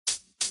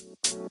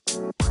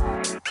All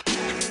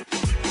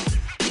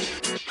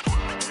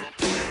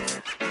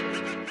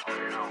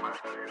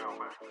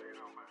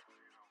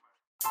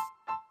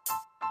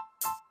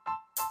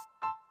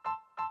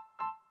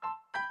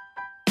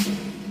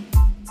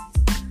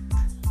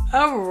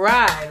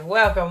right,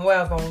 welcome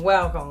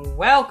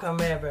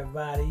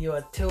everybody. You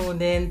are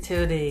tuned in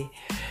to the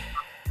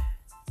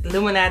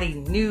Illuminati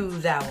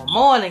News Hour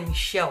morning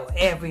show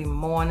every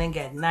morning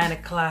at 9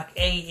 o'clock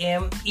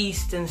a.m.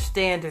 Eastern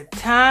Standard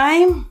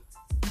Time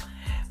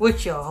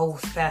with your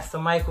host, Pastor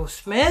Michael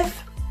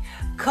Smith,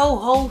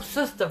 co-host,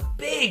 Sister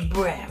Big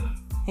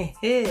Brim.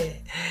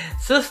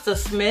 Sister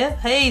Smith.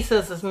 Hey,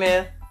 Sister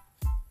Smith.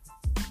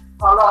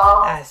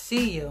 Hello. I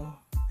see you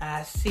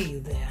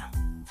there.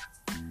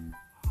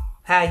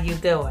 How you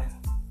doing?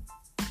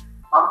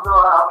 I'm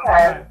doing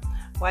okay.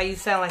 Why you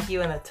sound like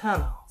you in a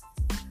tunnel?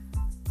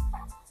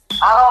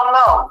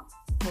 I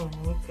don't know.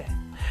 Okay.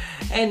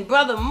 And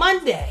Brother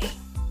Monday.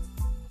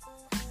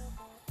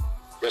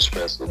 Yes,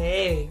 Pastor.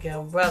 There you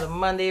go, Brother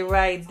Monday,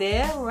 right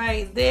there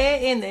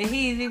in the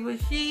heezy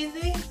with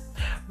sheezy.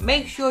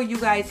 Make sure you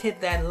guys hit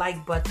that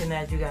like button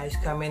as you guys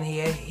come in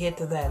here. Hit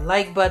that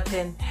like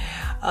button.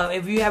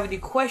 If you have any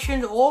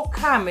questions or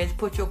comments,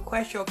 put your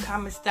question or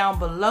comments down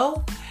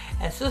below.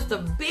 And Sister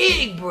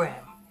Big Brim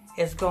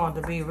is going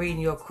to be reading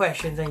your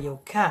questions and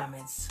your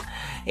comments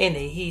in the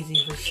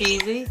Heezy for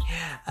Sheezy.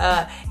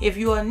 If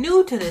you are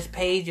new to this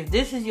page, if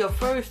this is your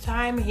first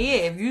time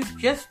here, if you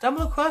just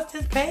stumble across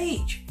this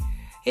page,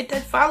 hit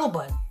that follow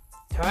button.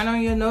 Turn on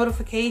your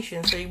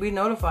notifications so you'll be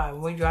notified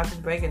when we drop this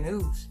breaking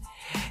news.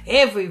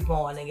 Every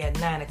morning at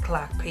 9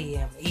 o'clock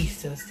p.m.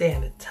 Eastern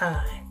Standard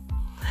Time.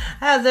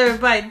 How's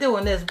everybody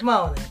doing this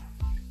morning?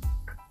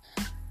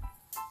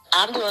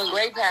 I'm doing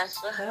great,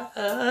 Pastor.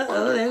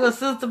 There goes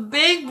Sister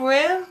Big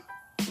Brim.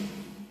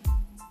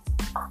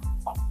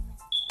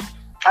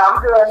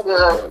 I'm doing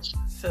good.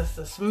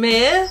 Sister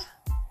Smith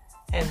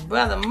and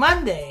Brother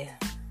Monday.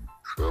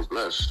 Feel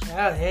blessed.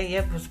 Oh,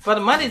 yeah.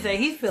 Brother Monday said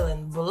he's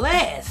feeling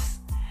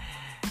blessed.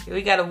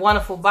 We got a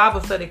wonderful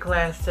Bible study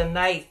class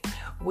tonight.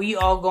 We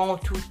are going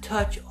to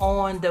touch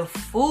on the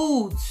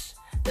foods,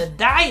 the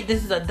diet.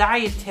 This is a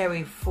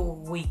dietary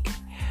food week.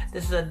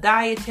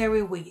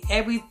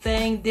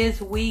 Everything this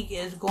week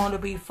is going to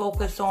be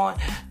focused on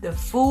the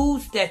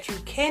foods that you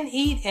can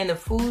eat and the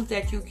foods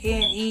that you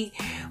can't eat.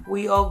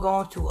 We are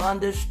going to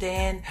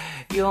understand,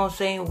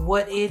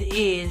 what it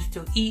is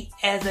to eat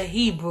as a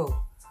Hebrew.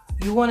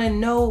 You want to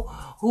know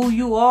who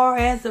you are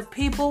as a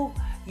people?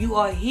 You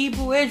are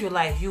Hebrew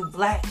Israelites, you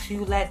blacks,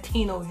 you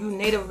Latinos, you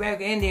Native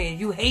American Indians,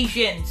 you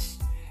Haitians,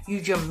 you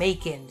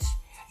Jamaicans.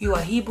 You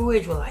are Hebrew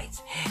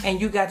Israelites,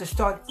 and you got to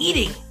start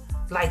eating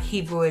like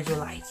Hebrew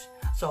Israelites.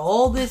 So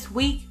all this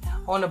week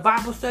on the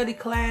Bible study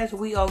class,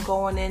 we are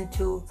going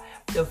into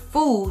the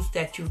foods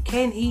that you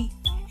can eat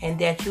and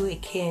that you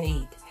can't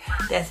eat.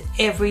 That's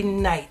every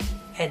night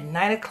at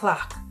 9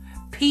 o'clock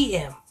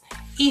p.m.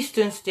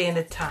 Eastern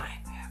Standard Time,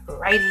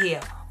 right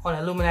here on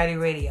Illuminati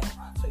Radio.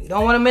 So you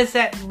don't want to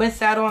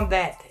miss out on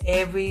that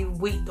every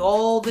week,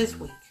 all this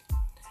week.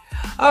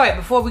 All right,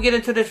 before we get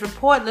into this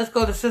report, let's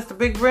go to Sister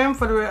Big Brim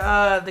for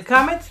the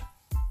comments.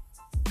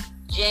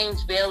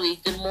 James Bailey,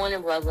 good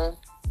morning, brother.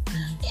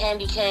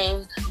 Candy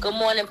Kane, good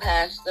morning,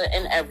 Pastor,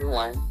 and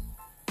everyone.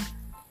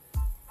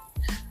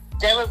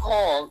 Derek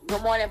Hall,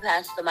 good morning,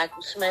 Pastor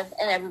Michael Smith,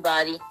 and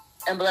everybody,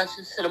 and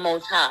blessings to the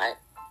Most High.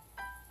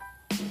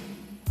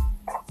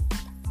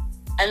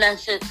 And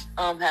that's it,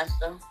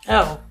 Pastor.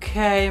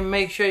 Okay,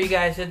 make sure you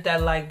guys hit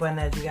that like button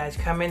as you guys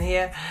come in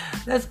here.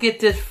 Let's get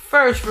this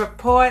first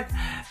report.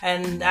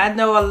 And I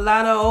know a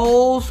lot of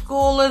old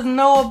schoolers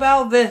know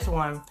about this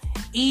one.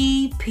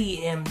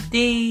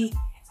 EPMD,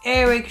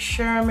 Eric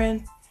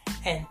Sherman,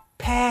 and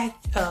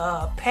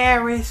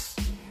Paris,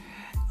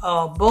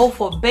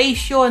 both are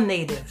Bayshore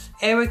natives.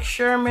 Eric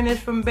Sherman is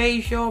from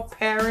Bayshore,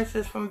 Paris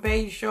is from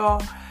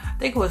Bayshore. I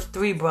think it was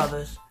 3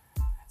 brothers.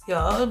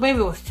 Yeah, maybe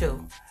it was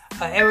 2.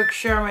 Eric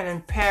Sherman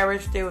and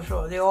Paris, they're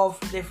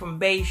from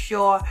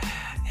Bayshore.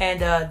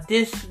 And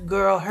this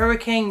girl,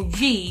 Hurricane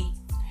G,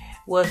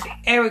 was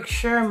Eric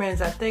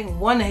Sherman's, I think,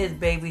 one of his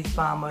baby's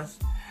mamas,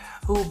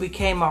 who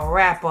became a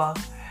rapper.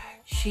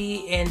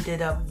 She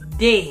ended up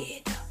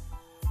dead.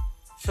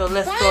 So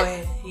let's go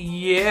ahead.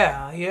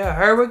 Yeah,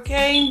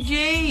 Hurricane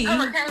G.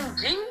 Hurricane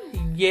G?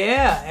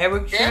 Yeah,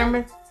 Eric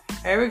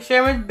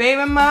Sherman's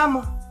baby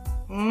mama.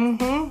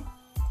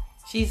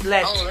 She's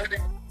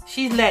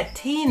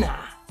Latina.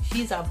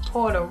 She's a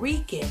Puerto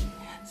Rican.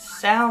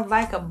 Sounds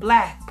like a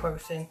black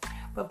person.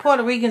 But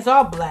Puerto Ricans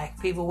are black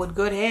people with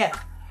good hair.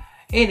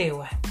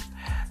 Anyway,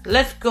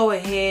 let's go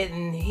ahead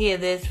and hear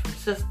this from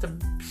Sister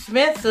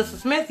Smith. Sister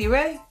Smith, you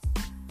ready?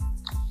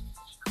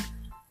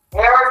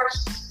 Eric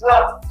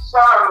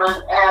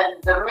Sherman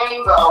and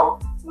Domingo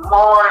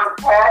mourn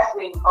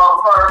passing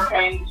of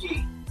Hurricane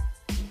G.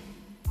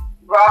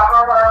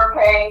 Rapper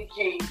Hurricane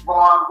G,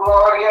 born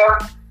Gloria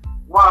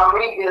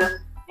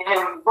Rodriguez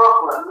in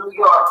Brooklyn, New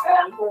York,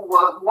 and who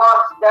was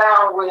once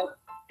down with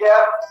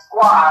Jeff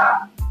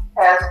Squire,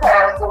 has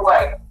passed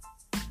away.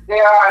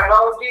 there are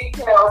no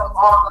details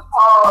on the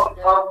cause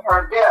of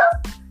her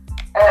death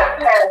at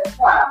past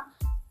time,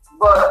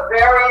 but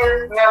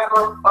various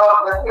members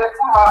of the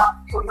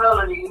hip-hop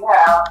community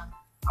have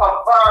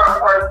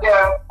confirmed her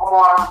death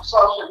on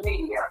social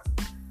media.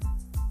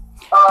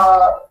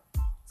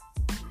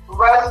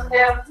 Rest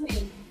in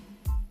peace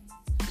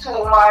to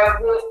my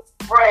good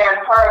friend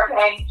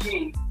Hurricane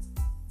G.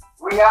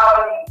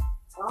 Reality,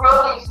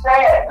 really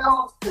sad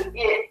news to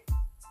get.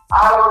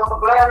 I was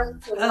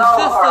blessed to know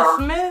Sister her.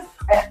 Smith?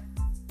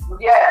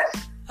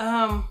 Yes.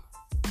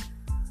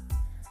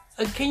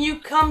 Can you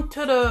come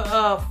to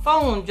the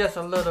phone just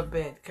a little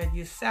bit? Because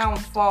you sound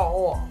far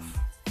off.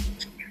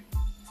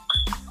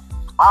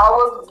 I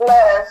was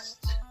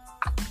blessed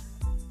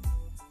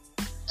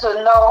to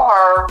know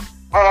her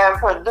and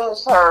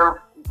produce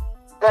her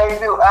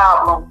debut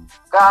album.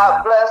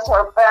 God bless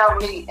her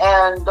family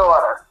and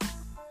daughter.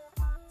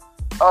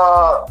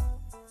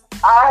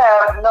 I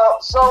have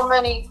so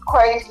many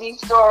crazy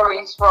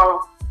stories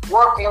from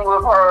working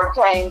with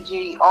Hurricane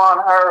G on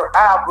her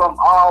album,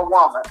 All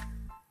Woman.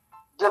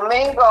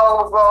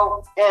 Domingo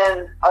wrote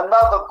in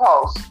another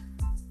post,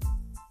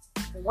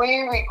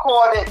 we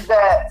recorded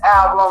that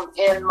album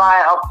in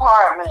my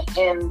apartment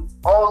in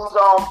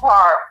Ozone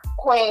Park,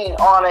 Queen,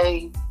 on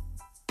a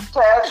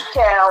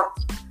Tascam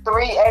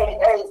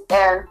 388,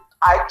 and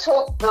I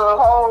took the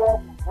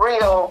whole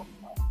reel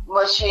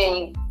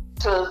machine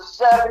to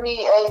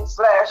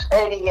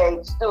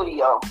 78/88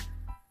 studio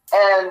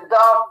and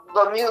dumped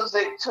the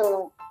music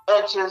 2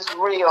 inches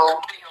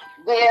reel,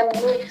 then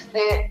mixed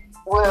it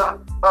with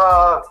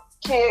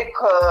Kid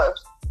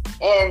Cuz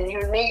in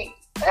Unique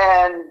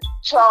and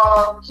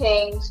Chong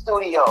King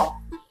Studio.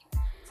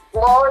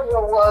 Gloria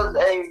was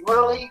a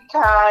really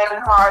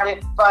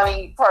kind-hearted,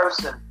 funny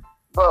person,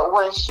 but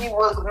when she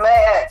was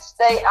mad,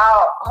 stay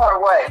out her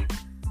way.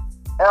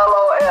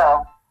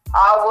 LOL.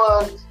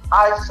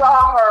 I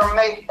saw her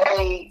make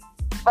a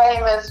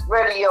famous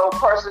radio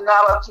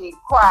personality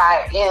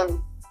cry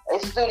in a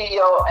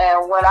studio,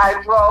 and when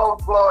I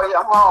drove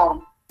Gloria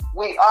home,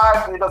 we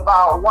argued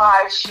about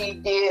why she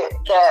did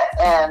that,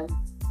 and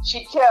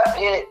she kept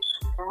it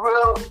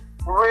real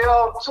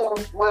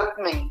with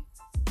me.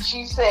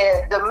 She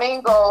said,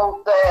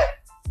 Domingo,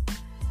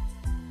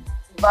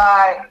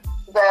 BICTH,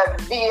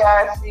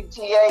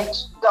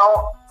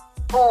 don't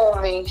fool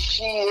me.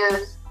 She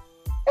is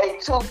a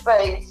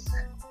two-faced.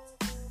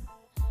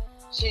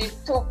 She's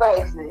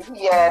two-faced,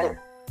 he added.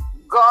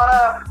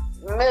 Gonna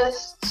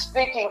miss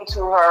speaking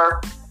to her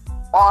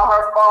on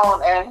her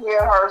phone and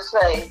hear her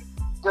say,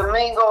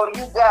 Domingo,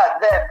 you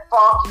got that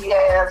funky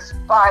ass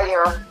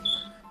fire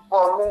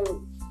for me,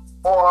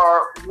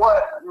 or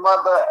what,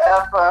 mother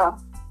effer,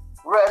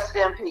 rest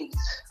in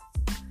peace.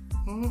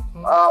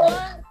 Mm-hmm.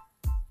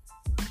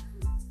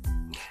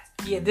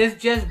 Yeah, this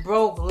just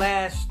broke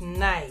last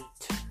night.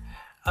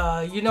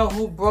 You know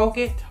who broke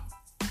it?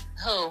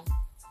 Who?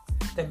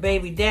 The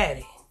baby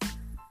daddy.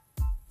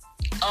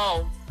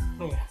 Oh.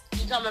 Yeah.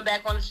 He coming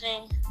back on the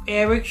scene?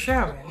 Eric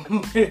Sherman.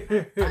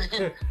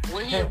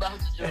 What he about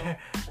to do?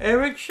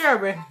 Eric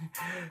Sherman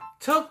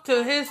took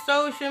to his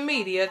social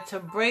media to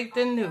break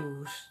the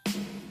news.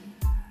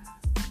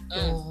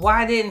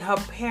 Why didn't her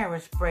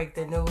parents break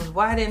the news?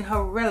 Why didn't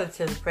her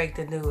relatives break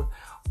the news?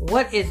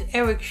 What is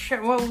Eric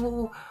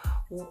Sherman?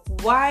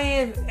 Why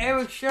is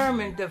Eric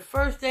Sherman, the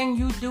first thing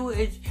you do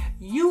is,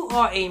 you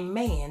are a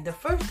man. The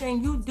first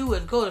thing you do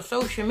is go to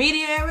social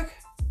media, Eric?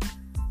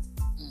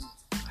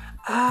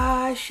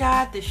 I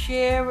shot the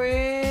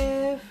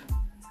sheriff,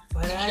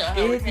 but I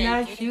did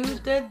not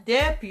shoot the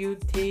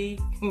deputy.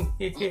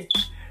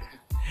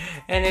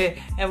 And it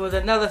was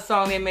another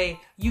song they made,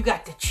 You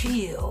Got to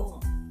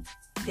Chill.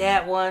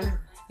 That one.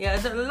 Yeah,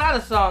 there's a lot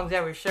of songs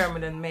Eric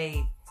Sherman has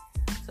made.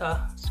 So,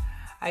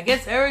 I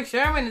guess Eric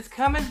Sherman is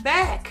coming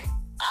back.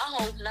 I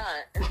hope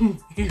not.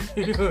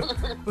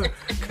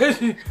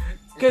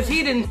 Cause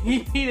he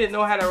didn't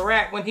know how to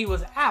rap when he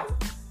was out.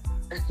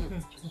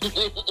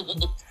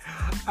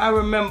 I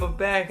remember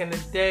back in the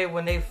day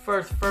when they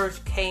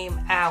first came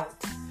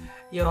out,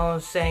 you know what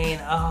I'm saying?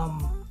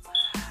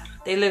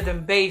 They lived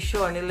in Bay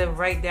Shore, and they lived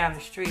right down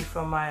the street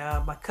from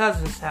my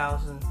cousin's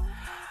house, and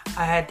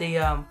I had the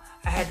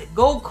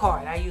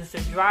go-kart. I used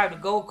to drive the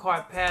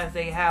go-kart past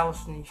their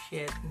house and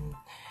shit. And,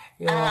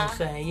 you know what I'm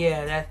saying?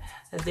 Yeah, that's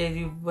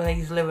when I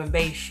used to live in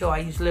Bay Shore. I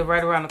used to live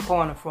right around the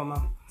corner from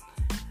them.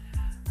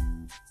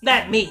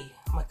 Not me.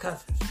 My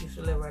cousins used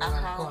to live right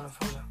around the corner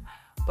from them.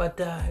 But,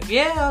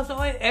 yeah, so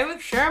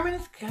Eric Sherman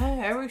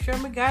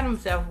got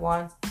himself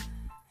one.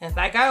 And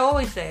like I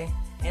always say,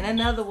 and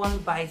another one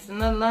bites,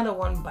 and another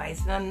one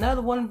bites, and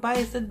another one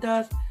bites the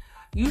dust.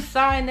 You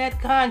sign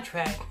that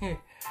contract.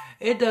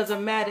 It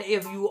doesn't matter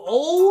if you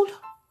old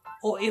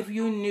or if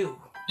you new.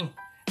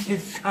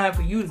 It's time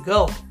for you to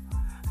go.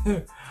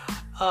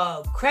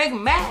 Craig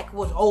Mack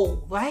was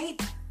old, right?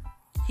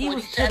 He 47.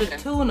 Was to the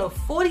tune of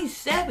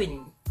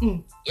 47.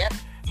 Yep.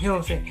 You know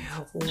what I'm saying?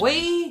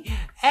 Way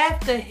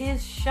after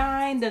his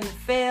shine done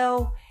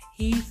fell,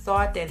 he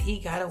thought that he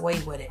got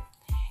away with it.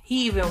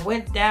 He even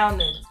went down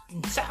to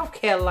South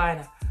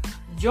Carolina,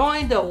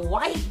 joined the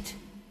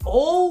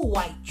old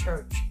white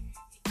church.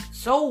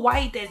 So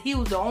white that he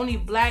was the only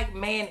black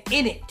man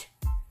in it.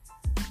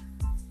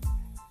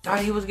 Thought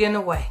he was getting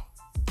away.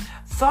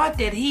 Thought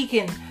that he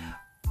can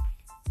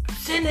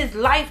turn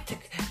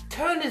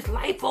his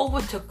life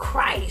over to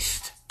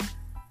Christ.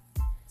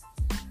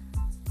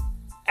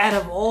 Out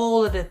of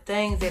all of the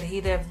things that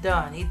he'd have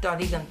done, he thought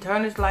he can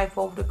turn his life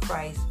over to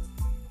Christ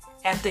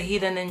after he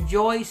done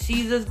enjoyed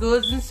Caesar's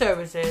goods and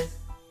services.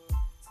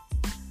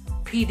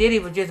 P. Diddy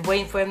was just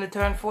waiting for him to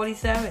turn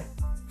 47.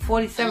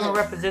 47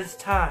 represents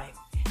time.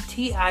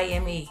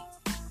 T-I-M-E.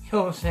 You know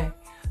what I'm saying?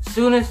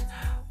 Soon as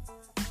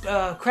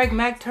Craig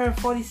Mack turned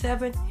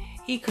 47,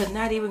 he could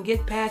not even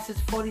get past his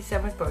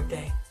 47th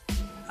birthday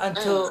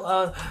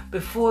until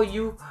before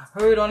you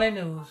heard on the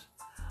news.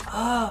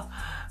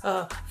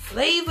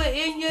 Flavor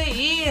in your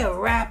ear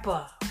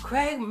rapper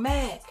Craig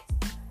Mack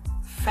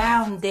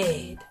found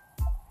dead.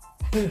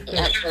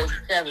 At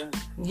 47.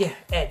 Yeah,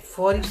 at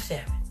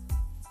 47.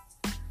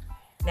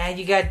 Now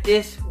you got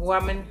this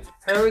woman,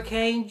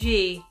 Hurricane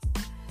G,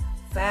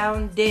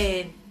 found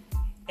dead,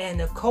 and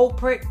the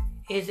culprit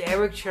is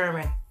Eric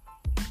Sherman.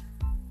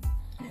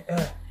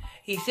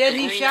 He said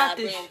he shot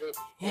the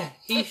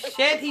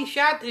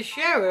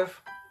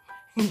sheriff,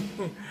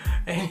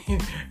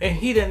 and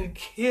he done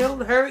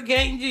killed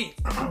Hurricane G.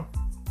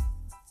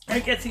 I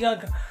guess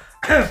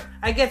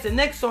the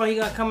next song he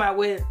gonna come out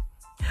with,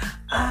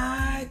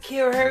 I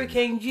kill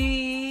Hurricane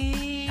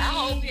G. I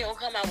hope he don't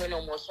come out with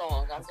no more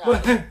songs. I'm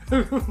tired.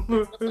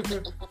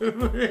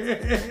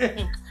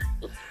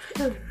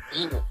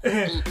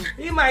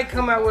 He might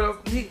come out with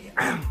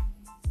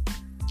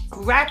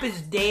rap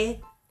is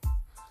dead.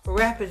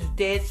 Rap is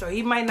dead, so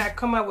he might not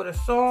come out with a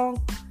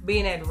song,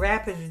 being that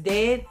rap is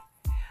dead.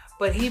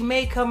 But he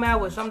may come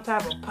out with some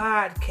type of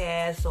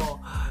podcast, or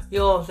you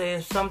know what I'm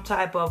saying, some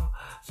type of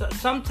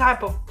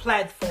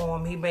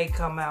platform he may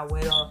come out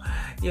with, or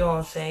you know what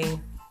I'm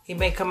saying, he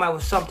may come out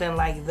with something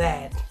like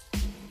that.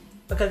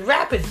 Because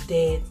rap is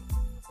dead.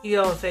 You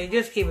know what I'm saying?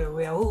 Just keep it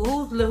real.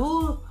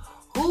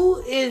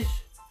 Who is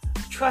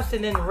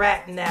trusting in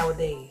rap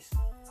nowadays?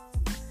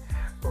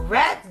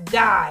 Rap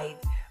died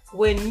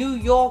when New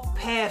York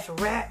passed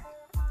rap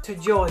to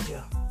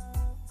Georgia.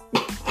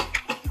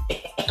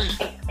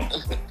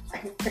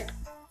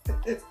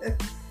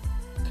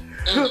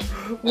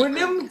 when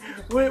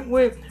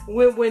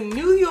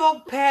New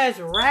York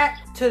passed rap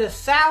to the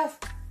South,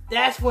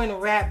 that's when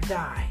rap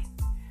died.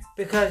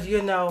 Because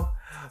you know,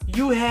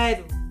 you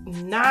had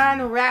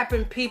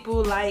non-rapping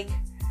people like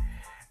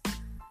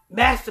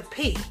Master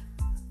P.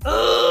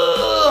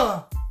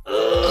 Nah.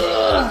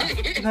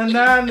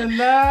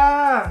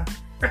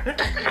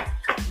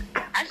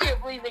 I can't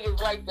believe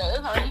niggas like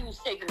that. That's how he was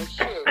taking a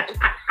shit.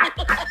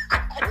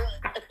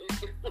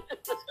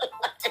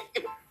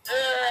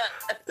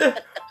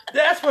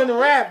 That's when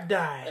rap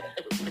died.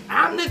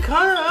 I'm the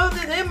color of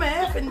the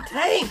MF and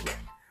tank.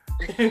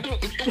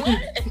 What?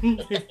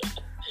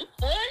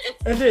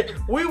 And then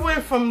we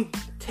went from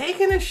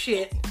taking a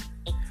shit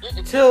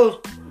to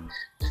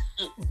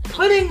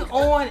putting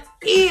on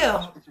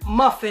ear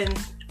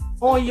muffins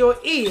on your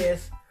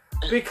ears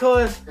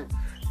because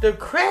the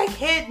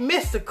crackhead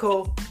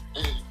mystical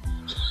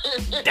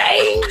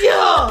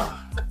danger.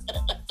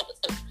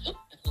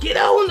 Get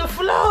on the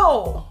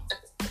floor.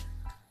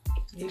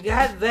 You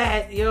got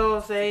that, you know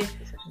what I'm saying?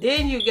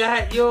 Then you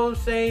got, you know what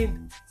I'm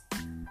saying,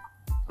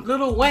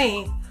 Lil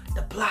Wayne,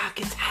 the block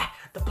is hot,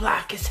 the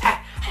block is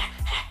hot.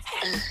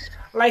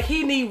 Like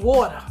he need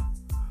water.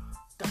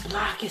 The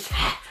block is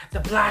hot, the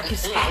block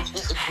is hot.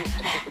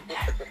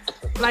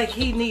 Like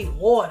he need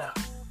water.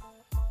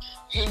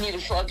 He need a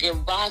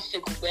fucking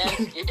bicycle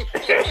basket.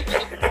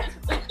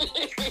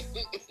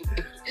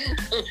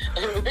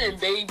 And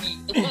baby,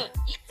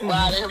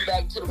 ride him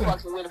back to the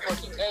fucking where the fuck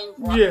he came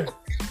from. Yeah.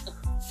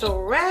 So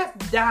rap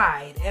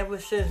died ever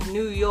since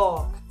New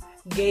York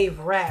gave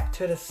rap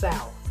to the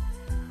South.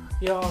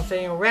 You know what I'm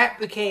saying? Rap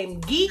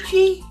became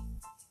Geechee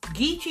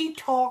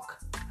talk,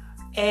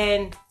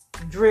 and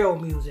drill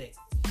music.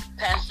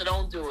 Pastor,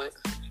 don't do it.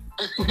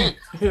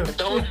 Yeah.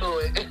 Don't do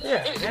it.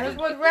 Yeah, that's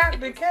what rap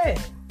became.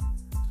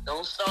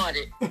 Don't start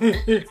it.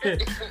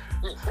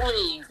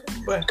 Please.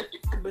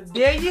 But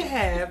there you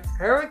have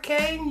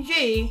Hurricane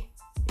G.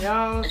 You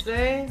know what I'm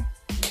saying?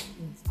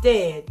 It's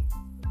dead.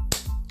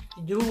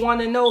 You do want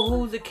to know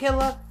who's the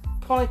killer?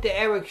 Point to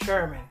Eric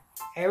Sherman.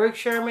 Eric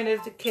Sherman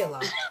is the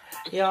killer.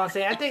 You know what I'm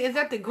saying? I think, is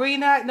that the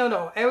Green Eye?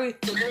 No.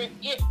 Eric.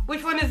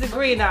 Which one is the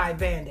Green Eye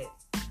Bandit?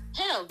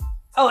 Him.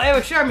 Oh,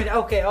 Eric Sherman.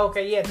 Okay,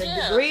 yeah.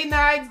 The Green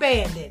Eyed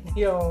Bandit.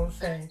 You know what I'm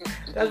saying?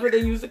 That's what they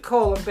used to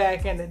call him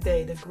back in the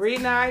day. The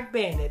Green Eyed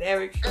Bandit,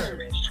 Eric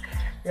Sherman.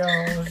 You know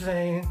what I'm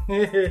saying?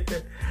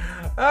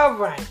 All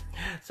right.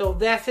 So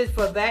that's it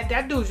for that.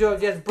 That dude's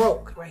just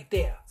broke right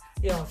there.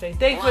 You know what I'm saying?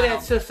 Thanks for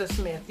that, Sister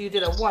Smith. You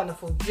did a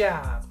wonderful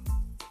job.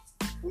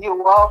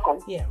 You're welcome.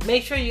 Yeah,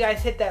 make sure you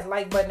guys hit that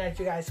like button as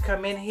you guys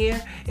come in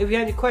here. If you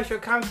have any question or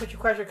comments, put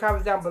your question or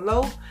comments down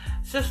below.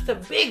 Sister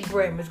Big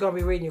Brim is going to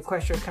be reading your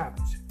question or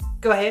comments.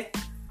 Go ahead.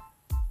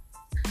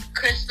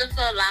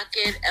 Christopher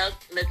Lockett,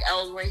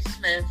 McElroy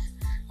Smith,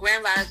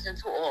 Grand Rising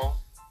to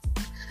all.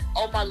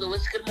 Omar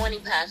Lewis, good morning,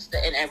 Pastor,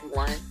 and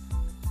everyone.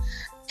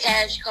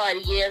 Cash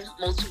Cartier,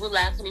 multiple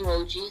laughing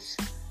emojis.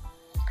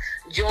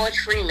 George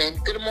Freeman,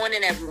 good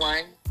morning,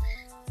 everyone.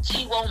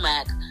 T.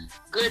 Womack,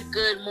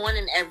 good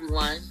morning,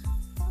 everyone.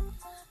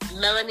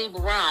 Melanie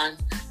Baran,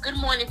 good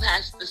morning,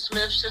 Pastor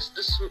Smith,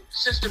 Sister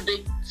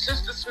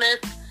Smith,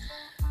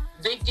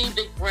 Big D,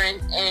 Big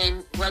Brent,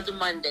 and Brother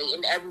Monday,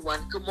 and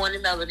everyone. Good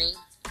morning, Melanie.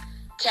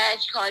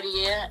 Cash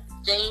Cartier,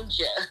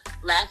 Danger,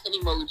 laughing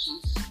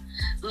emojis.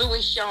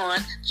 Louis Sean,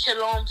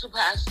 shalom to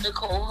Pastor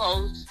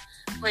co-host,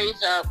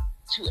 praise up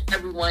to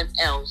everyone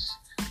else,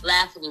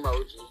 laughing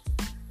emoji.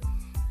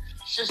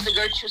 Sister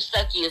Gertrude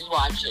Stuckey is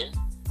watching.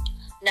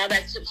 Now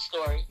back to the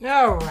story.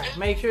 All right,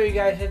 make sure you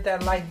guys hit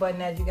that like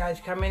button as you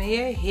guys come in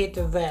here. Hit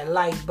that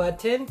like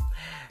button.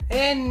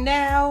 And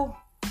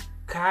now,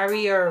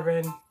 Kyrie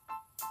Irving.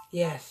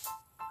 Yes,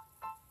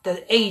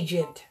 the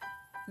agent.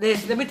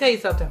 Let me tell you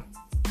something.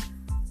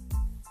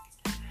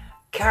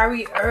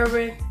 Kyrie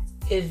Irving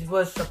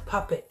was a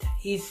puppet.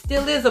 He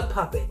still is a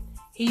puppet.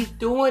 He's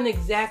doing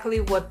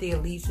exactly what the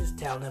elites is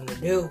telling him to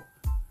do.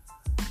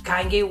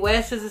 Kanye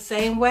West is the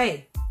same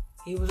way.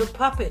 He was a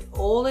puppet.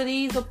 All of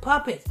these are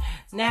puppets.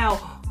 Now,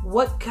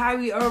 what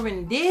Kyrie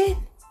Irving did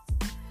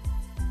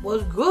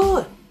was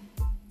good.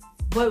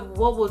 But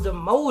what was the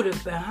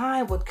motive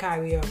behind what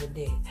Kyrie Irving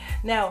did?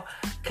 Now,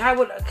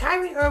 what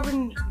Kyrie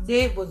Irving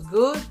did was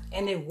good,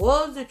 and it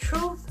was the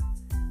truth.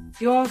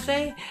 You know what I'm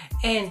saying?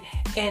 And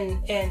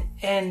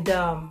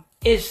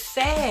it's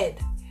sad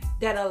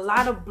that a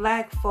lot of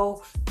black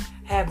folks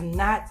have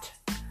not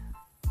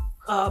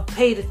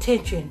paid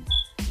attention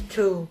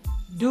to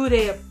do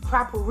their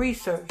proper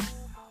research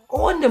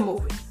on the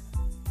movie.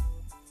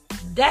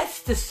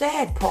 That's the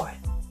sad part.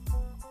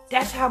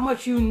 That's how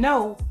much you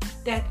know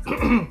that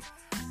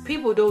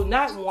people do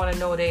not want to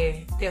know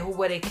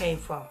where they came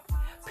from.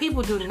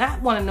 People do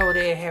not want to know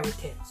their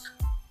inheritance.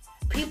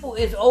 People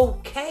is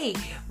okay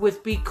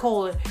with being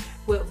called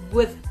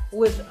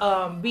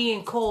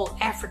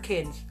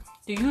Africans.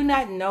 Do you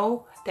not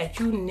know that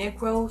you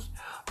Negroes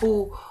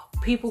who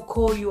people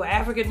call you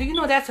African? Do you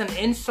know that's an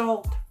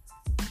insult?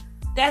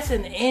 That's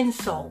an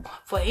insult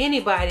for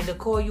anybody to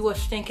call you a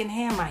stinking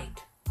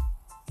Hamite.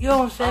 You know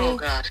what I'm saying? Oh,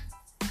 God.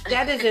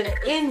 That is an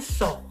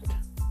insult.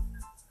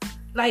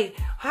 Like,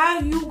 how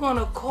you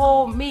gonna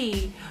call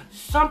me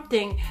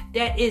something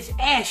that is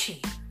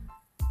ashy?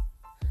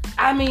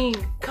 I mean,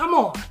 come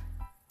on.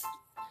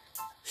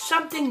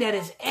 Something that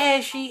is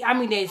ashy. I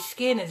mean, their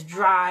skin is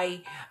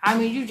dry. I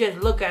mean, you just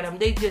look at them.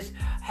 They just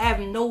have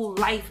no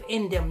life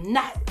in them.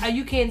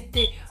 You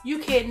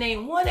can't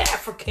name one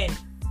African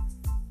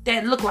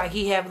that look like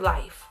he have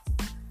life.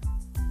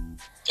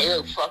 They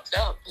look fucked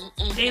up.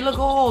 They look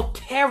all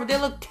terrible. They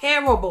look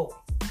terrible.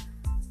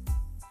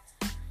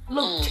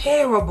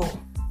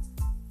 Terrible.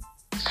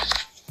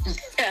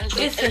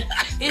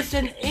 It's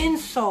an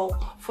insult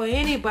for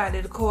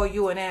anybody to call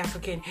you an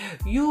African.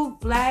 You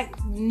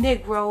black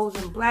Negroes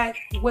and black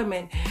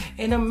women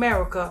in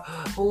America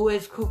who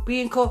is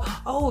being called,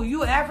 oh,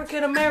 you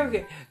African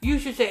American. You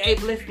should say, hey,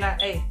 Bliss,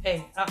 not, hey,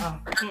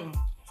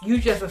 you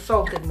just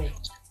assaulted me.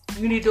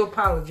 You need to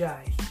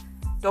apologize.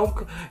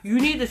 You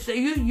need to say,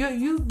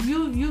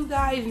 you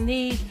guys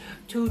need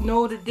to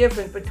know the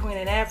difference between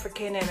an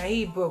African and a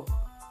Hebrew.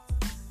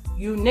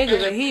 You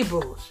niggas are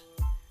Hebrews.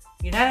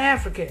 You're not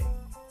African.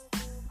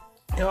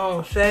 You know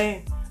what I'm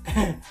saying?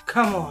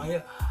 Come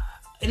on.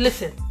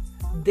 Listen,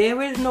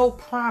 there is no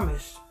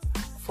promise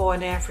for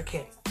an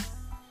African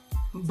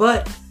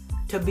but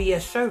to be a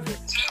servant.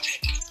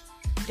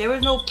 There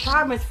is no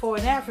promise for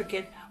an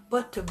African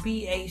but to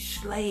be a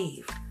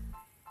slave.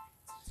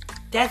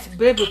 That's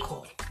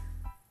biblical.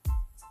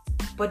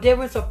 But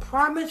there is a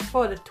promise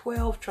for the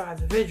 12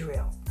 tribes of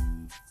Israel.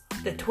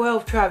 The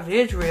 12 tribes of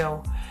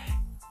Israel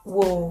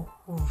will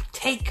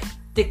take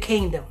the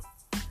kingdom.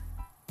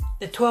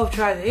 The 12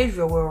 tribes of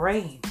Israel will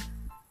reign.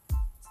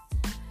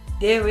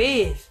 There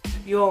is,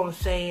 you know what I'm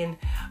saying,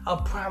 a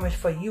promise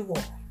for you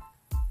all.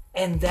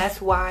 And that's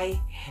why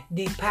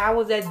the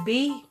powers that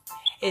be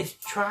is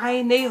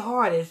trying their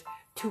hardest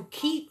to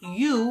keep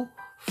you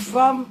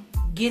from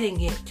getting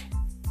it.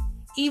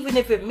 Even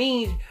if it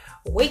means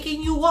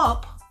waking you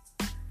up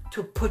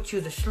to put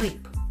you to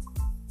sleep.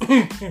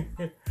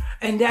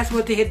 And that's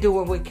what they're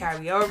doing with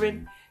Kyrie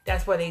Irving.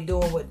 That's what they're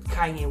doing with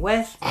Kanye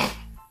West.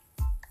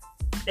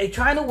 They're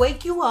trying to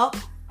wake you up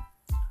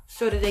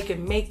so that they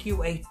can make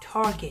you a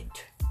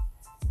target.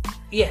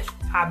 Yes,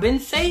 I've been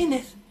saying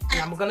this,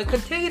 and I'm going to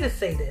continue to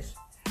say this.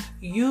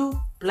 You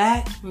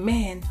black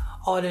men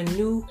are the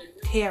new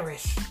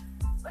terrorists.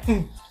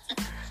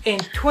 In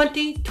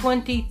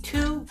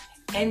 2022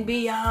 and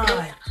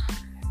beyond,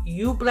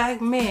 you black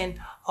men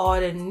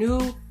are the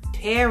new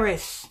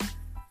terrorists.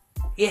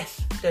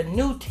 Yes, the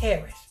new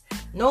terrorists.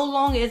 No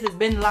longer is it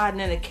Bin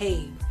Laden in a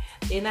cave.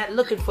 They're not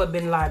looking for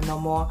Bin Laden no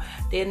more.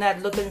 They're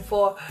not looking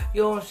for,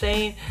 you know what I'm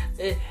saying?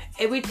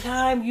 Every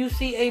time you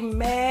see a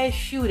mass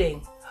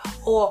shooting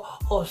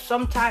or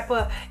some type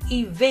of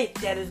event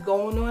that is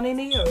going on in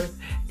the earth,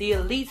 the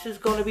elites is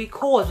going to be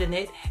causing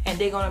it, and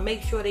they're going to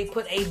make sure they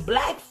put a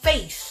black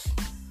face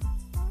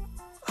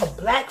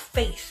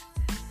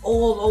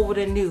all over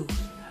the news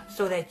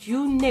so that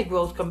you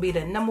Negroes can be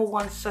the number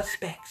one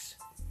suspects.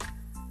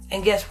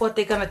 And guess what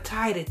they're going to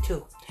tie it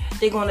to?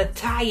 They're going to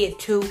tie it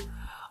to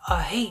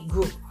a hate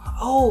group.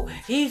 Oh,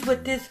 he's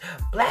with this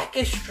black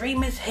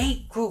extremist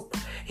hate group.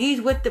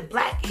 He's with the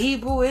black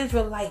Hebrew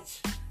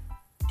Israelites.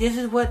 This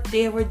is what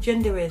their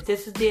agenda is.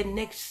 This is their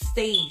next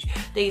stage.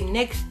 Their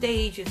next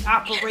stage is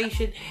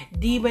Operation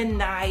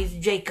Demonize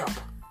Jacob.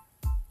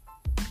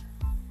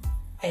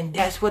 And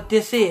that's what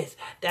this is.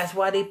 That's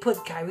why they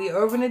put Kyrie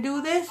Irving to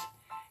do this.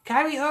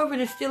 Kyrie Irving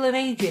is still an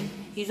agent.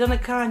 He's on a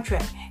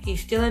contract.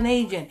 He's still an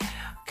agent.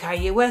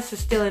 Kanye West is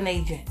still an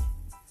agent.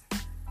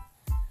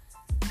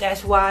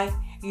 That's why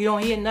you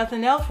don't hear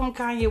nothing else from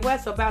Kanye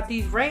West about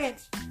these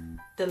rants.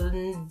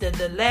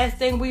 The last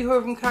thing we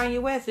heard from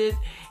Kanye West is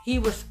he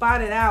was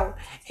spotted out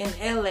in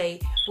LA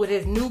with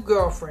his new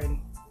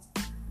girlfriend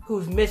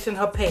who's missing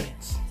her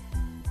pants.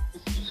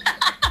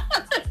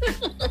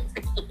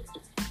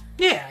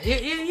 Yeah.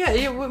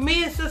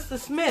 Me and Sister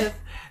Smith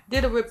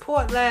did a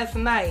report last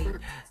night.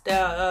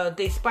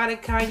 They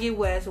spotted Kanye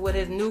West with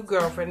his new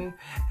girlfriend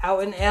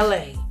out in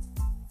LA.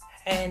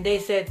 And they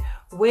said,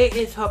 where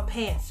is her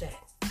pants at?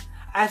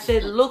 I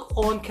said, look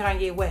on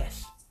Kanye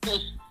West.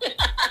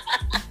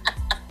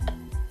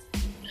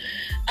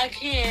 I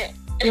can't.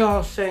 You know what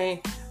I'm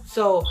saying?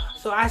 So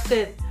I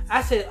said,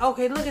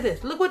 okay, look at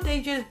this. Look what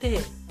they just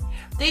did.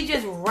 They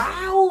just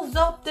roused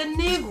up the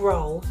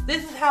Negroes.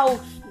 This is how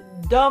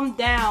dumbed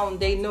down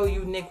they know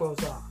you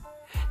Negroes are.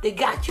 They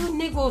got you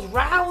Negroes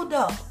riled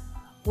up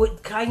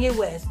with Kanye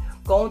West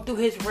going through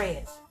his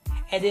rants.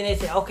 And then they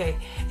said, okay,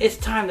 it's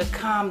time to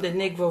calm the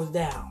Negroes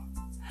down.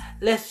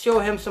 Let's show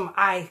them some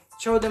eye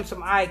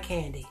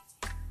candy.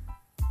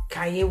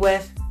 Kanye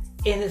West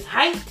in his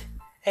height,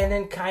 and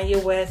then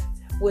Kanye West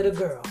with a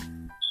girl.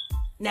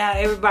 Now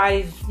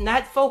everybody's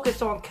not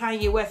focused on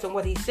Kanye West and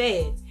what he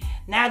said.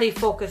 Now they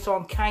focus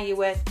on Kanye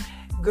West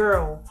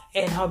girl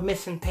and her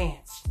missing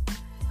pants.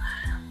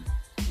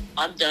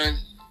 I'm done.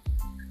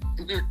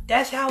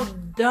 That's how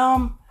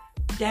dumb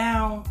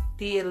down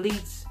the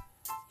elites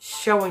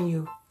showing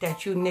you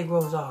that you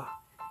Negroes are.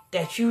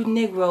 That you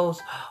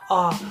Negroes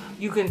are,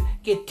 you can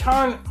get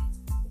turned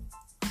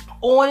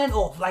on and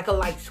off like a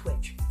light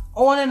switch.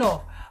 On and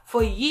off.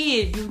 For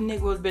years, you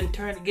Negroes been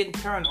getting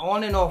turned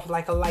on and off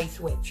like a light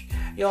switch.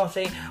 You know what I'm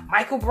saying?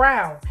 Michael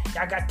Brown,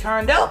 y'all got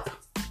turned up,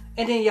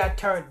 and then y'all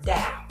turned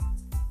down.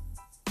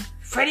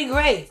 Freddie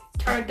Gray,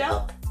 turned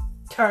up,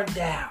 turned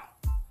down.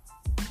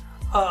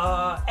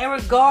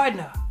 Eric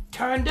Gardner,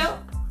 turned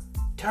up,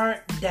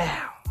 turned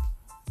down.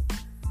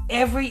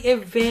 Every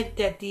event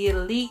that the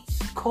elites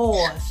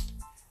caused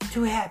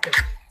to happen,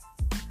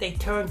 they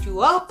turned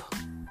you up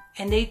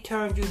and they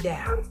turned you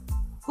down.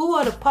 Who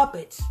are the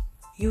puppets?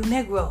 You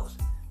Negroes.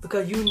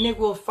 Because you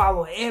Negroes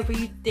follow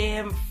every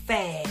damn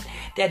fad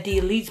that the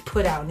elites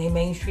put out in their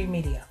mainstream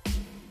media.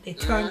 They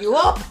turn you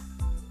up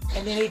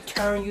and then they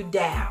turn you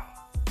down.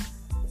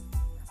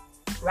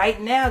 Right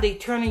now they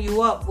turning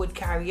you up with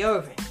Kyrie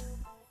Irving.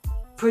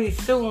 Pretty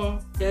soon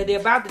they're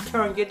about to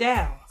turn you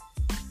down.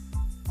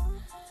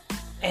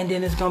 And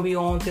then it's going to be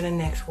on to the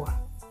next one.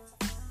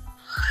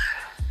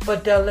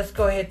 But let's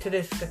go ahead to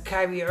the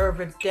Kyrie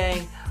Irving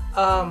thing.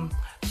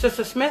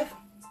 Sister Smith?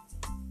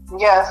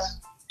 Yes.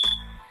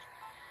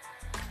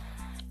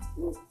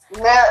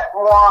 Net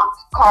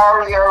wants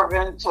Kyrie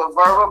Irving to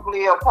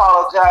verbally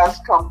apologize,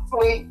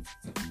 complete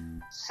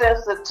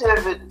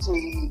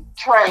sensitivity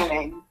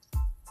training,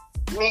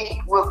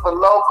 meet with the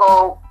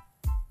local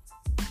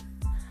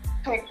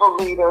people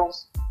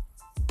leaders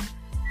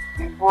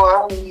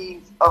before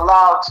he's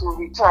allowed to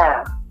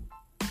return.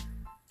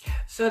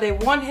 So they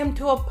want him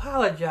to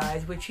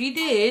apologize, which he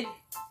did.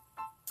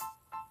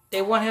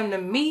 They want him to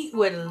meet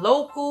with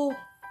local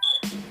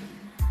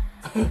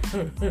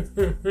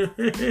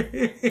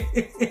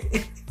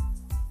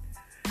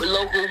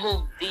local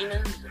who?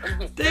 Demons?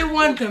 They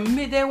want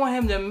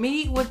him to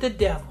meet with the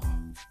devil.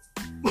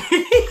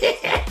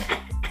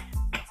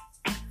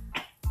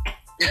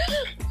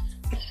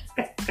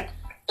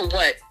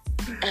 What?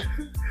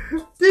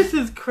 This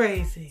is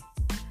crazy.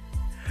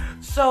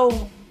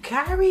 So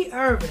Kyrie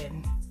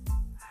Irving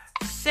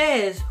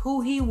says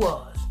who he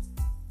was.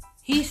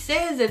 He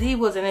says that he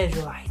was an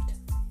Israelite.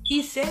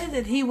 He says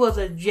that he was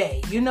a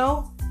J, you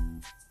know?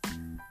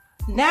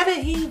 Now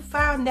that he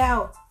found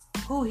out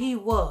who he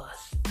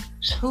was,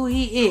 who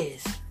he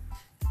is,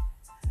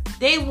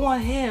 they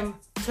want him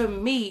to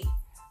meet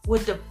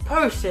with the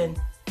person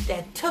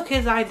that took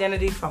his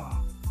identity from him.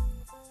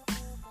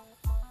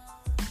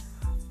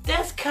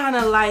 That's kind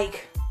of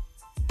like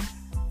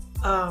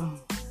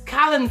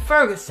Colin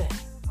Ferguson.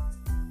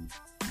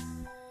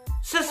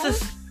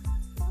 Sisters,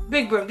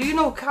 Big Bro, do you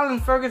know who Colin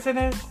Ferguson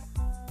is?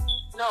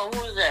 No,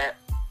 who's that?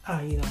 Oh,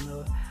 you don't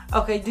know.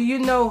 Okay, do you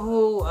know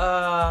who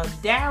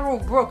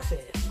Daryl Brooks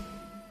is?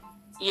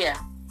 Yeah.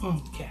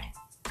 Okay.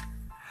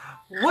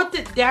 What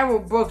did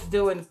Daryl Brooks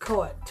do in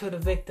court to the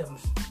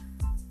victims?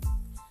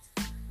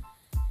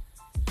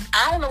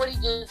 I don't know what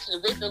he did to the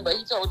victim, but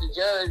he told the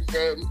judge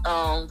that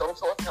don't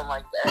talk to him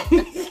like that.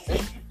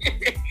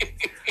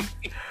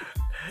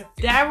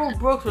 Daryl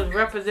Brooks was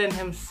representing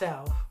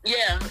himself.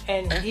 Yeah.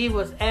 And he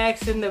was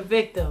asking the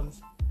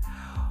victims,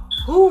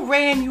 who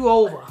ran you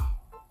over?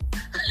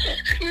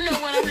 You know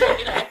what I'm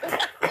thinking of?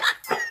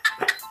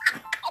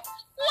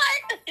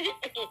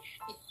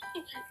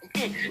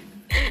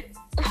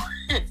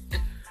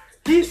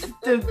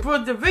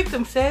 What? The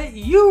victim said,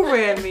 you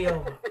ran me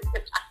over.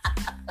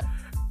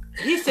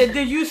 He said,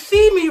 did you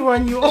see me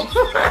run you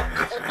over?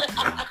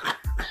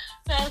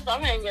 Man,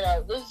 I'm hanging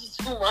up. This is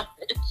too much.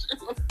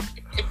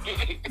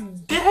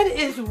 That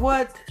is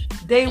what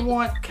they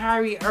want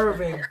Kyrie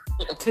Irving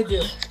to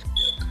do.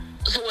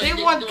 They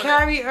want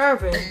Kyrie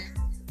Irving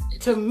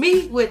to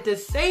meet with the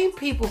same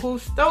people who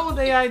stole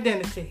their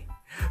identity.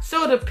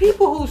 So the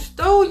people who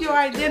stole your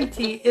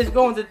identity is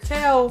going to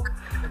tell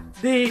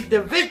the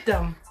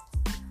victim,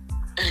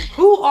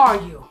 who are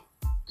you?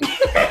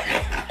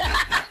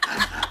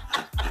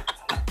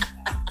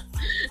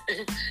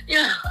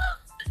 Yeah.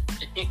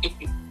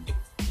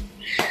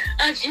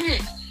 I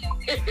can't.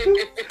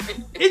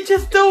 It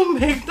just don't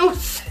make no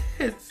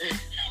sense.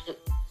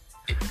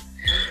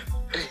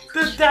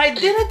 The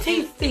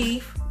identity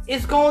thief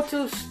is going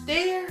to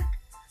stare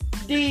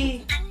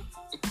the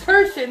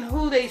person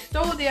who they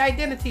stole the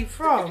identity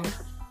from.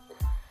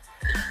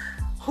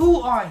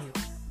 Who are you?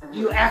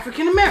 You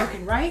African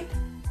American, right?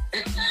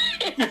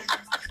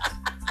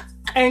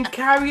 And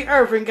Kyrie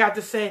Irving got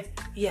to say,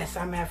 yes,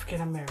 I'm African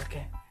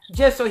American.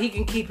 Just so he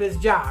can keep his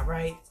job,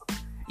 right?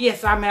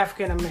 Yes, I'm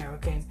African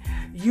American.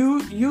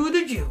 You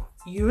the Jew.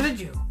 You the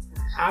Jew.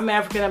 I'm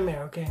African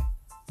American.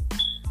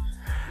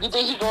 You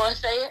think he gonna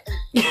say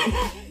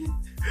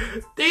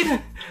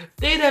it?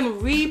 They done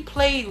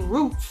replayed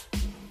Roots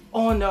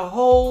on the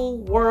whole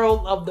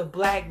world of the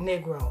black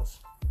Negroes.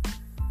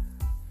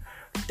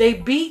 They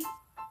beat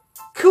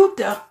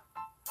Kuta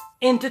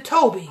into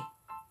Toby.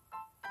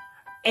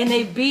 And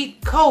they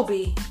beat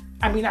Kobe.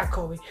 I mean, not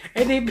Kobe.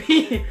 And they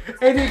beat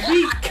Kyrie.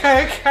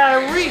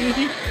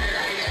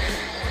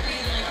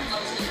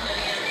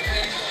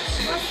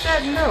 What's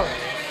that noise?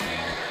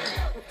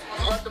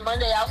 Brother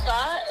Monday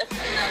outside?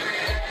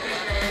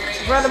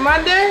 Brother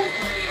Monday?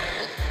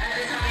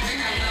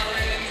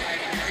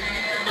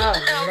 Oh,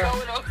 no.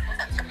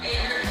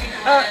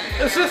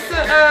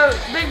 Sister,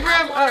 Big Rev.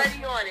 I'm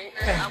already on it.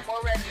 I'm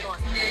already on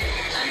it.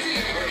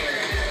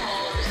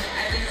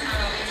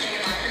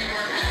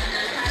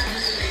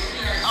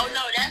 Oh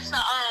no, that's the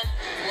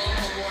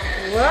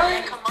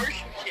What?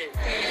 commercial shit.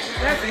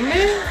 That's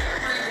me?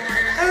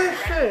 Let's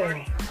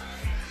see.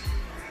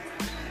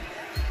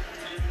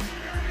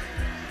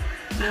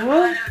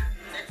 What?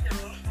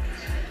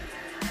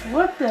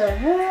 What the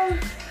hell?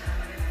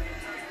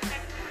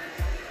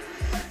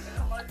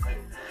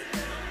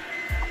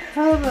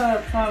 Hold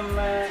up a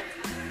minute.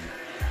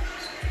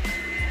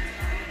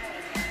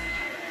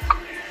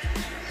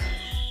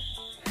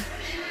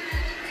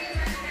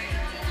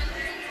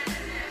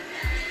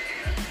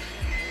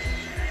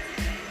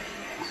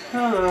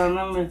 Hold on,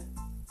 let me.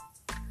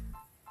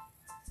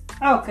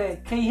 Okay,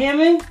 can you hear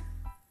me?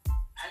 I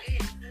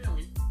didn't feel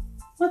it.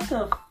 What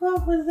the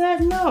fuck was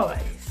that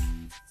noise?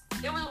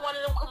 It was one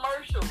of them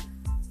commercials.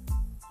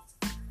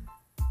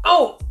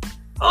 Oh,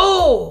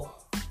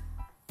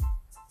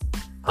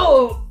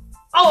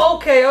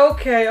 okay.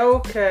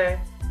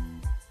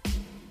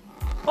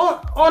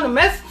 On the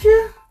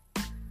messenger?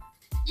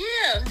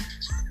 Yeah.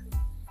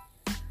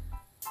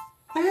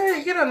 How did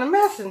you get on the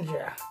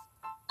messenger?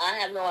 I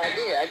have no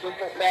idea. I just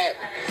went back.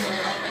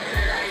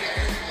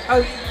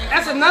 Oh,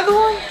 that's another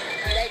one?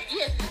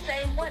 Yes, the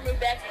same one. They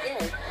back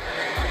again.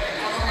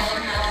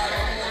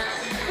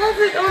 How's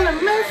it on the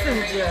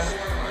messenger?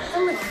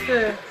 Let me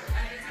see.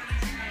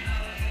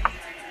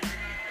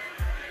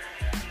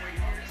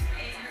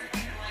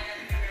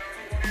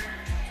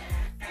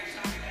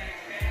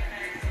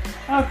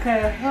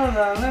 Okay, hold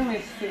on. Let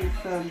me see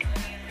something.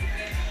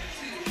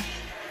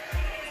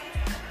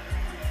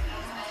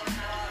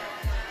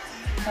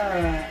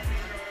 Alright.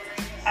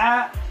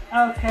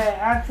 Okay,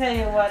 I'll tell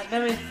you what.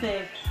 Let me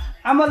see.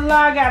 I'm gonna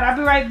log out. I'll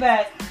be right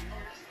back.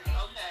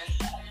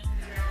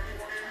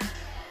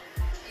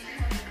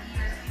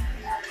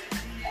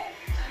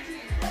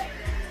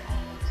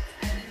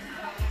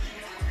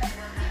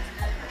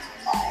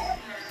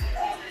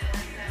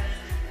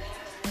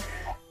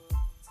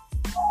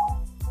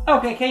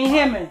 Okay, can you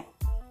hear me?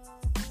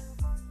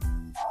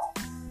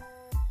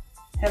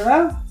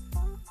 Hello?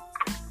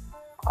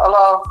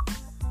 Hello?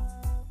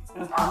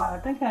 Okay, I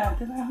think I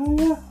did I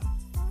hung up?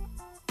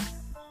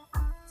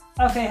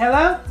 Okay,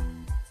 hello?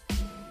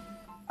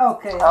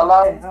 Okay,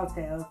 Hello?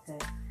 okay.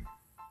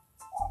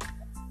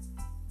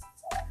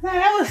 Man,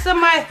 that was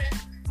somebody,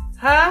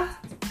 huh?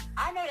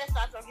 I know that's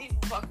not some people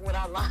fucking with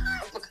our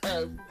lives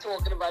because we're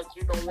talking about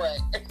you know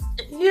what.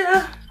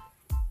 Yeah.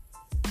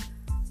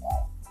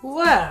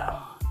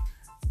 Wow.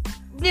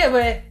 Yeah,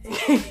 but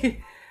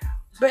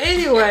but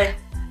anyway,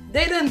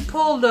 They done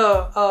pulled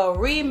a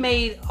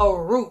remade of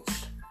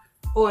Roots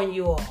on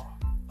you all.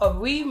 A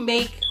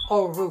remake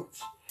of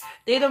Roots.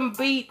 They done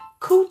beat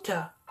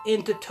Kuta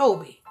into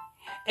Toby.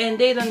 And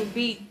they done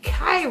beat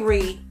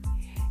Kyrie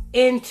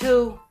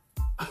into...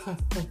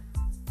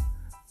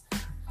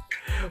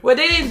 Well,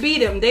 they didn't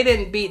beat him. They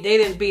didn't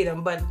beat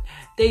him. But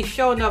they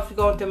sure enough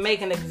going to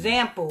make an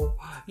example,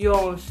 you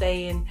know what I'm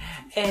saying?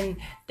 And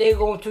they're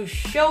going to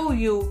show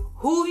you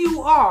who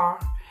you are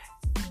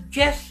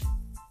just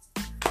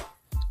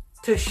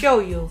to show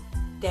you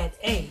that,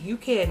 hey, you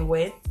can't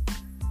win.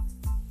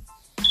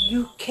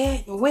 You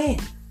can't win.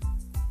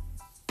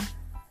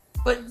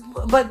 But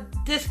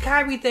this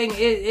Kyrie thing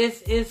is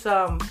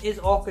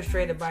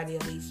orchestrated by the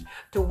elites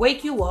to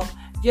wake you up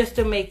just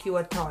to make you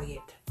a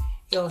target.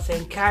 You know what I'm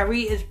saying?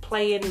 Kyrie is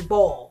playing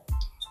ball.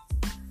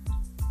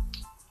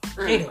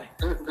 Anyway.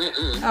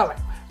 All right.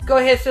 Go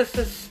ahead,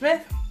 Sister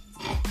Smith.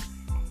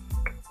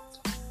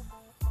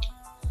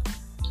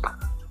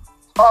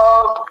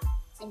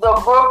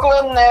 The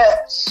Brooklyn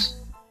Nets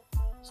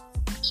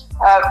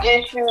have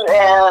issued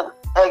an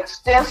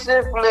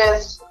extensive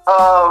list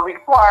of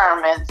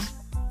requirements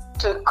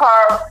to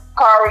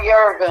Kyrie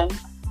Irving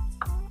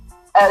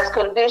as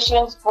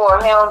conditions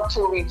for him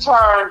to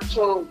return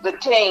to the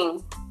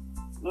team,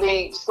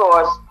 league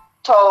source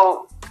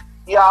told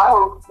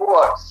Yahoo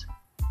Sports.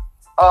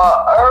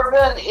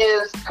 Irving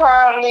is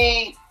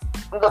currently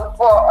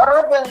for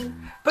Irving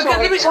because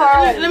to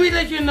return. Let me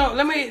let you know.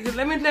 Let me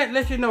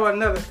let you know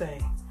another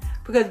thing.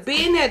 Because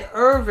being that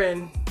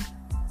Irving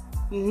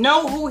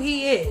know who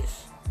he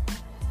is,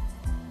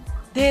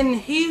 then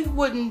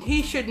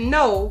he should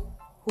know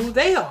who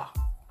they are.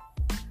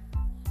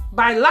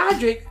 By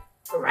logic,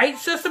 right,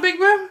 Sister Big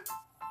Rim?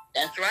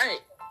 That's right.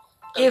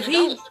 If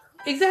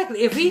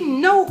he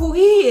know who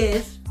he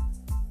is,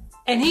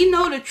 and he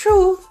know the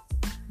truth,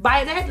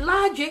 by that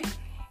logic,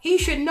 he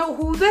should know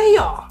who they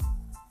are.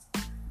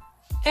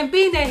 And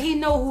being that he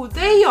know who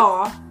they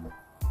are,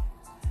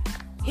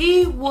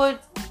 he would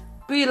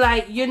be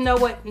like, you know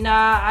what?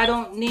 Nah, I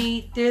don't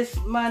need this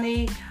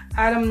money.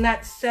 I'm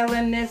not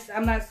selling this.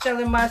 I'm not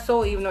selling my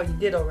soul, even though you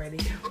did already.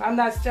 I'm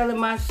not selling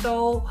my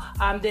soul.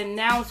 I'm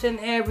denouncing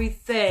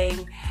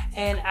everything.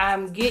 And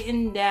I'm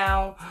getting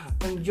down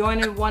and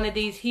joining one of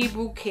these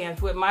Hebrew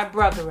camps with my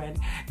brethren.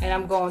 And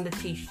I'm going to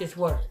teach this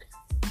word.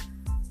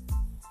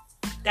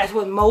 That's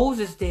what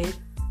Moses did.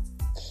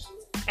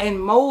 And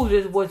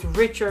Moses was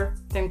richer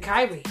than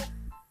Kyrie.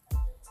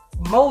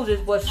 Moses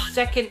was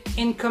second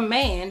in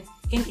command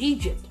in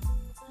Egypt.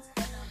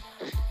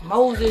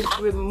 Moses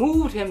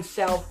removed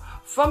himself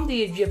from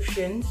the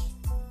Egyptians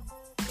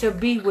to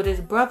be with his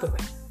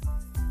brethren.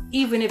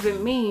 Even if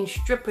it means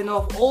stripping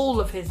off all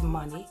of his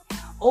money,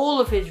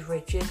 all of his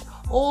riches,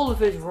 all of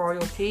his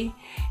royalty,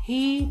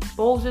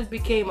 Moses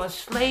became a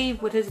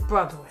slave with his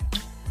brethren.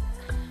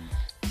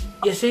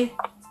 You see?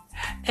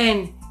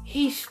 And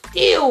he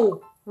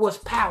still was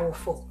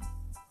powerful.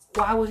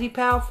 Why was he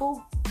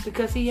powerful?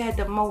 Because he had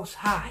the Most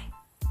High.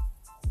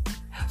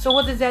 So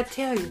what does that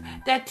tell you?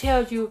 That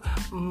tells you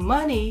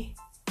money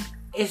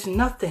is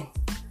nothing.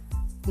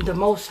 The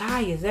Most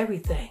High is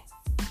everything.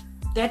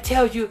 That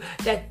tells you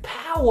that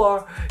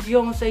power, you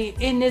know what I'm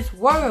saying, in this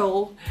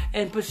world,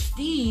 and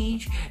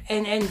prestige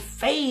and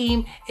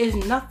fame is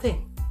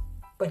nothing.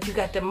 But you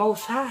got the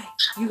Most High.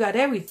 You got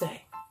everything.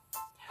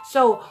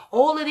 So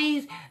all of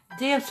these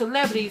damn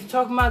celebrities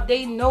talking about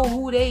they know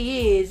who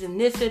they is and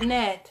this and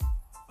that.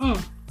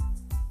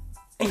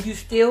 And you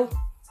still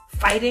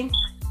fighting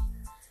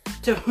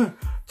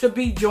to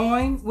be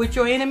joined with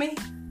your enemy?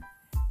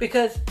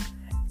 Because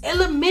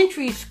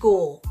elementary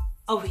school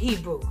of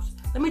Hebrews,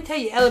 let me tell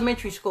you,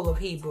 elementary school of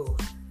Hebrews,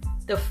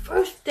 the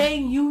first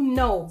thing you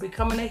know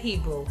becoming a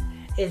Hebrew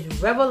is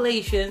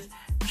Revelations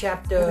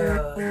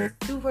chapter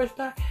 2 verse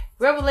 9.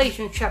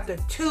 Revelation chapter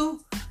 2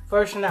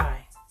 verse 9.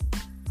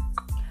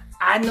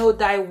 I know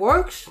thy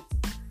works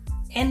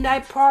and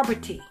thy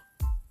poverty,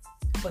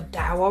 but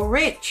thou art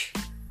rich.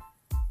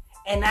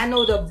 And I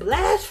know the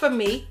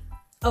blasphemy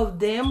of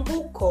them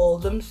who call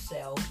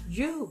themselves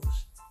Jews.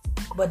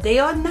 But they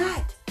are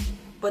not.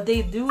 But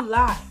they do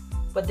lie.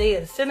 But they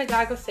are the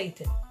synagogue of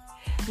Satan.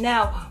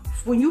 Now,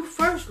 when you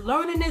first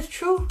learning this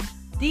truth,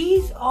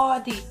 these are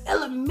the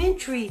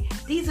elementary,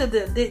 these are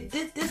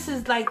this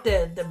is like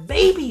the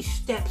baby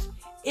steps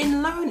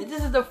in learning.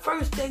 This is the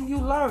first thing you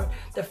learn.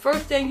 The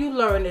first thing you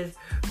learn is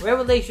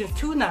Revelation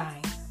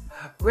 2:9,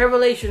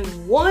 Revelation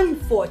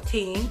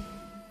 1:14,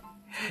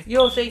 you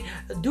know what I'm saying,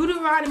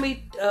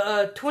 Deuteronomy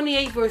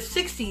 28 verse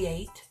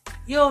 68,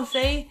 you know what I'm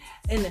saying,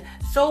 and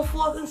so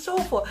forth and so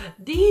forth.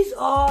 These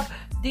are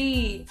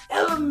the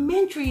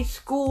elementary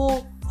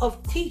school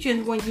of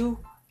teachings when you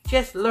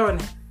just learn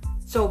it.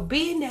 So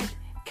being that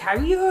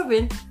Kyrie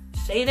Irving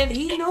say that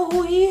he know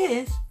who he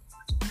is,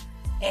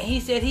 and he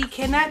said he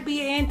cannot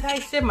be an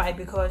anti-Semite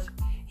because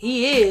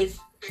he is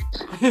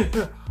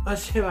a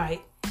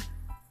Semite,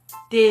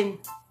 then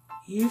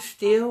you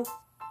still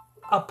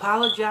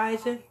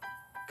apologizing?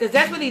 Because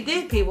that's what he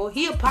did, people.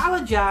 He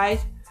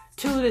apologized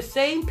to the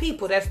same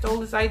people that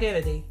stole his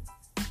identity.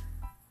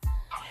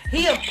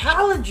 He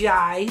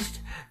apologized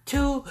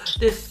to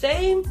the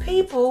same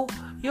people,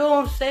 you know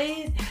what I'm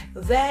saying,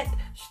 that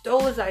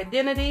stole his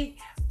identity,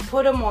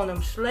 put him on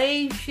them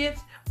slave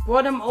ships,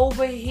 brought him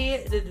over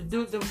here,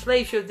 them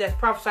slave ships that's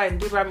prophesied in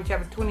Deuteronomy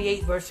chapter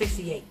 28, verse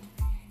 68.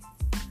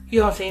 You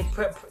know what I'm saying?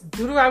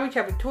 Deuteronomy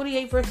chapter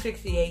 28, verse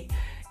 68.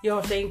 You know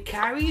what I'm saying?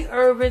 Kyrie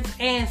Irving's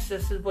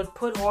ancestors was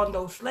put on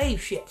those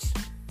slave ships.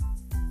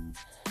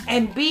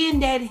 And being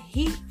that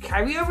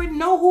Kyrie Irving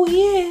know who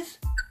he is,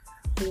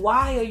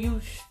 why are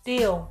you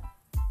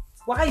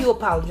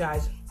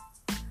apologizing?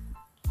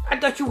 I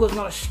thought you was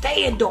going to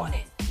stand on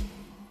it.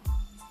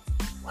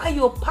 Why are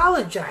you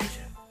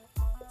apologizing?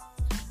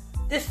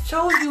 This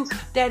shows you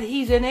that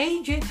he's an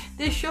agent.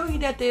 This shows you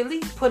that they at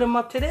least put him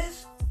up to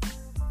this.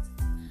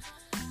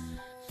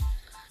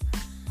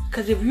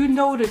 Because if you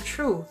know the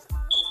truth,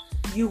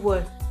 you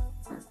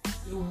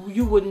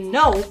would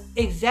know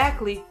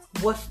exactly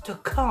what's to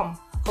come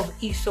of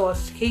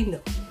Esau's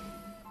kingdom.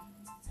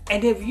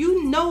 And if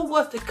you know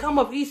what's to come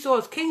of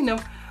Esau's kingdom,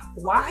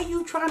 why are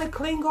you trying to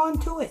cling on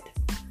to it?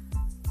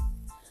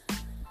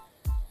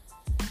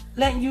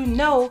 Letting you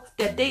know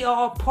that they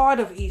are a part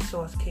of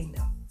Esau's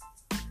kingdom.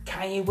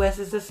 Kanye West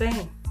is the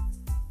same.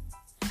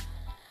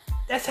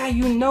 That's how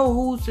you know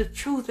who's the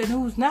truth and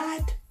who's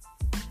not.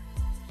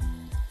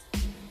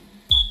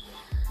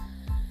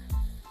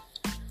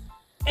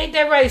 Ain't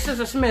that right,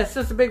 Sister Smith,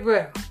 Sister Big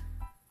Bread?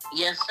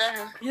 Yes,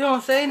 sir. You know what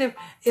I'm saying?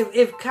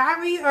 If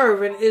Kyrie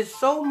Irving is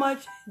so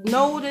much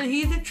know that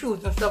he's the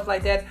truth and stuff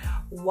like that,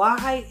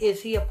 why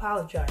is he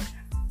apologizing?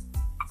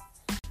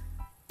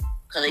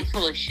 Because they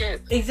full of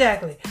shit.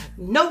 Exactly.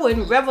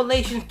 Knowing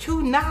Revelation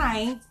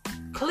 2:9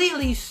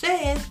 clearly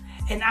says,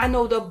 and I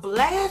know the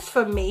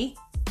blasphemy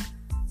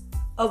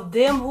of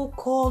them who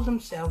call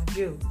themselves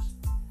Jews.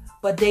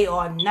 But they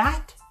are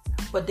not,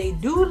 but they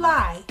do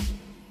lie,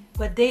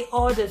 but they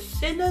are the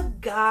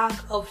synagogue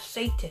of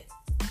Satan.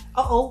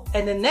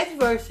 And the next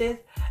verse says,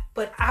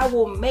 but I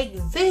will make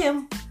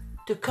them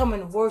to come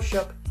and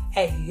worship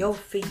at your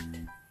feet.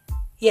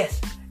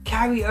 Yes,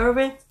 Kyrie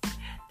Irving,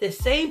 the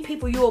same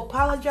people you're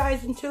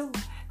apologizing to,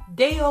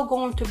 they are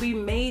going to be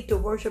made to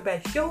worship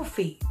at your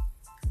feet.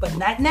 But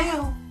not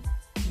now.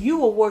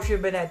 You are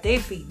worshiping at their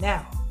feet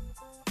now.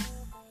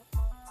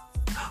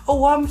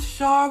 Oh, I'm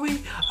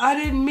sorry. I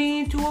didn't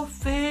mean to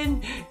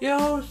offend, you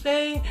know what I'm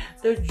saying,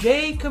 the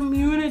J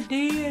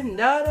community and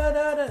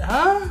da-da-da-da.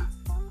 Huh?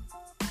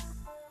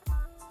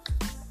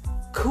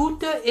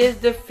 Kuta is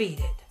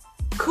defeated.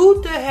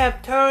 Kuta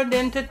have turned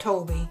into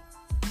Toby.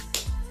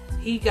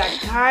 He got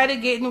tired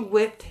of getting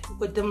whipped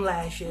with them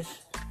lashes.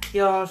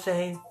 You know what I'm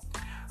saying?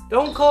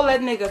 Don't call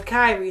that nigga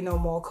Kyrie no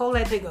more. Call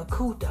that nigga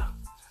Kuta.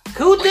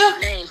 Kuta? What's your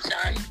name,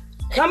 son?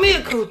 Come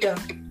here, Kuta.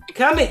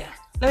 Come here.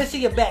 Let me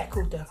see your back,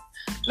 Kuta.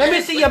 Let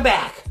me see your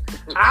back.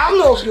 I don't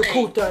know if you're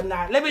Kuta or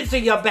not. Let me see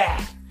your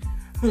back.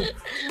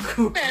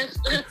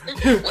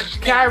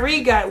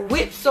 Kyrie got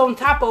whips on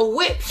top of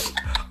whips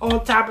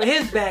on top of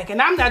his back,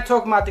 and I'm not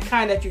talking about the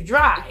kind that you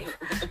drive.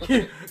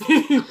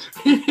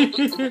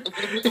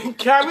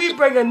 Kyrie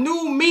bring a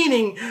new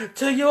meaning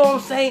to, you know what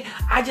I'm saying,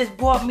 I just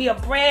bought me a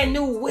brand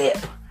new whip.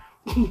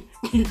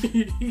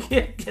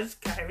 Yeah, that's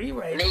Kyrie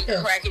right They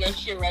there. cracking that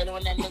shit right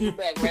on that nigga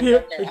back right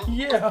up there.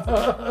 Yeah.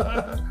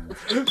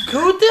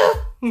 Kuta?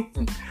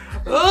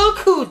 Oh,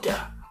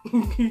 Kuta.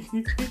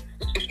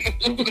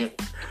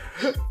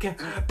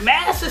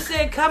 Master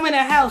said, come in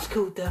the house,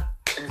 Kuta.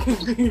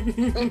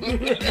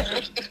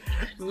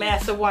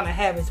 Master want to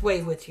have his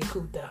way with you,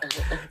 Kuta.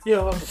 You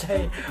know what I'm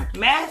saying?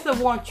 Master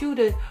wants you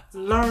to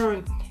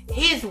learn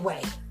his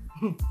way.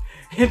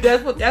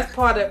 That's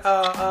part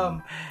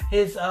of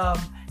his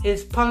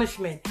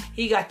punishment.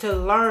 He got to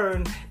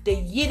learn the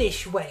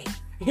Yiddish way.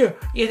 Yeah,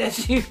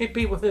 that's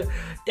people.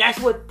 That's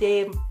what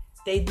they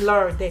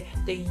learned. The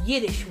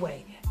Yiddish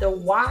way. The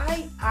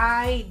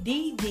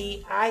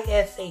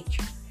Yiddish.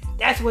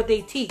 That's what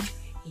they teach.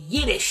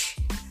 Yiddish.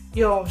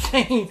 You know what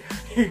I'm saying?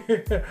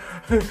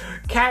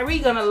 Kyrie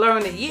gonna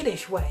learn the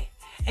Yiddish way.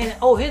 And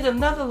here's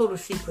another little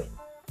secret.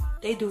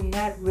 They do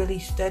not really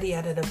study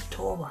out of the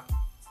Torah.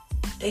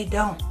 They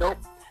don't. Nope.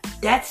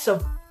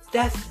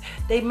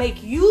 They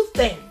make you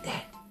think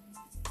that.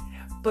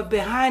 But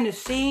behind the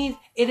scenes,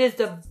 it is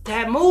the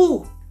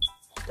Talmud.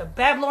 The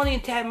Babylonian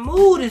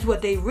Talmud is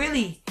what they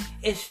really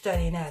is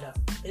studying out of.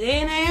 They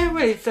ain't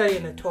really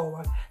studying the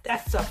Torah.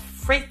 That's a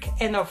freak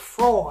and a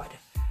fraud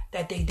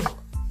that they do.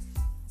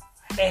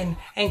 And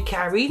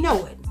Kyrie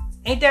know it.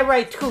 Ain't that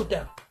right,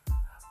 Kuta?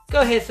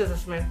 Go ahead, Sister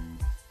Smith.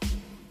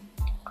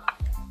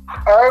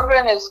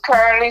 Irvin is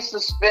currently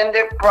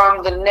suspended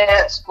from the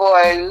Nets for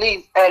at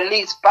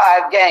least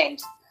 5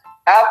 games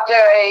after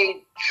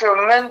a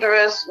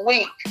tremendous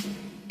week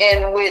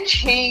in which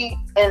he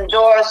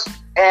endorsed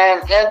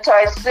an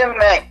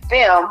anti-Semitic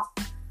film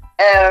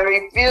and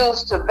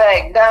refused to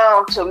back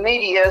down to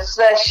media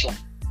session.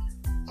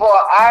 For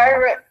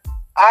Irvin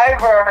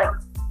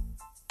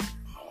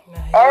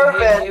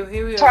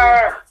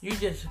turned you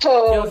just to... You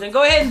know what I'm saying?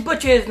 Go ahead and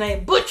butcher his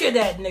name. Butcher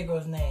that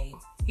nigga's name.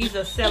 He's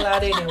a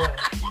sellout anyway.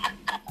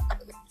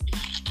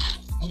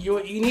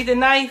 You need a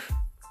knife?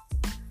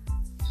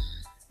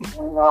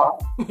 No.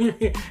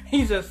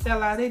 He's a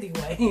sellout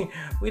anyway.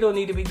 We don't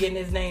need to be getting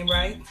his name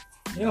right.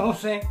 You know what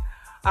I'm saying?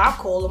 I'll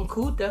call him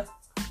Kuta.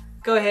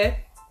 Go ahead.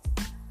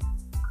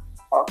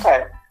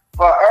 Okay.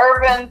 For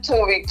Irvin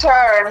to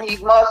return, he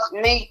must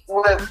meet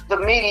with the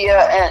media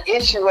and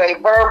issue a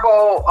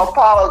verbal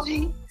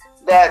apology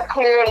that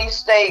clearly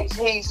states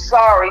he's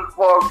sorry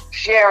for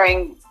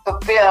sharing the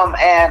film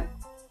and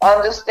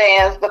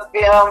understands the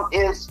film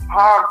is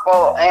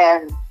harmful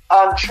and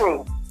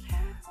untrue.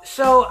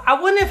 So I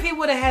wonder if he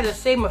would have had the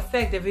same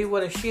effect if he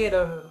would have shared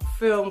a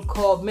film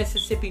called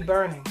Mississippi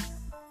Burning.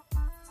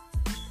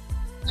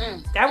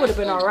 That would have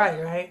been all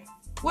right?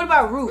 What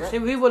about Roots?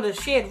 If he would have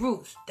shared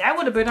Roots, that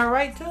would have been all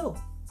right too.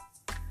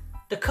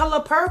 The Color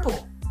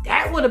Purple,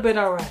 that would have been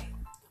all right.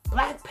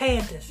 Black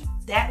Panthers,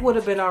 that would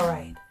have been all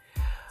right.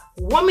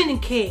 Woman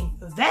King,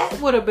 that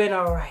would have been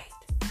all right.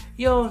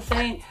 You know what I'm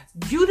saying?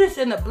 Judas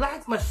and the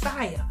Black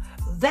Messiah,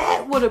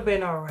 that would have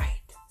been all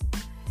right.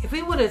 If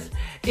he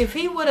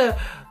would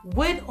have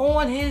went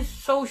on his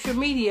social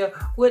media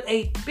with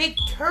a big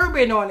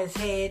turban on his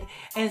head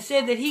and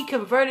said that he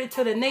converted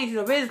to the Nation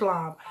of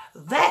Islam,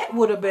 that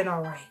would have been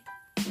all right.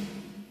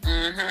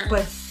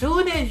 But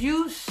soon as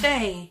you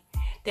say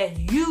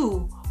that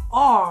you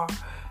are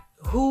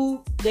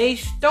who they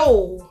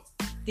stole,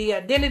 the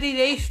identity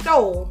they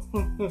stole,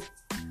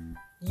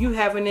 you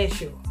have an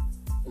issue.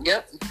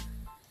 Yep.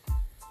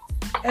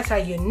 That's how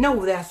you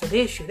know that's an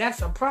issue.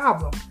 That's a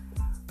problem.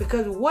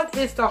 Because what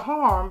is the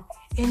harm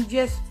in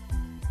just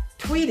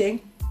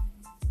tweeting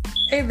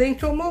a link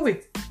to a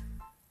movie?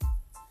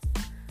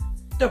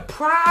 The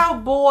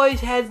Proud Boys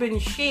has been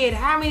shared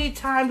how many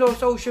times on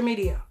social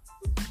media?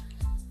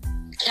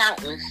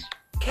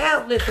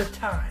 Countless of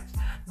times.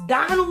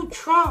 Donald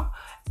Trump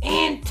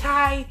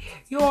anti,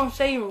 you know what I'm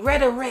saying,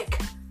 rhetoric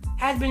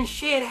has been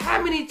shared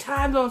how many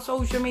times on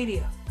social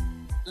media?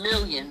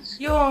 Millions.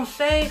 You know what I'm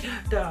saying?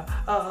 The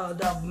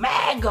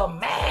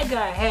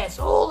MAGA hats,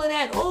 all of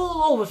that,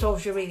 all over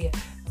social media.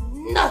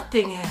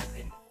 Nothing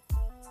happened.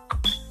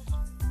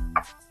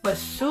 But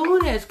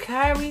soon as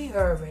Kyrie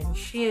Irving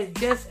shared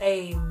just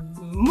a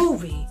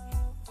movie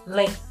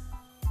link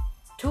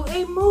to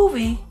a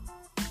movie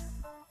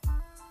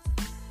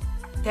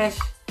that's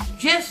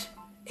just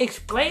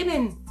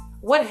explaining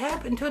what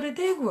happened to the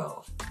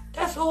Negroes.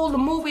 That's all the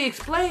movie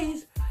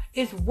explains,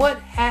 is what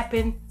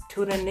happened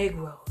to the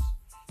Negroes.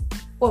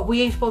 What,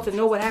 we ain't supposed to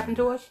know what happened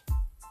to us?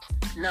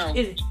 No.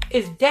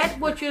 Is that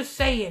what you're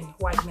saying,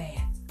 white man?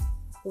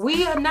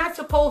 We are not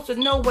supposed to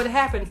know what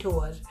happened to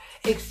us,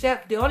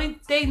 except the only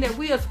thing that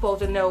we are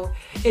supposed to know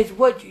is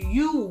what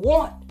you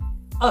want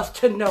us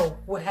to know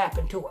what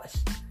happened to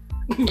us.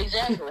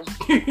 Exactly.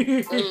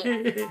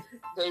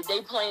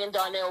 they playing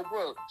Darnell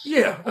Brooks.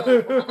 Yeah.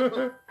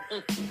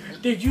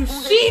 Did you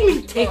see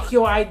me take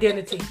your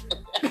identity?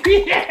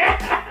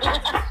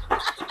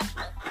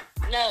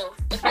 No.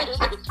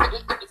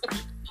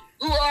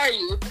 Who are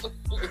you?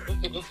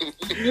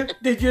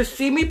 Did you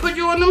see me put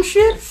you on them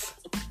shits?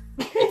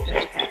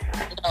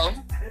 No.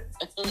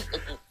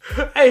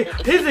 Hey,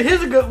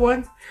 here's a good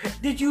one.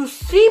 Did you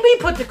see me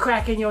put the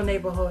crack in your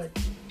neighborhood?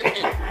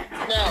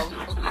 No.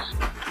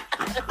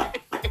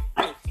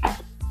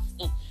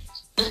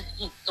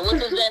 So what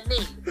does that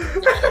mean?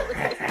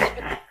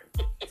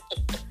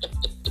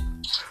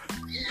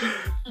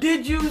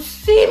 Did you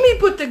see me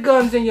put the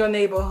guns in your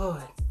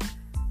neighborhood?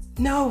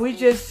 No, we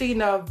just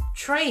seen a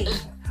train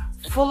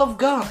full of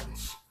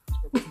guns.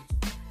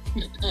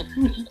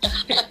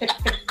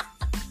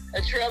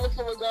 A trailer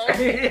full of guns?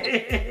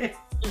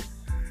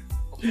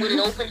 When it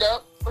opened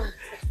up?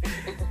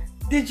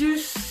 Did you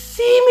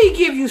see me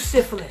give you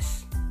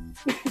syphilis?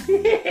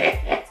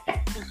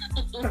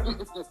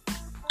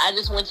 I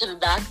just went to the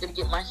doctor to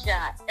get my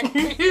shot.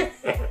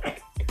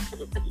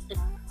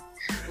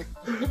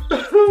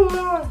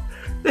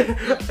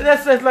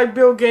 That's just like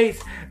Bill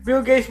Gates.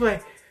 Bill Gates was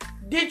like,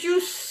 did you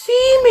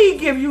see me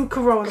give you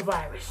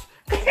coronavirus?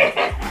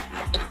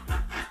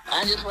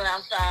 I just went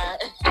outside.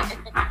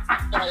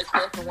 Started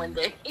coughing one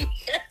day.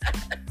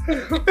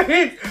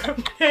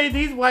 Hey,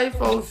 these white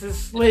folks is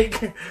slick.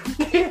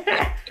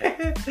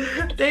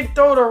 They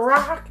throw the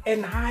rock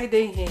and hide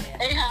their hand.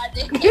 They hide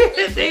their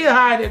hand. They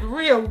hide it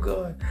real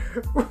good.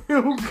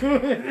 Real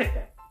good.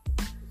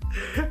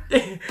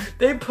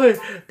 They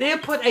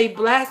put a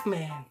black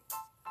man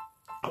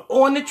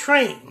on the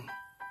train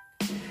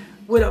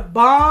with a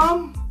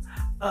bomb,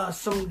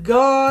 some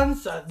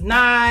guns, a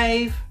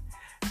knife,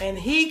 and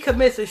he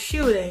commits a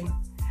shooting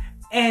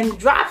and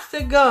drops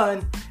the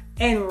gun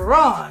and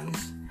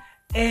runs.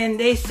 And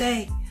they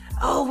say,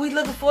 oh, we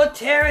looking for a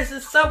terrorist, a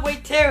subway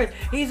terrorist.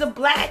 He's a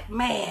black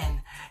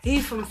man.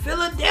 He's from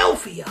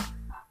Philadelphia.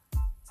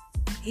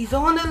 He's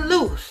on the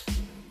loose.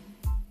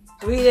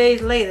 3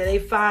 days later, they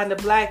find the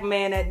black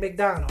man at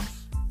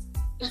McDonald's.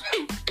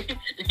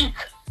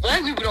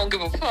 Black people don't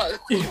give a fuck.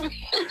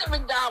 It's a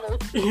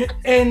McDonald's.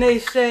 And they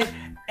say,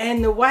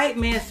 and the white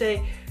man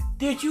say,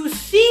 did you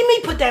see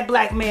me put that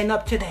black man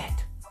up to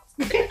that?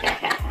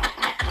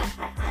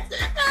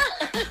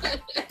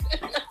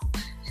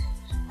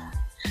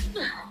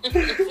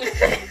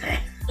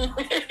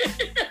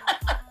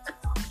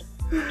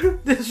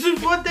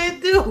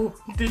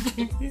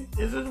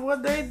 This is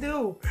what they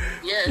do.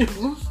 Yes. You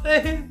know what I'm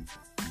saying?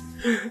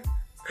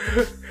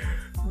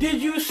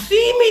 Did you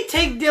see me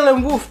take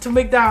Dylan Wolf to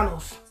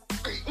McDonald's?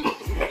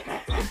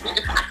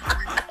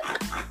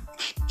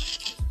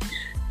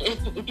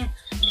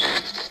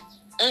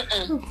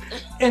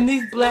 And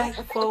these black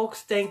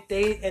folks think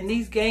and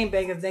these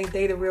gangbangers think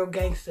they the real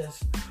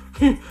gangsters.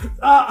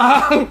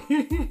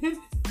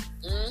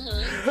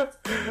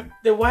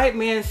 The white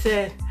man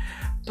said,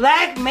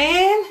 "Black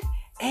man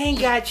ain't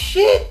got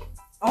shit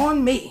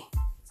on me."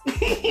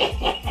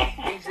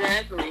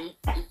 Exactly.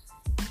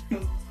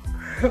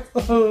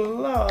 Oh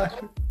Lord.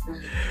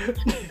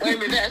 Wait a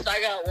minute,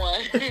 I got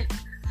one.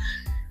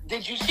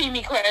 Did you see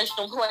me crash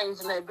some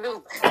planes in that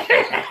building?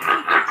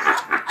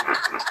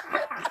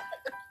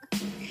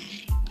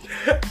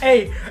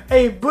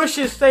 Hey, Bush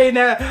is saying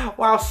that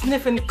while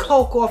sniffing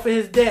coke off of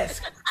his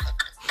desk.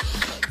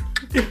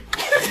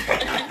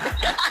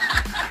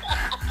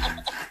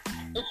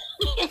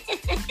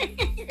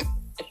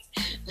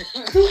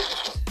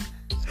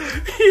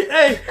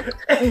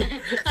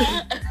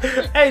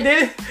 Hey,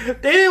 they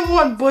didn't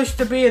want Bush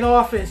to be in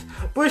office.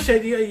 Bush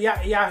said,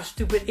 y'all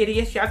stupid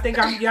idiots. Y'all think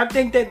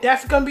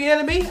that's gonna be the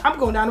end of me? I'm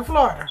going down to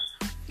Florida.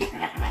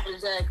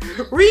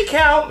 Exactly.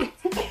 Recount.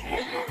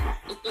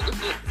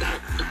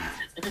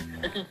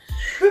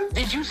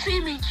 Did you see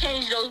me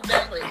change those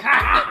Bentleys?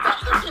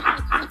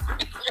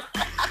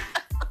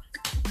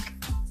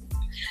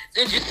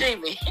 Did you see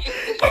me?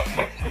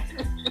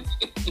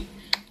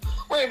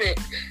 Wait a minute.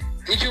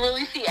 Did you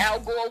really see Al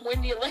Gore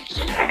win the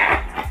election?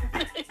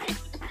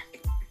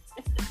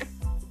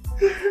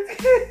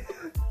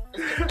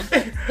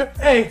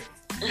 Hey,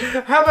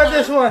 how about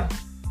this one?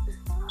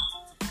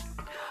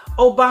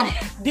 Obama,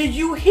 did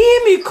you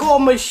hear me call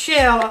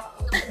Michelle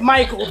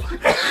Michael?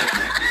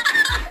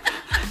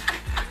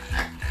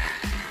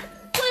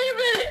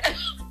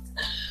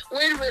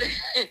 Wait a minute.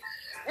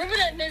 Remember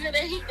that nigga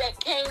that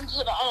came to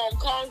the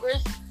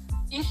Congress?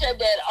 He said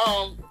that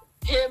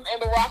him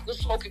and Barack was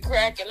smoking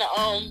crack in the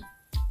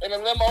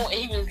limo, and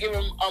he was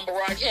giving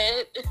Barack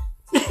head.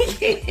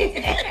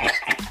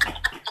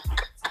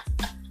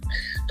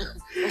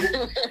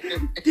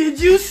 Did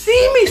you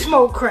see me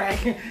smoke crack?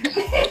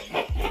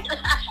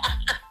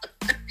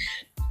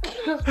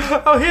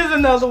 Oh, here's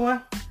another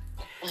one.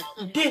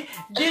 Did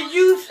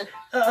you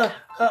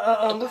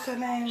what's her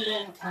name?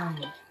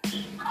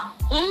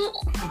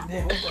 What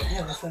the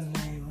hell is her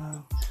name?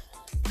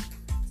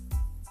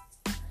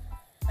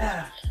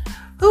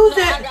 Who's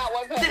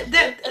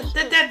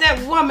that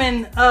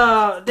woman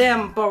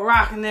them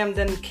Barack and them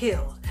done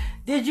killed?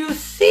 Did you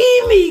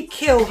see me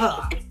kill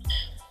her?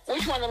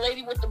 Which one, the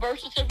lady with the birth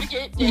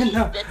certificate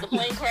No. that the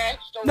plane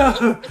crashed?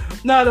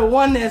 No, the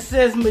one that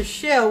says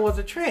Michelle was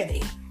a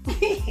tranny.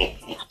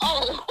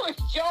 Oh,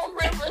 Joan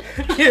Rivers.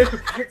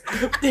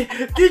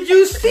 Did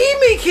you see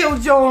me kill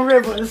Joan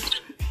Rivers?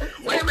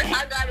 Wait a minute,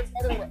 I got a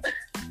better one.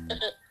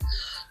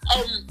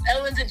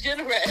 Ellen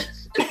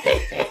DeGeneres.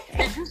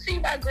 Did you see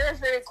my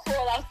girlfriend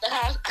crawl out the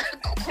house,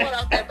 crawl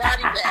out that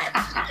body bag?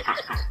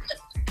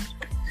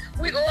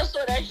 We all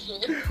saw that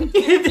shit.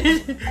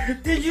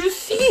 Did you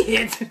see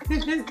it?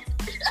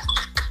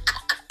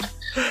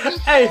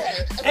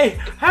 Hey,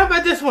 how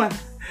about this one?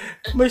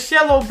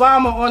 Michelle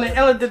Obama on the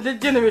Ellen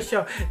DeGeneres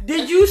show.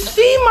 Did you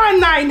see my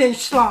 9-inch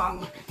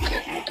schlong?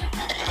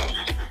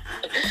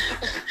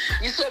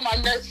 You saw my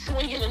nuts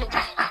swinging in the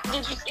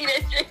Did you see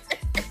that shit?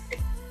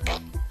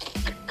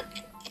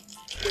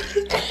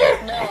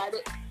 No,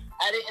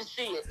 I didn't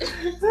see it.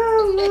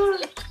 Oh,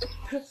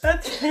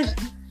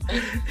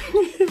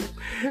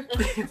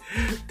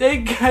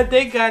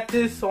 they got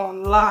this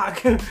on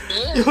lock.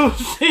 You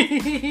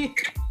see?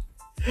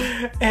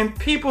 And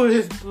people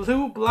is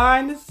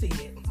blind to see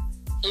it.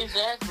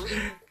 Exactly.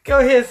 Go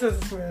ahead,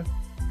 Sister Smith.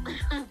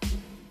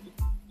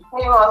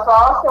 He must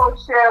also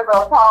share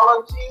the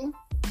apology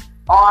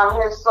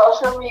on his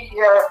social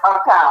media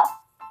account.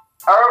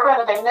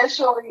 Urban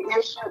initially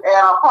issued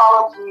an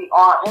apology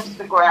on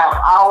Instagram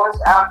hours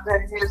after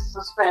his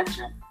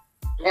suspension.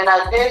 In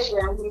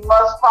addition, he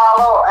must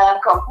follow and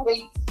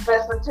complete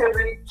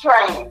sensitivity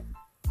training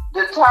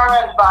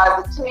determined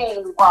by the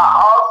team while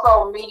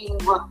also meeting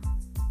with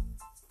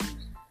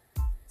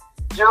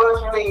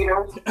Jewish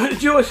leaders.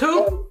 Jewish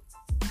who?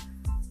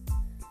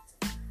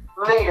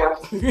 Leaders.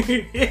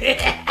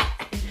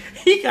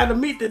 He got to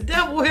meet the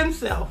devil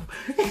himself.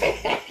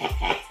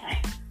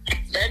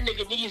 That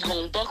nigga knees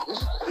gonna buckle.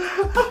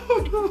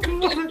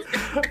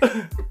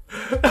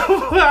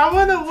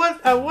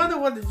 I wonder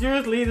what the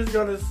Jewish leader's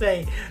gonna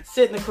say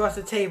sitting across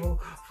the table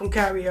from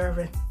Kyrie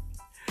Irving.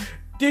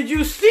 Did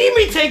you see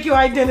me take your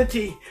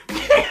identity?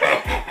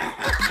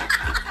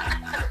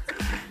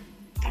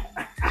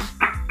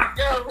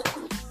 Yo.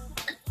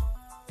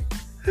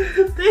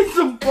 They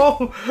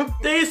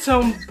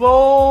some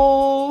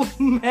bold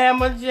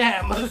mamma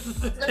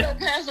jammers. No,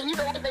 Pastor, you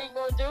know what they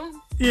gonna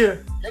do? Yeah.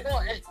 They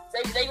gonna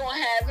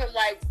have him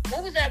like,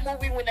 what was that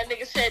movie when that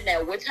nigga said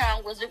that? What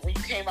time was it when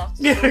you came out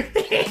the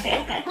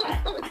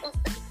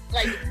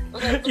Like,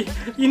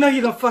 you know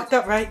you done fucked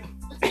up, right?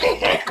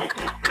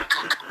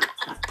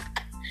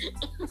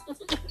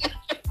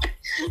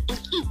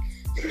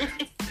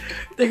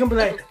 They're gonna be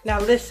like, now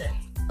listen,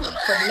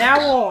 from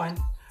now on,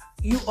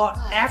 you are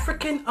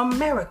African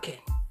American.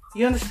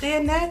 You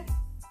understand that?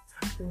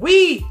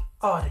 We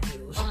are the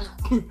Jews.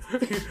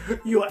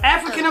 You are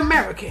African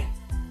American.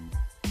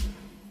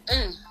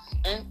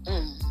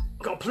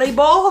 Gonna play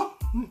ball?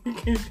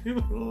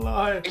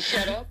 Lord.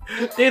 Shut up.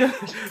 They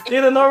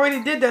done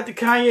already did that to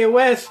Kanye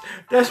West.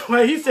 That's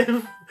why he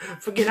said,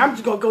 forget it, I'm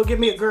just gonna go get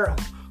me a girl.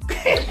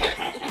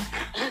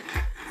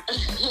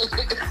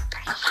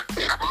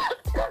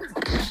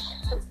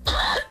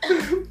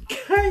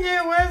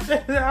 Kanye West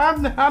said,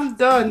 I'm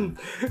done.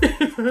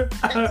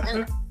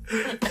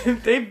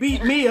 They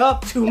beat me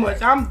up too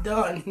much. I'm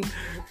done.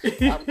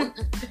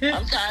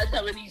 I'm tired of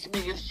telling these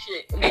niggas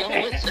shit. They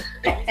don't listen.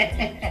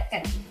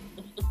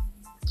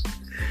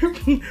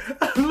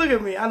 Look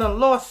at me. I done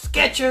lost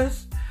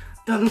Skechers.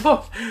 Done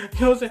lost, you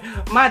know what I'm saying?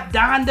 My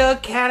Donda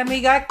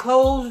Academy got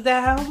closed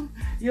down.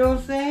 You know what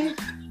I'm saying?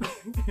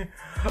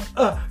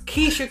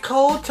 Keisha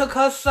Cole took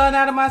her son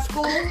out of my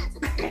school.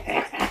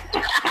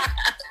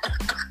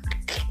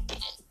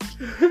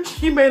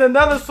 She made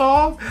another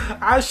song.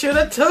 I should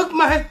have took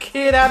my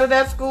kid out of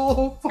that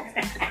school.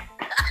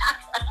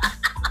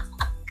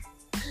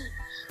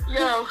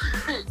 Yo.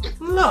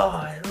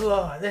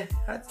 Lord,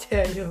 I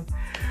tell you.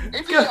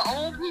 It's your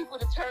own people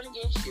to turn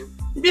against you.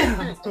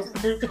 Yeah.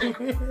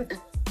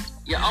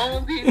 Your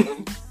own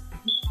people.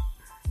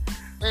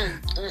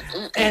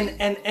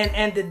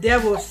 And the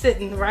devil is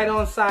sitting right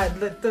on side.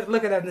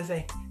 Look at them and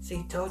say,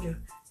 see, told you.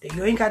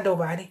 You ain't got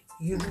nobody.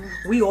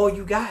 We all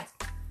you got.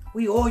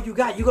 We all you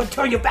got. You gonna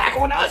turn your back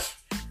on us?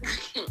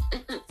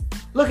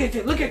 Look at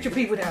your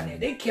people down there.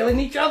 They killing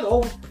each other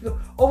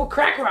over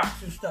crack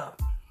rocks and stuff.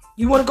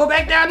 You want to go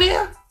back down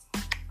there?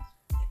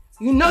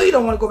 You know you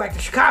don't want to go back to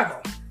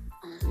Chicago.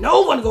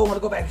 No one want to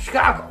go back to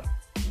Chicago.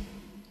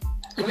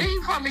 Where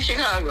you from in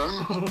Chicago?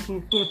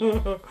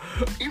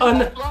 You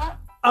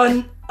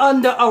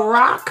under a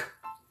rock.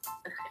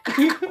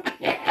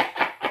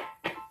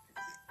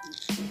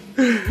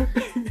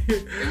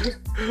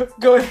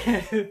 Go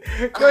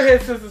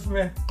ahead, Sister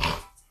Smith.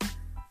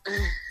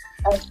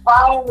 And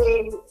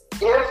finally,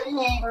 if he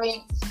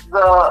meets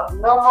the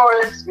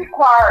numerous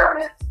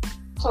requirements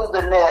to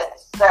the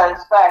net's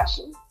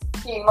satisfaction,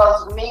 he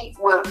must meet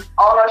with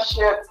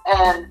ownership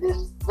and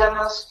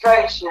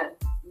demonstrated.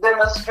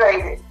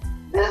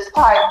 This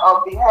type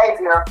of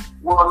behavior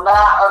will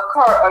not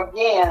occur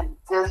again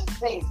this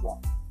season.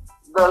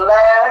 The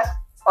last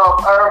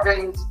of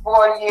Irving's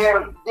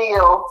 4-year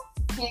deal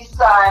he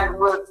signed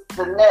with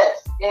the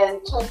Nets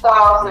in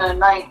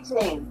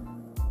 2019.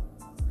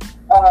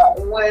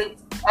 When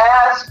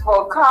asked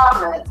for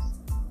comments,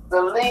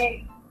 the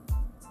league.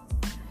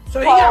 So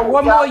he got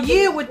one more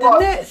year with the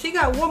Nets. He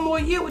got one more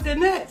year with the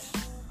Nets.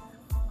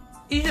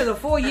 He did a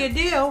 4-year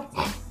deal.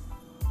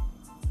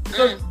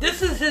 So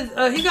this is his.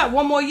 He got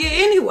one more year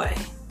anyway.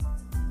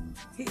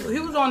 He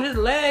was on his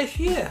last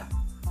year.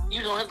 He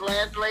was on his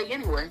last leg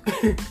anyway.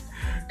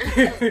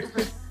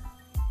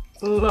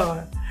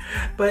 Lord,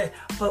 but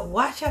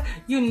watch out.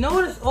 You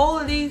notice all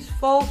of these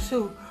folks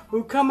who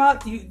come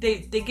out.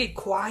 They get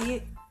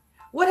quiet.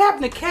 What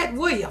happened to Cat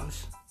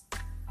Williams?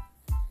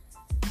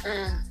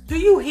 Do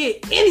you hear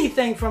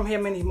anything from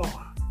him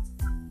anymore?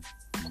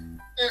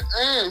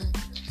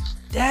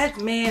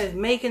 That man is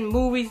making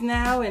movies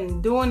now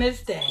and doing his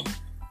thing.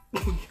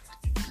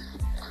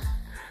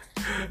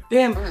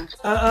 Then,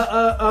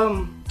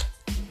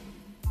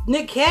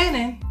 Nick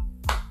Cannon,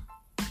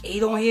 he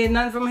don't hear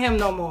nothing from him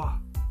no more.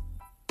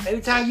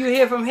 Every time you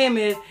hear from him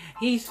is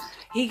he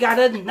got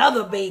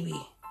another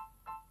baby.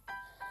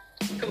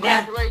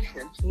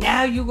 Congratulations.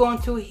 Now you're going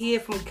to hear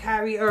from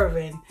Kyrie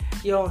Irving,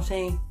 you know what I'm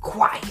saying,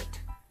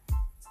 quiet.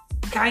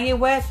 Kanye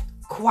West,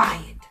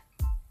 quiet.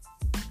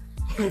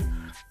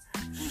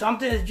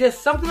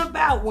 Something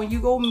about when you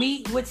go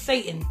meet with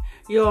Satan,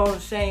 you know what I'm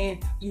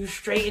saying, you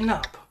straighten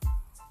up.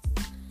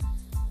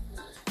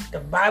 The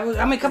Bible,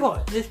 I mean, come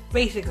on, this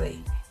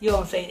basically, you know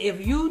what I'm saying,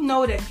 if you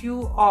know that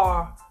you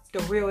are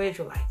the real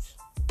Israelites,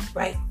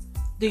 right,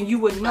 then you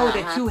would know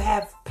that you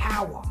have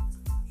power.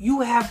 You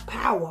have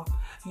power.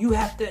 You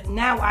have to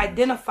now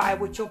identify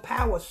with your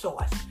power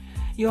source.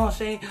 You know what I'm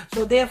saying?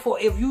 So therefore,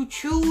 if you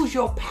choose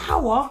your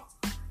power,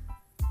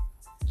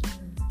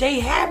 they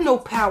have no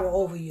power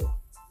over you.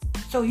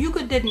 So you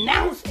could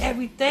denounce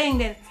everything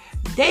that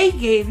they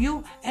gave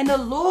you, and the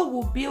Lord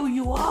will build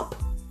you up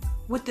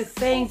with the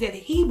things that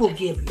He will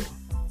give you.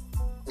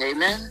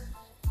 Amen.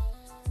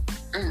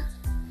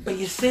 But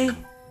you see,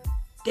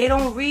 they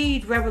don't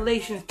read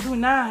Revelations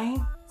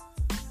 2:9.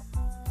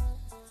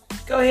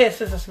 Go ahead,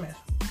 Sister Smith.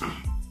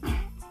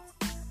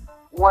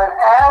 When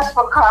asked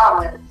for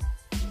comments,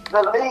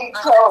 the league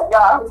told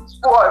Yahoo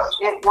Sports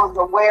it was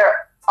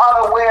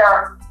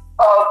unaware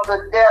of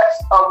the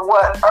depths of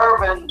what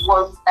Irving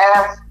was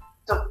asked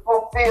to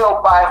fulfill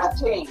by the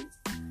team.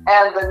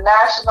 And the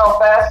National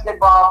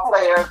Basketball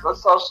Players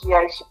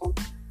Association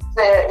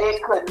said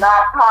it could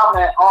not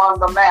comment on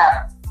the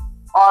matter.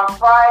 On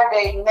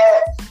Friday,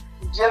 Nets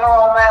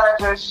General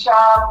Manager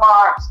Sean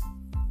Marks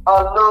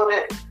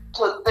alluded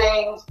to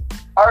things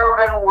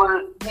Irvin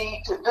would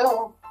need to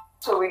do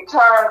to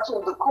return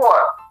to the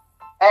court.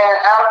 And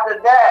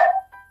after that,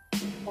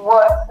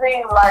 what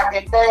seemed like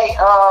a day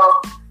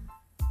of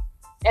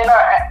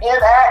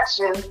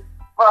inaction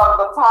from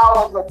the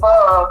powers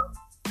above,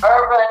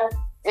 Irvin,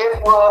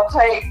 it will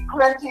take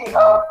plenty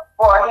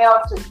for him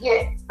to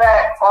get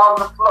back on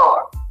the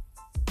floor.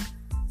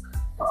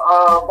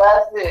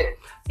 That's it.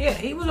 Yeah,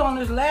 he was on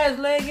his last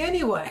leg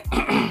anyway. You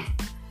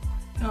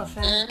know what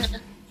I'm saying?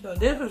 So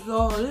this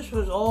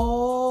was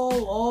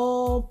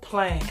all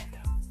planned.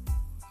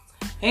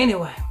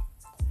 Anyway,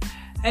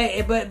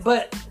 hey,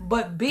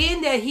 but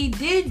being that he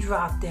did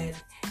drop that,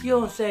 you know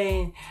what I'm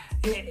saying,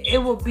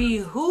 it would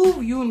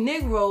behoove you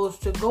Negroes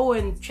to go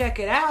and check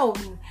it out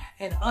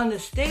and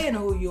understand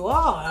who you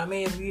are. I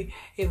mean,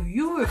 if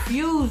you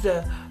refuse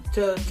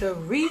to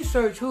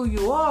research who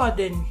you are,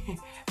 then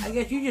I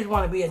guess you just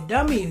want to be a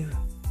dummy.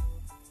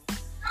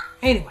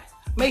 Anyway,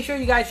 make sure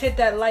you guys hit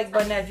that like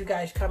button as you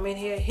guys come in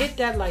here. Hit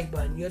that like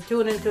button. You're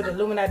tuned into the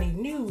Illuminati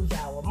News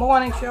Hour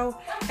morning show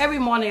every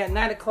morning at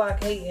 9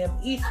 o'clock a.m.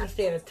 Eastern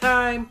Standard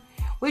Time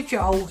with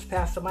your host,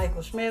 Pastor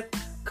Michael Smith,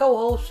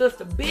 co-host,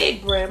 Sister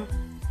Big Brim,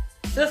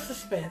 Sister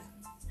Smith,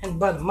 and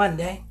Brother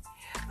Monday.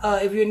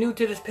 If you're new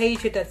to this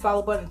page, hit that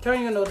follow button and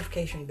turn your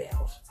notification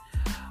bells.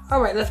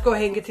 All right, let's go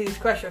ahead and get to these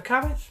questions or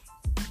comments.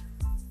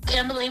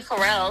 Kimberly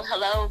Farrell,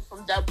 hello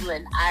from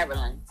Dublin,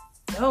 Ireland.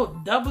 Oh,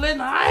 Dublin,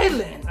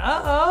 Ireland.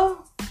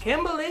 Uh-oh.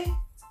 Kimberly.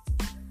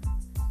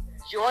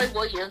 Joy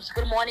Williams,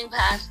 good morning,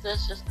 Pastor,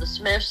 Sister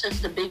Smith,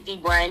 Sister Big D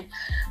Brain,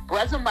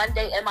 Brother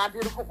Monday, and my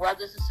beautiful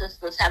brothers and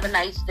sisters. Have a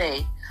nice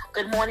day.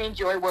 Good morning,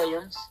 Joy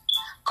Williams.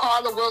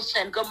 Carla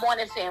Wilson, good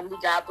morning, family.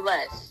 God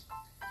bless.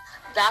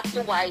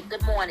 Dr. White,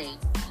 good morning.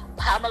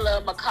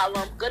 Pamela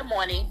McCollum, good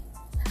morning.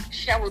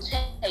 Cheryl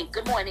Tate,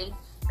 good morning.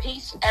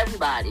 Peace,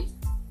 everybody.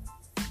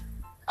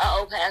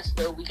 Uh-oh,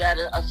 Pastor, we got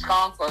a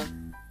scoffer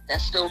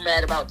that's still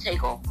mad about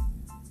Takeoff.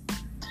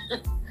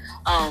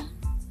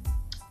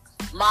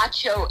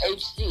 Macho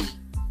HD,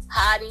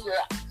 hiding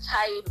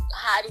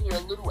your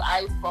little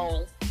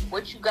iPhone.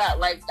 What you got,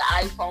 like the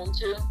iPhone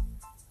 2?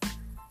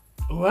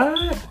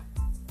 What?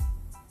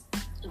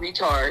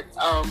 Retard.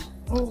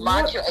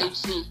 Macho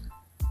HD.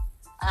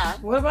 Huh?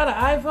 What about an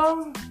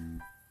iPhone?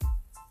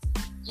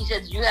 He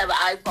said you have an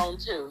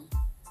iPhone 2.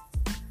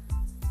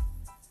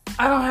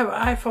 I don't have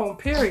an iPhone,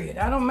 period.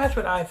 I don't mess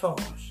with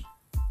iPhones.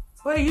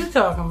 What are you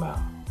talking about?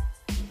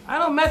 I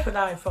don't mess with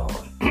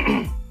iPhones.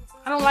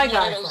 I don't like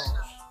iPhones.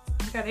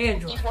 I got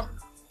Android.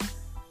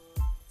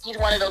 He's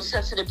one of those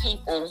sensitive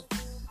people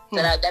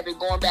that been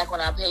going back on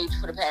our page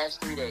for the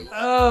past 3 days.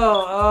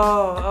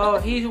 Oh,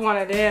 he's one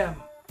of them.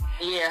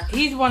 Yeah.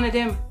 He's one of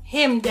them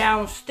him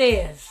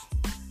downstairs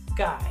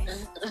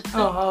guys.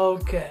 Oh,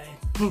 okay.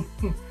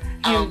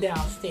 Him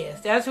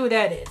downstairs. That's who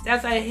that is.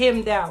 That's a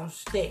him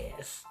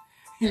downstairs.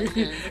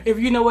 If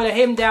you know what a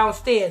him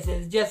downstairs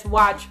is, just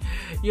watch,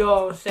 you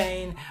know what I'm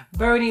saying,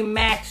 Bernie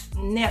Mac's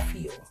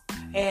nephew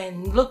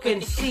and look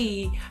and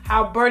see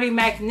how Bernie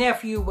Mac's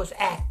nephew was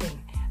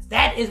acting.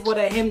 That is what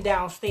a him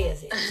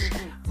downstairs is.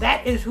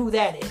 That is who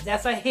that is.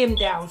 That's a him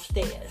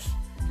downstairs.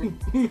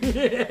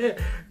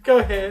 Go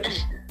ahead.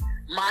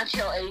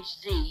 Macho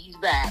HD, he's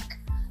back.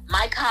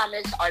 My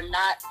comments are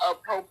not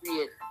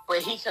appropriate,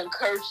 but he can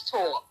curse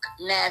talk.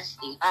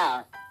 Nasty,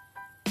 huh?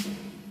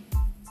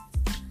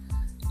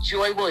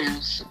 Joy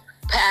Williams,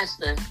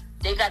 Pastor,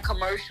 they got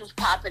commercials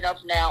popping up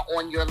now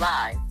on your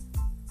live.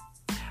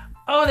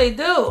 Oh, they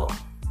do?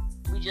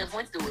 We just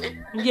went through it.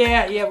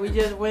 Yeah, we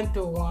just went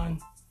through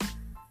one.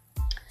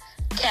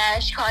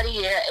 Cash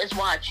Cartier is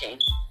watching.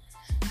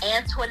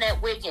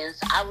 Antoinette Wiggins,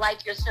 I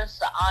like your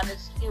sense of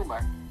honest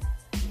humor.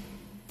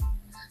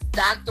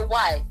 Dr.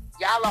 White,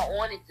 y'all are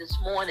on it this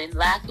morning,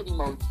 laughing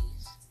emojis.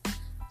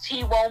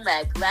 T.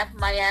 Womack, laughing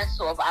my ass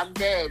off, I'm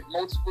dead,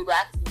 multiple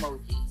laughing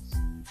emojis.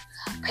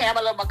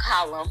 Pamela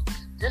McCollum,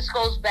 this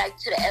goes back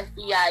to the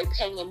FBI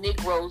paying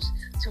Negroes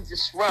to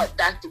disrupt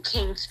Dr.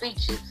 King's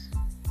speeches.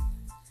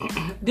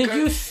 Did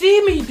you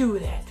see me do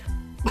that?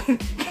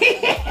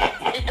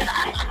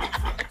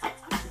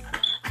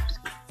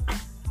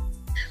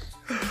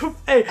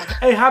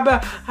 Hey, how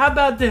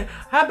about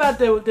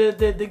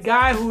the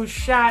guy who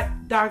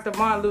shot Dr.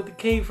 Martin Luther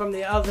King from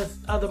the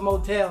other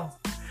motel?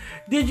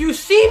 Did you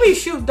see me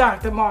shoot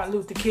Dr. Martin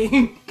Luther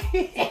King?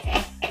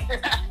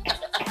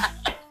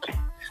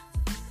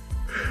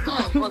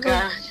 Oh my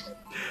God.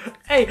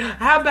 Hey,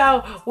 how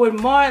about when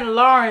Martin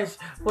Lawrence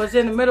was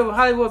in the middle of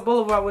Hollywood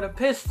Boulevard with a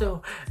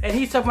pistol and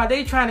he's talking about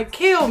they trying to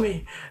kill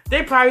me?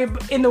 They probably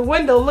in the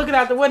window, looking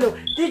out the window.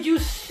 Did you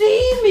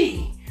see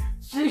me?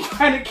 She's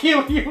trying to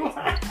kill you.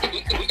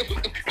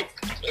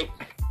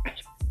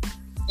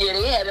 Yeah,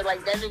 they had it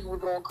like that nigga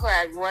was gonna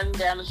crack running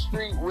down the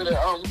street with a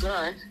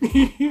gun.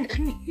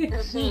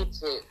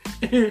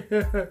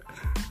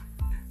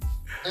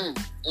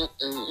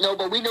 No,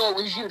 but we know it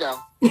was you though.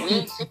 We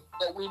ain't seen it,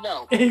 but we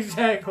know.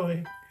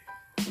 Exactly.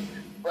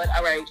 But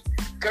all right,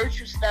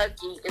 Gertrude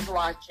Stuckey is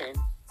watching.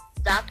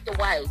 Dr.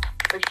 White,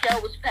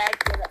 Michelle was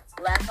packed in a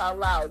laugh out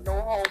loud,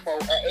 no homo,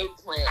 an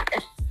eggplant.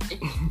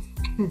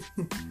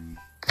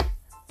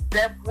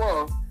 Beth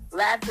Wolf,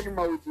 laughing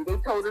emoji. They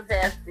told his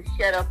ass to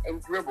shut up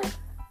and dribble.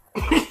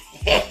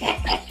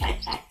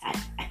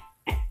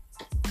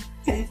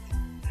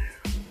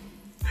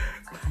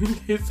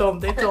 They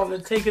told him to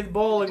take his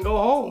ball and go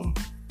home.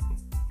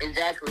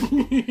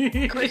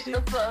 Exactly.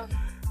 Christopher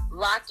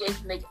Lockett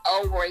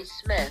McElroy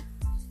Smith.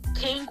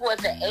 King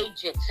was an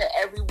agent to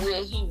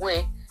everywhere he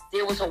went.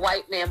 There was a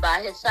white man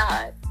by his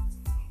side.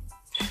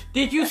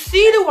 Did you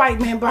see the white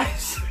man by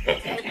his side?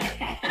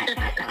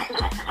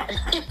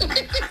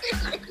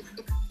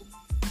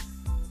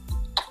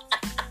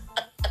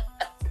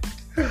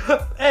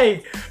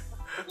 Hey,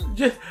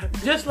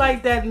 just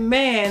like that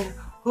man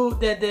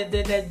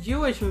that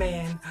Jewish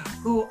man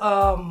who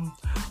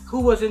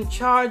was in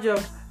charge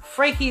of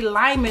Frankie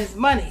Lyman's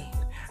money.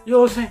 You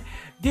know what I'm saying?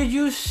 Did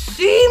you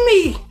see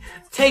me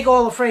take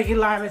all of Frankie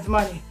Lyman's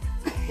money?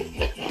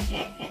 We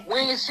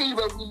didn't see,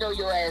 but we know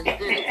your ass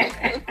did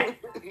it.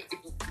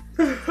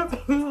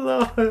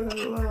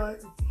 Lord.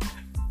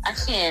 I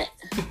can't.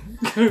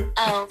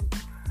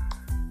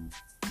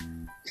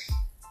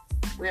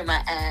 Where am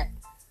I at?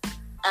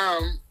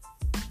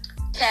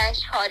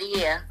 Cash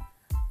Cartier.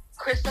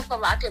 Christopher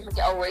Lockett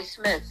McElroy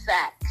Smith.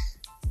 Facts.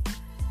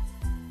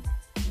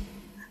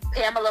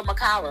 Pamela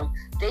McCollum.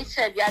 They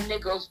said y'all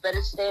niggas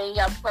better stay in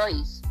your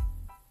place.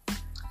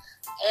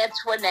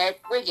 Antoinette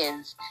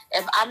Wiggins.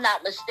 If I'm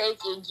not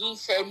mistaken, G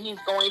said he's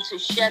going to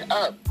shut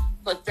up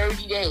for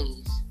 30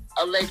 days.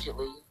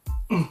 Allegedly.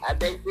 I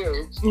bet he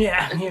is.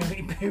 Yeah,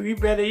 we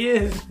bet he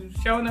is.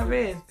 Showing up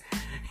is.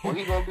 Well,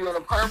 he's going to be on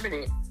a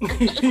permanent.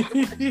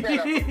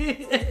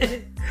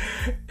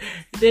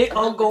 They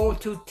are going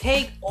to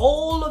take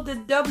all of the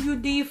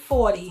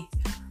WD-40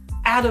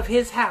 out of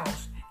his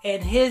house,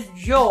 and his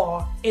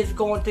jaw is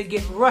going to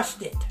get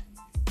rusted.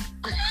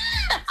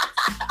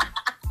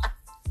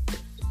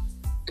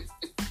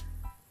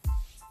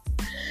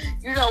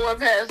 You know what,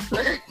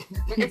 Pastor?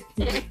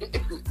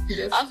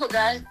 I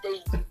forgot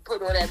they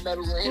put all that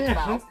metal in his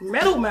mouth.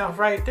 Metal mouth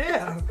right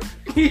there.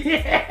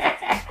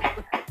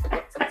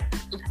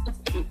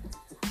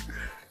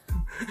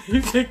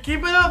 He said,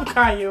 keep it up,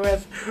 Kanye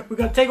West. We're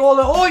going to take all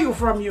the oil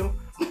from you.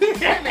 Wait a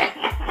minute.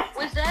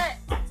 Was that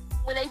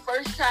when they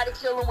first tried to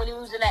kill him when he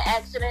was in that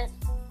accident?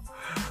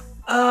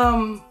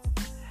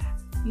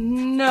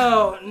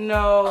 No.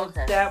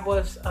 Okay. That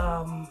was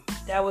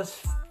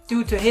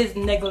due to his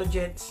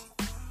negligence.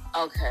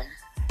 Okay.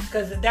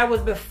 Because that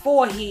was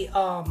before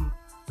Chaining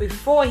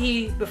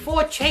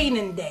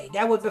Day.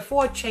 That was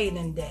before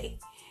Chaining Day.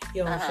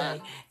 You know what I'm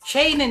saying?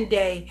 Chaining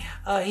Day.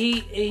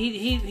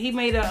 He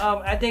made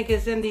a I think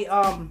it's in the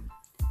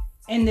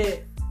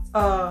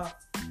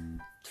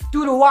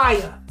Through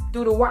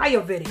the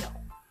Wire video.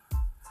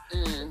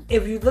 Mm.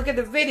 If you look at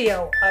the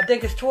video, I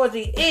think it's towards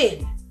the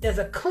end. There's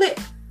a clip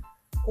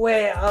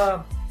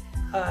where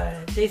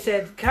they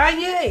said,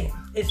 Kanye,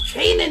 it's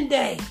Chaining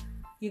Day.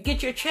 You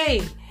get your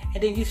chain.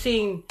 And then you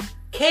seen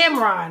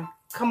Cameron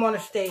come on the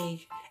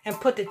stage and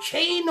put the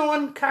chain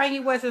on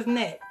Kanye West's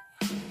neck.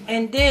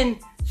 And then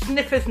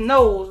sniff his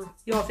nose,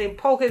 you know what I'm saying,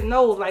 poke his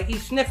nose like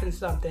he's sniffing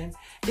something.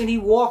 Then he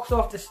walks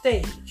off the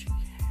stage.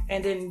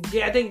 And then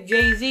I think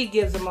Jay-Z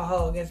gives him a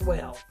hug as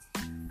well.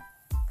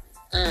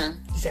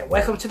 He said,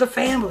 welcome to the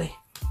family.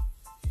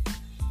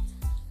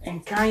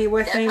 And Kanye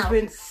West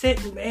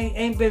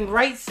ain't been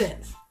right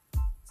since.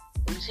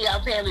 You see how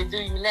family do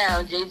you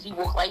now. Jay-Z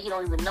walk like he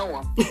don't even know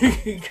him.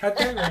 Got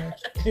that right.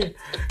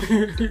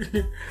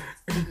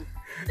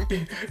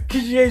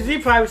 Because Jay-Z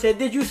probably said,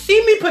 did you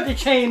see me put the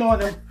chain on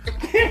him?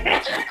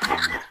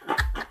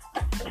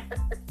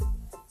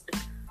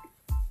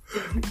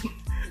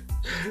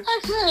 I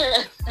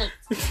can't.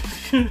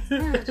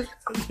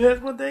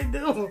 That's what they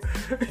do.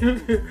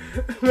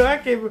 I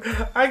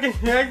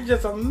can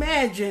just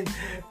imagine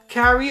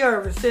Kyrie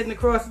Irving sitting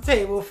across the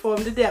table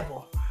from the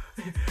devil.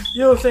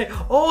 You know what I'm saying?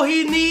 All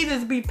he needs is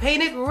to be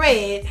painted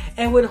red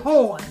and with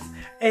horns.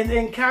 And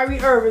then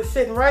Kyrie Irving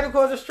sitting right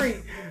across the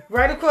street,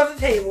 right across the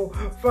table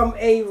from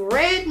a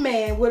red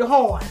man with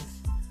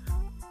horns.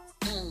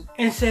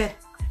 And said,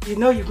 you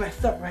know you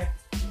messed up, right?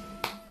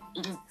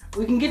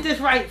 We can get this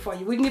right for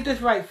you. You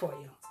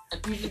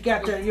just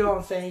got to, you know what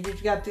I'm saying? You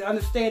just got to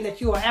understand that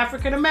you are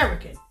African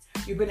American.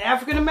 You've been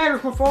African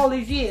American for all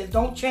these years.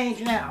 Don't change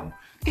now.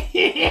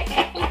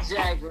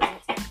 Exactly.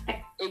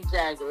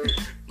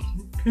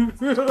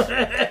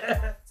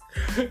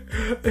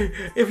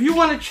 If you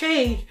want to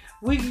change,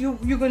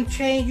 you can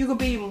change. You can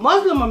be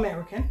Muslim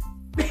American.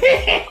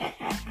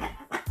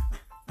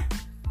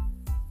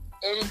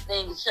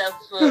 Anything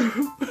except for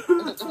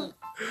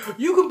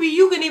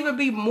You can even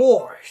be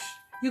Moorish.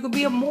 You can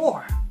be a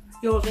Moor.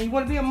 You know what I'm saying? You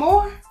want to be a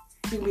Moor?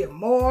 You can be a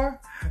Moor.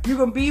 You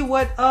can be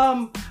what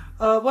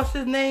what's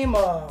his name?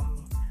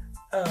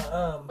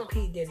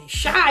 P. Diddy.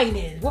 Shine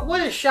is.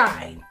 What is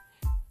Shine?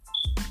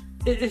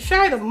 Is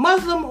Shine a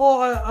Muslim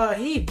or a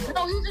Hebrew?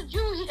 No, he's a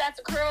Jew. He got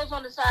the curls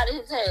on the side of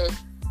his head.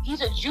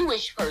 He's a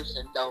Jewish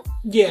person, though.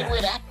 Yeah. He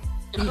wear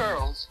the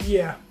curls.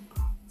 Yeah.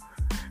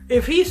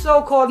 If he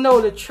so-called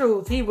know the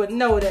truth, he would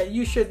know that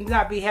you should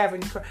not be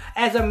having...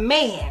 As a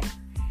man,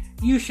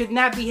 you should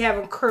not be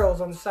having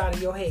curls on the side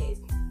of your head.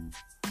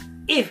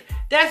 If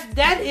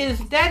that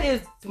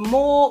is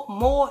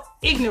more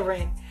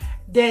ignorant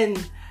than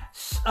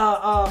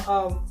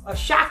a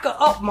Shaka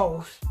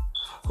Utmost,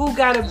 who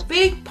got a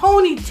big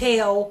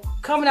ponytail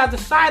coming out the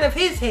side of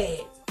his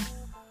head,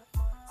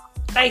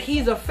 like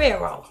he's a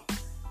pharaoh.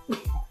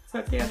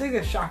 I think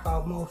it's Shaka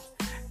Utmost.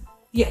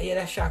 Yeah,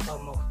 that's Shaka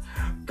Utmost.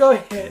 Go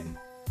ahead.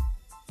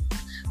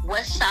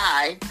 West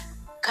Side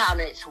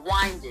College,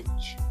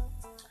 Windage.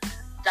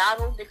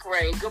 Donald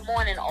McRae, good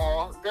morning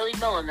all. Billy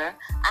Milliner,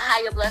 I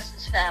hire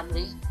Blessings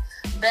family.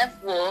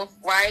 Beth Wolf,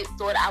 right,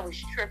 thought I was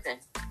tripping.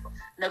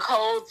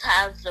 Nicole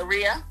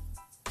Tazaria,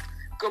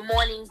 good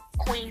morning,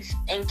 Queens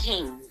and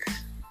Kings.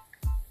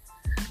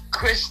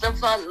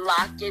 Christopher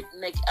Lockett,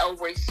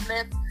 McElroy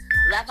Smith,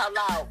 laugh out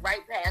loud,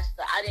 right past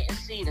the I didn't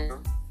see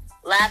them.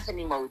 Laughing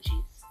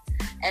emojis.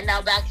 And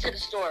now back to the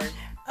story.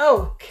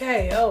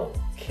 Okay.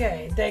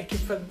 Thank you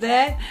for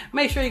that.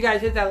 Make sure you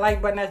guys hit that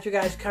like button as you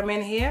guys come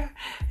in here.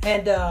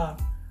 And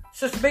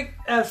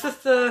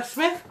Sister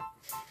Smith.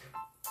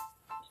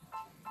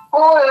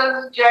 Who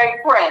is Jay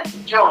Prince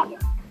Jr.?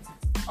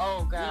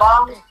 Oh God.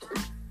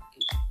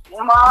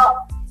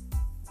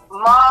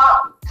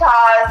 Mob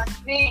Ties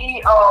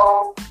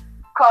CEO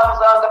comes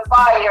under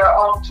fire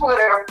on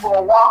Twitter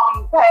for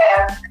walking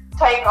past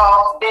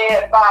Takeoff's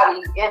dead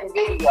body in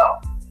video.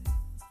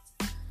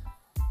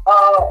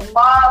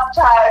 Mob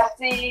Ties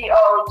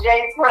CEO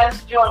Jay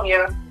Prince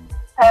Jr.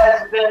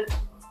 has been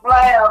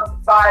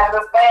slammed by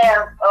the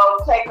fans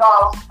of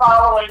Takeoff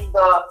following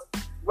the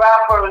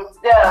rapper's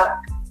death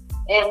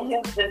in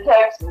Houston,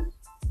 Texas.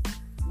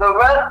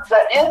 The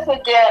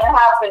incident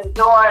happened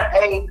during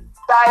a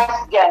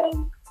dice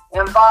game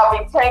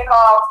involving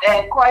Takeoff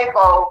and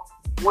Quavo,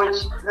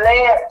 which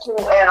led to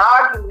an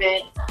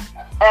argument,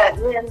 and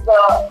in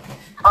the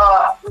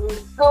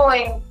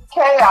ensuing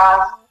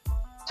chaos,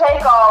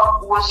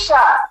 Takeoff was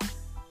shot.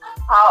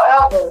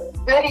 However,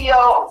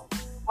 video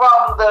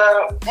from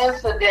the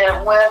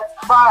incident went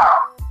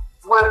viral,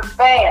 with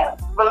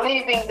fans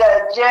believing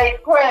that Jay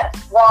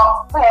Prince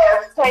walked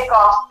past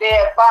Takeoff's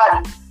dead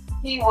body.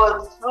 He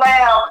was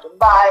slammed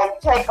by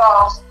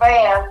Takeoff's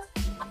fans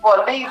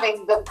for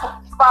leaving the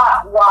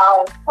spot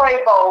while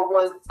Quavo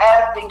was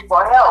asking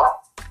for help.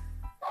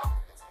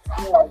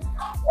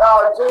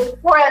 Jay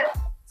Prince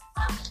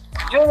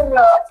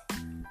Jr.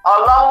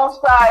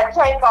 alongside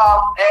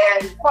Takeoff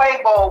and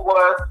Quavo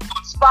were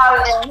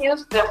spotted in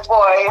Houston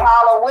for a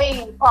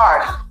Halloween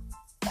party.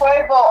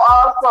 Quavo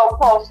also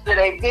posted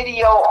a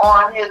video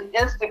on his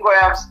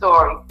Instagram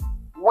story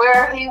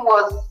where he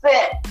was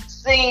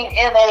seen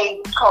in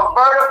a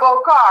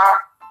convertible car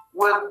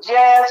with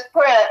Jazz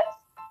Prince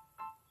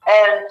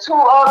and two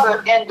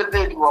other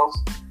individuals.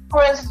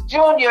 Prince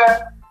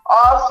Jr.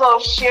 also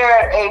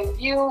shared a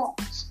few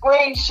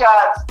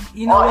screenshots.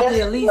 You know what the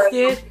Elites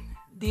did?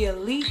 The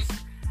Elites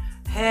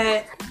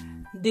had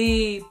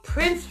the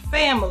Prince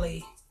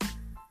family,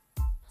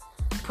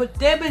 put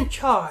them in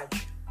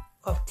charge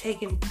of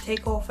taking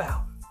Takeoff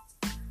out.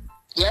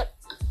 Yep.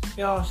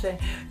 You know what I'm saying?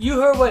 You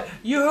heard what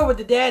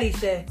the daddy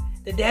said.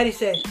 The daddy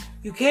said,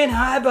 "You can't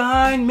hide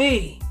behind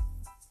me."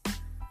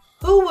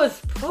 Who was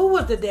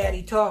the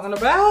daddy talking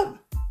about?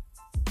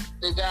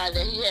 The guy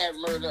that he had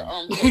murdered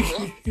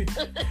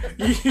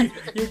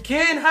you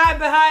can't hide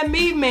behind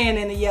me, man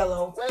in the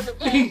yellow. Wait a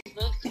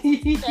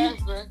minute,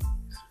 Pastor.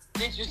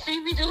 Did you see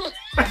me do it?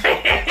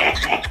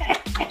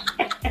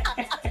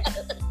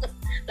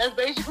 That's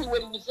basically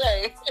what he was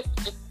saying.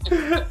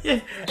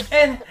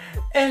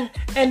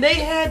 and they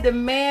had the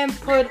man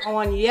put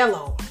on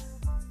yellow.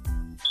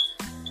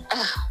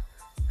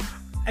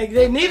 Like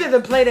they needed to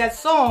play that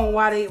song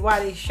while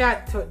they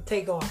shot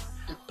Takeoff.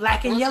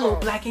 Black and yellow,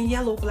 black and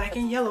yellow, black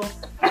and yellow.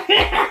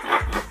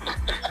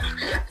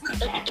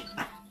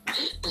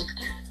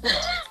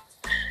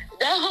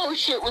 That whole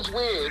shit was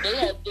weird. They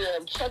had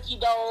the Chucky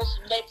dolls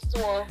next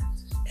to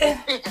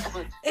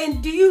him.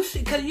 And do you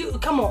see? Cause you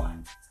come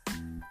on,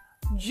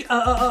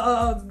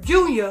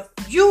 Junior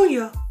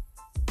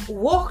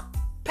walked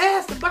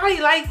past the body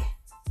like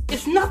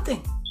it's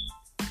nothing.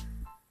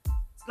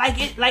 Like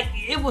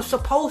it was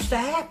supposed to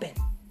happen.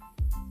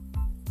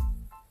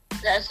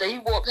 Pastor, he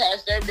walked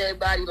past that dead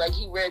body like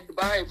he read the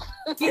Bible.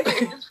 Yeah.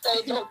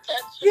 Don't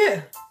touch it.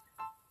 Yeah.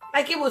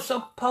 Like it was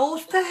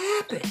supposed to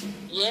happen.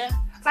 Yeah.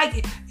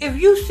 Like if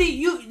you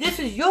see this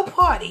is your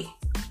party,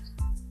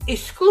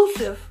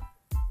 exclusive,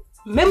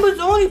 members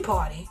only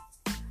party.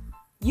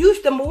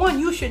 Number one,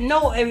 you should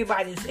know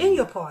everybody's in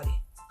your party.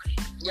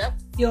 Yep.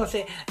 You know what I'm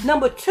saying?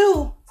 Number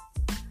two,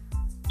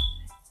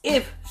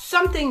 if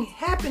something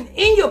happened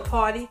in your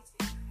party,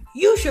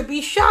 you should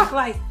be shocked.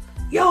 Like,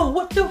 yo,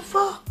 what the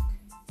fuck?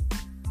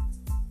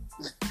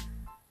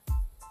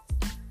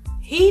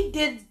 He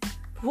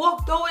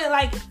walked over there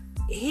like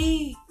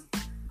he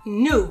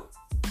knew.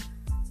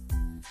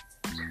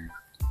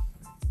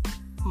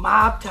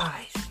 Mob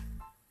ties.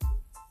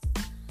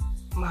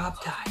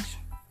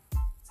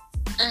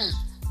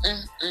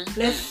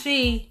 Let's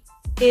see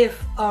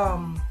if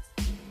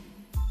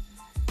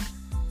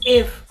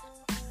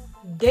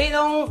they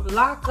don't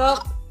lock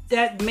up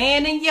that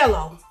man in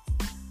yellow,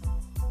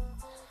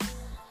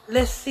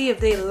 let's see if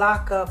they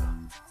lock up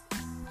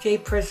J.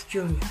 Prince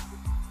Jr.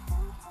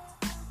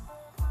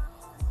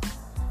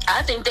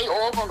 I think they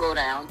all gonna go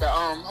down. The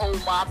whole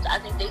mob. I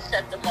think they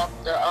set them up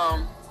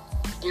to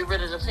get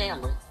rid of the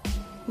family.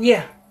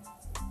 Yeah.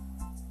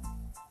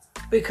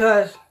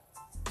 Because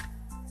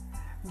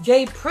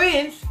J.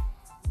 Prince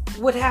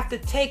would have to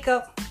take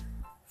up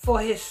for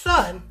his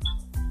son,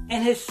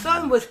 and his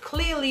son was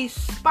clearly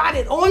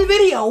spotted on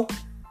video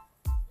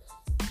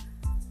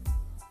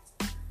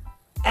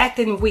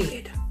acting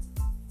weird.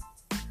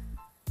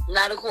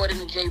 Not according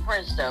to Jay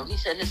Prince, though. He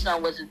said his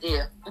son wasn't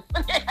there.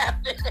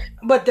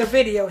 But the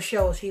video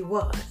shows he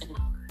was.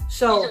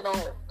 So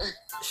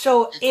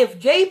if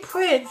Jay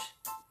Prince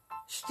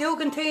still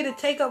continue to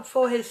take up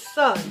for his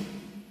son,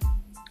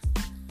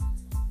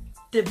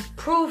 the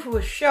proof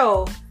will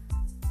show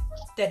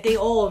that they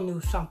all knew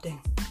something.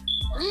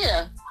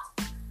 Yeah.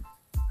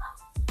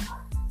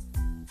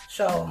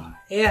 So,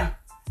 yeah.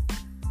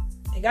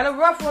 They got a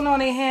rough one on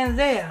their hands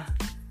there.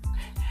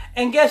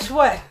 And guess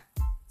what?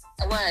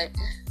 What?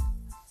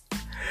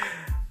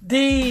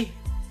 The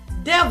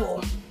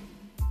devil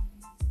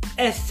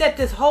has set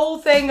this whole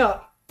thing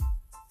up.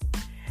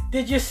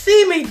 Did you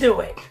see me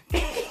do it?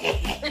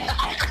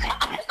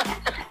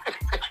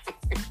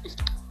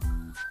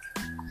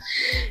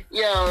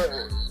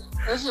 Yo,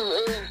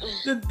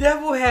 The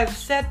devil has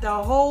set the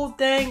whole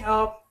thing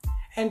up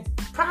and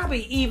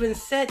probably even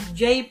set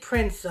J.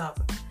 Prince up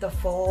to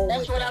fall.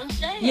 That's what I'm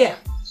saying. Yeah.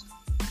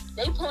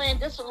 They planned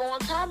this a long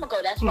time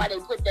ago. That's why they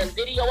put that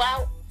video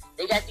out.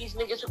 They got these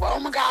niggas who, oh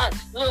my God,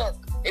 look,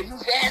 if you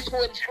fast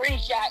forward the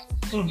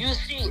screenshot, you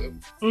see it.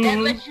 That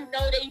lets you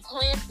know they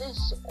planned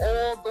this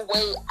all the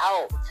way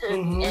out to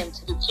and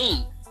to the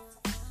T.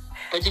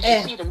 But did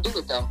you see them do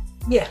it though?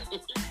 Yeah.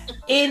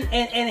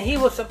 And he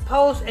was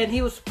supposed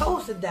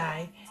to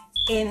die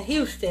in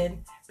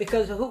Houston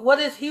because what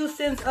is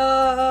Houston's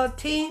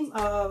team?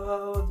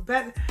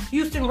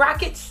 Houston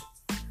Rockets?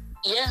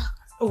 Yeah.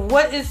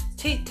 What is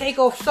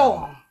Takeoff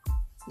song?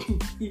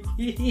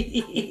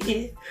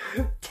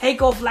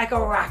 Take Off Like a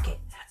Rocket.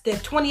 The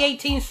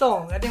 2018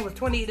 song. I think it was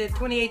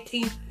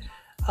 2018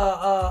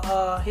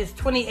 his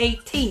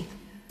 2018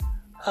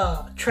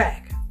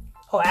 track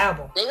or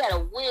album. They got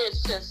a weird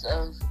sense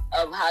of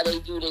how they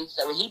do their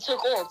stuff. He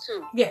took off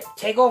too. Yeah,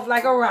 Take Off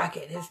Like a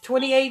Rocket. His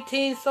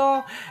 2018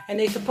 song, and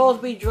they supposed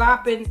to be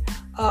dropping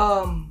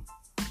I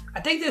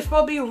think they're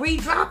supposed to be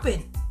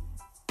re-dropping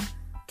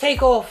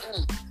Take Off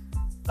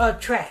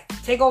track.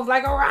 Take Off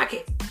Like a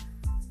Rocket.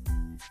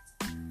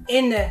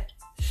 In the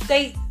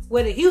state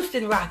where the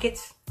Houston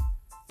Rockets,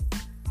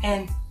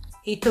 and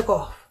he took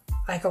off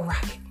like a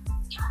rocket.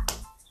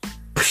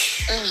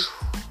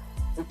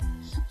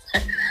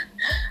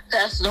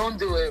 Pastor, don't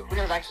do it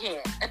because I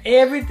can't.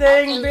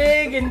 Everything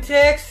big in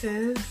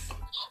Texas.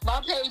 My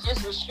page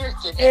is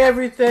restricted.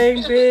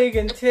 Everything big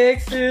in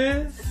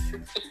Texas.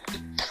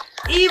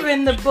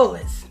 Even the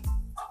bullets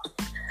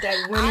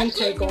that women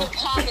take off.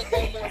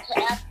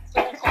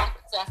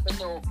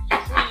 Afternoon.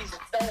 Please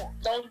don't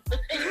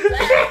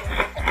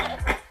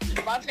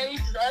my page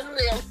is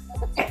unreal.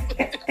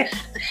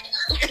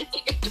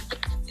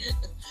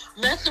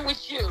 Messing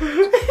with you.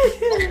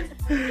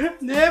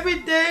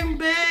 Everything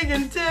big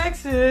in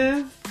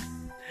Texas.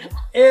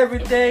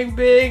 Everything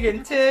big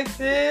in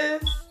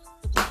Texas.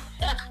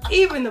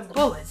 Even the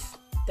bullets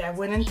that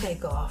went in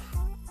Takeoff.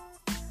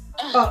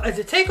 Is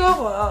it Takeoff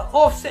or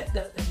Offset?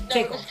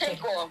 Takeoff.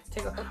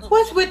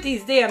 What's with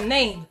these damn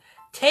names?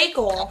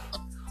 Takeoff,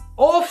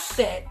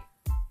 Offset,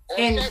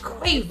 and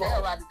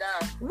Quavo.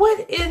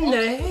 What in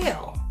the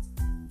hell?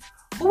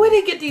 Where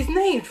did they get these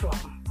names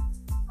from?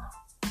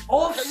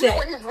 Offset. You know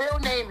what his real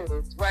name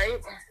is,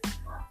 right?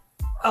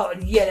 Oh,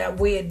 yeah, that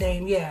weird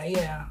name.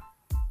 Yeah.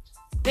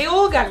 They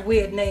all got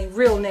weird names,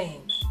 real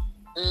names.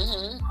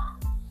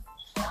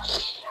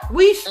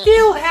 We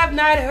still have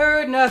not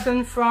heard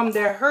nothing from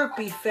the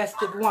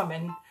herpes-fested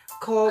woman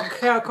called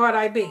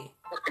Cardi B.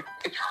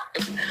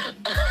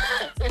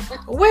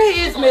 Where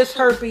is Miss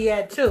Herpy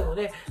at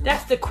too?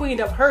 That's the queen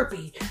of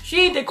Herpy.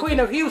 She ain't the queen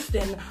of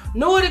Houston,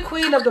 nor the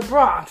queen of the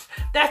Bronx.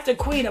 That's the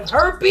queen of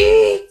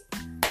Herpy.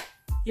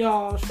 You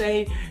know what I'm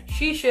saying?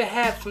 She should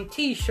have some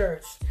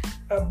t-shirts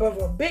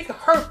above a big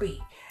Herpy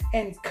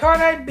and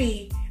Cardi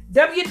B,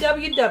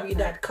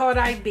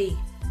 www.cardib/Herpy.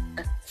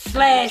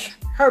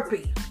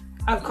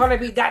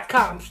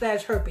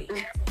 CardiB.com/Herpy.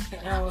 You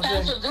know what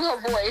I'm saying? Do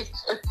her voice.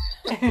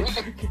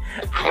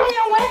 I don't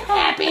know what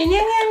happened.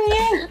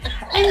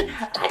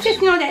 I just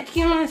know that,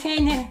 you know what I'm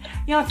saying? You know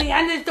what I'm saying?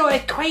 I just know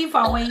that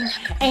Quavo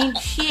ain't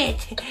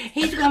shit.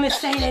 He's gonna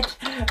say that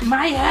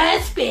my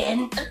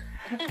husband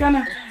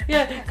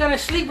gonna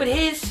sleep with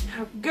his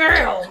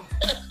girl.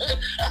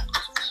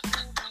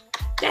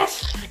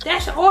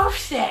 That's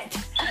Offset.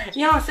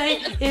 You know what I'm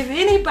saying? If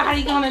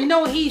anybody gonna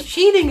know he's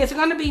cheating, it's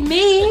gonna be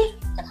me.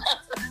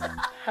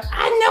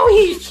 I know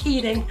he's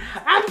cheating.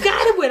 I've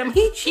got it with him.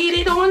 He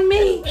cheated on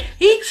me.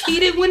 He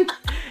cheated when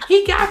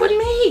he got with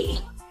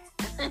me.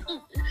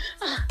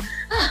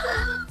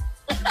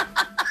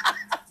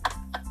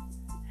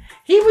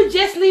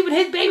 was just leaving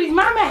his baby's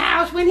mama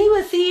house when he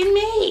was seeing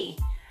me.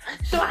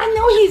 So I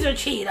know he's a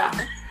cheater.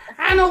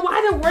 I don't know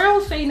why the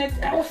world's saying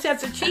that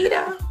Offset's a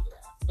cheater.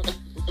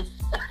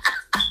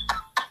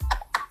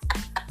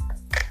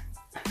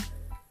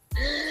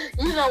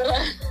 You know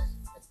what?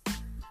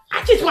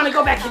 I just want to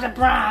go back to the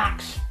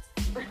Bronx.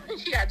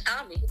 She got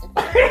Tommy.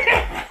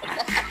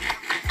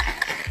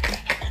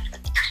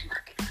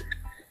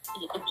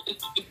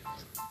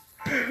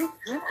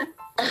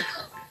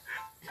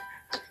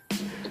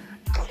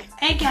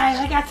 Hey guys,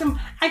 I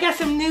got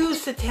some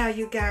news to tell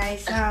you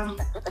guys.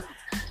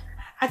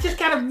 I just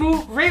got a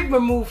rib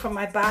removed from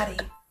my body.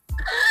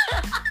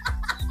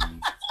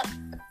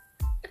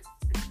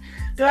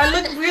 Do I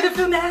look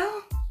beautiful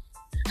now?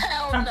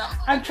 Hell no.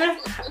 I'm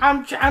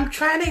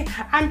trying to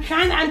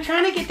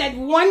get that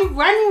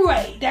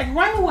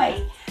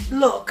runway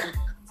look.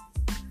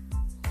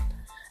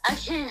 I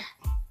can't.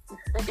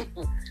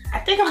 I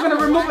think I'm gonna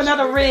remove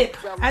another rib.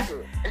 I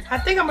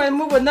think I'm gonna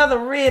remove another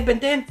rib, and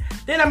then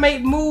I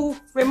may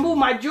remove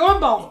my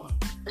jawbone.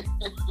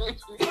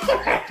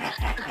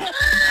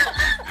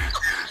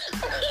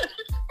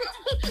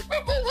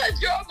 Remove my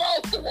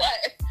jawbone for what?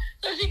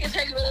 So she can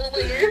take it all the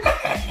way in.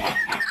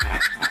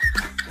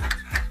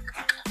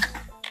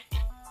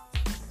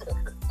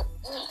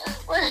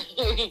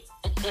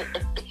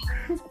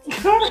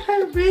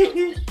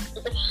 Cardi.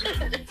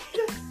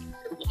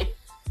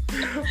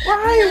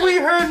 Why ain't we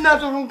heard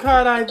nothing from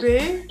Cardi B?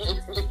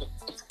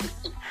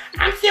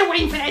 I'm still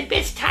waiting for that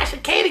bitch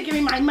Tasha K to give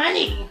me my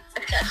money.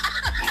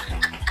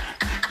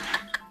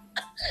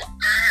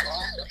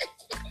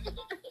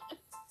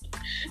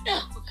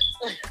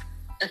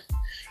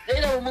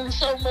 They don't remove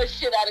so much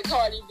shit out of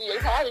Cardi B. They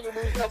probably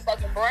remove her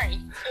fucking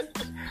brain.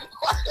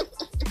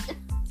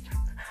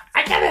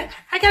 I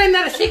got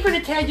another secret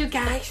to tell you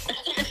guys.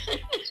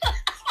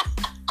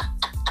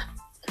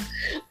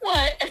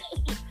 What?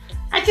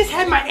 I just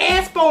had my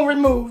ass bone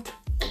removed.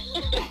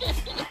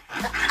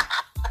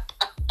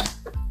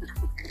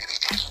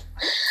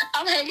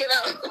 I'm hanging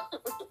up.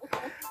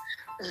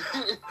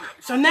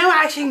 So now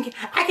I can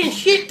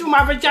shit through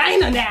my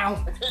vagina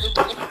now.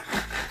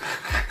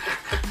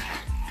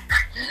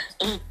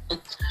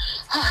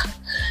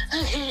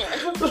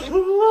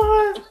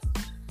 Lord.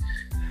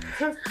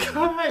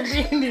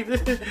 Cardi B.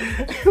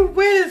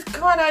 Where is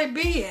Cardi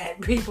B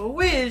at, people?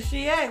 Where is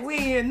she at? We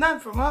ain't hear nothing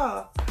from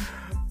her.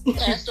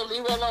 Yeah, so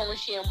leave her alone when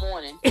she in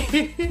mourning.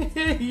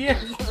 Yeah,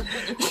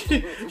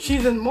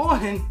 she's in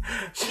mourning.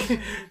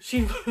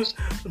 She's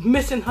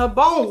missing her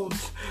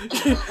bones.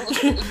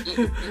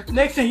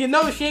 Next thing you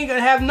know, she ain't gonna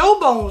have no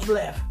bones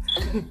left.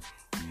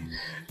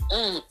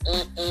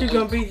 She's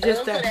gonna be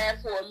just that.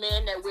 that. For a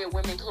man that wear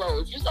women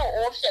clothes, you know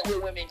Offset wear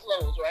women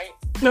clothes, right?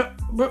 No,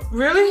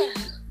 really?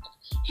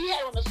 He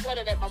had on a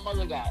sweater that my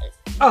mother got.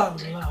 Oh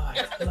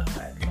Lord.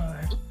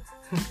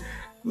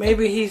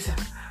 Maybe he's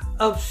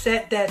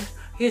upset that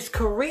his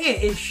career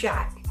is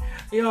shot.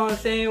 You know what I'm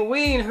saying? We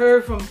ain't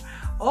heard from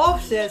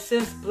Offset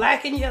since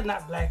Black and Yellow.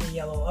 Not Black and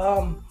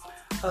Yellow.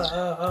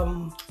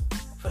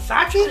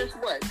 Versace? Since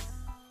what?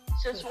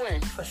 Since when?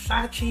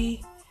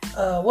 Versace.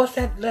 What's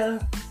that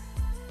letter?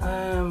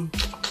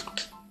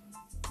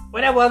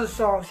 Whatever other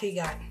songs he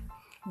got.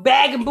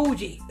 Bad and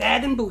Bougie,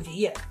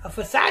 yeah. A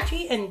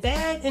Versace and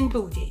Bad and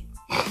Bougie.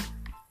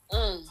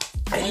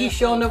 And he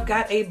sure enough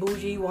got a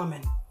bougie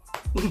woman.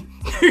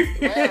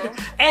 Well.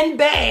 And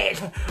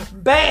bad.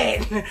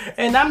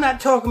 And I'm not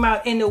talking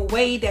about in the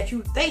way that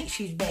you think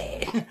she's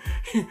bad.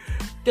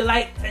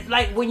 like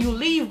when you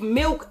leave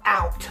milk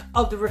out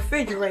of the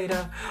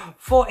refrigerator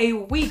for a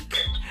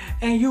week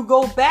and you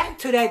go back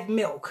to that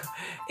milk,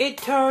 it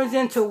turns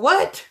into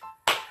what?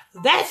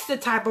 That's the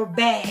type of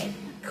bad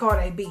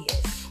Cardi B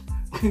is.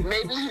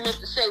 Maybe he meant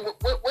to say what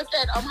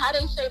that how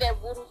they say that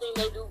voodoo thing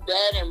they do,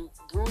 bad and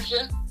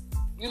bruja.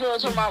 You know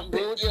what I'm talking about,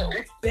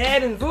 bruja?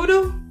 Bad and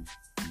voodoo?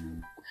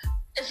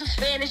 It's a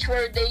Spanish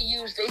word they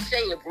use. They say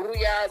it,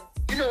 bruja.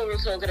 You know what I'm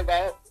talking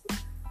about?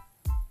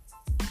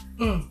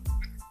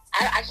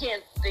 I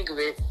can't think of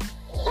it.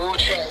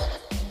 Bruja.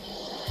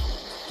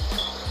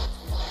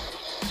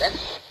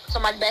 That's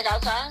somebody back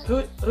outside?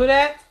 Who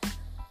that?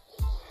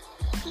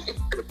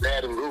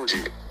 Bad and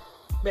bougie.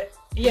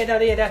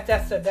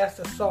 That's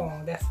the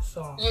song. That's the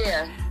song.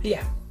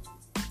 Yeah.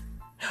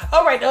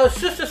 All right,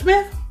 Sister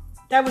Smith,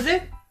 that was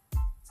it?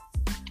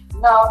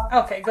 No.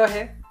 Okay, go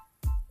ahead.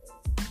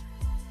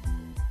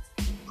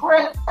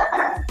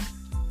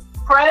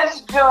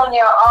 Prince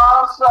Jr.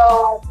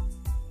 also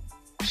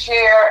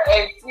shared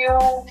a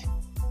few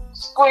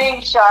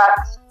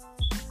screenshots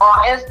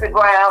on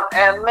Instagram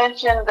and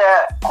mentioned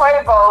that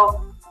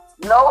Quavo,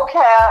 No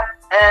Cap,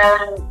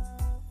 and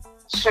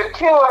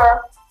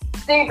Shakur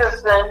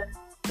Stevenson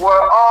were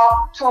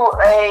off to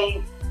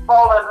a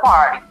bowling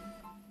party.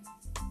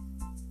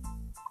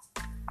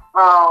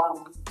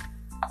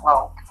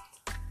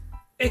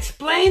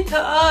 Explain to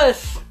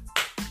us,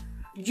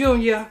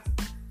 Junior,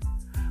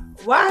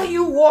 why are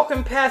you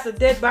walking past a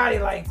dead body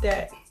like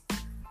that?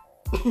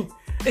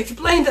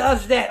 Explain to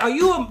us that. Are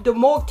you the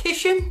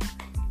mortician?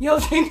 You know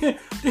what I'm saying?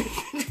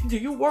 Do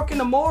you work in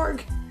the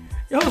morgue?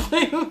 You know what I'm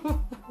saying?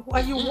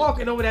 Why you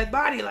walking over that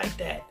body like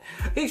that?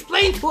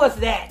 Explain to us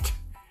that.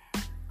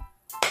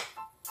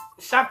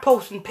 Stop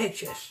posting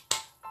pictures.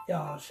 You know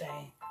what I'm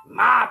saying?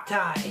 Mob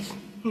ties.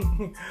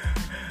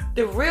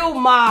 The real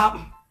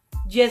mob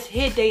just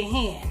hit their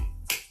hand.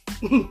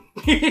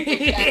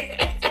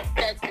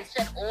 That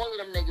set all of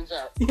them niggas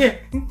up. Yeah.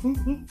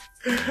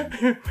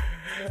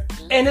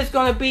 And it's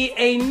gonna be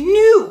a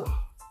new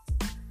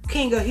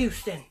King of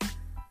Houston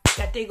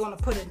that they're gonna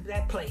put in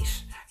that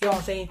place. You know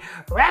what I'm saying?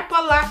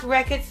 Rap-A-Lot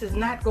Records is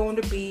not going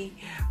to be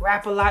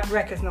Rap-A-Lot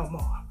Records no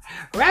more.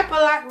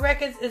 Rap-A-Lot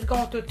Records is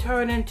going to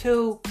turn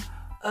into,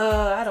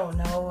 I don't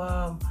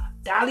know,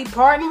 Dolly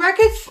Parton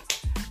Records?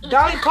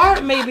 Dolly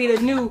Parton may be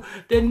the new,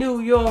 you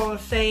know what I'm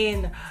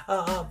saying,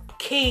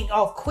 king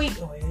or queen,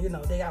 you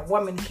know, they got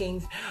woman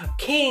kings,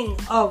 King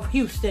of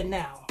Houston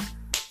now.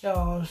 You know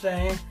what I'm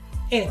saying?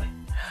 Anyway,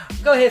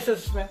 go ahead,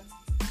 Sister Smith.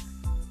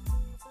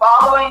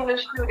 Following the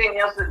shooting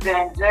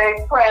incident,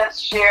 Jay Prince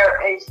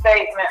shared a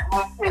statement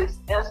with his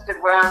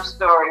Instagram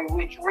story,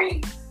 which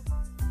reads,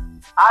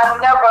 "I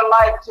never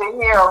like to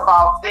hear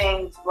about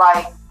things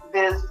like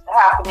this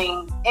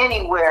happening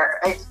anywhere,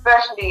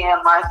 especially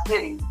in my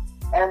city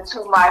and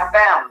to my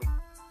family.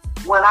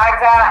 When I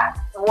got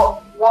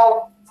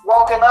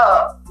woken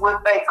up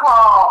with a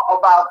call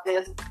about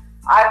this,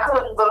 I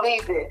couldn't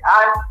believe it.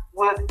 I'm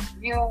with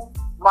you,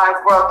 my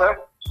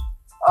brother.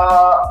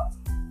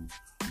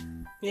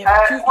 You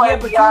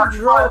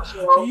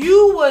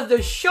was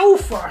the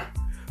chauffeur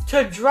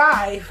to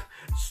drive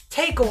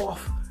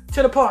Takeoff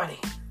to the party.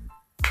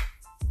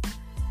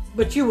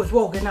 But you was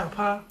woken up,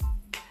 huh?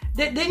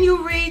 Didn't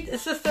you read,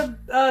 Sister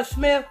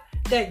Smith,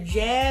 that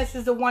Jazz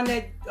is the one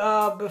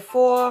that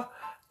before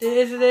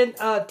the incident,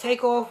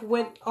 Takeoff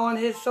went on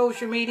his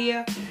social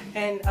media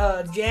and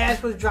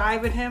Jazz was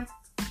driving him?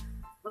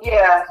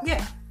 Yeah.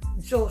 Yeah.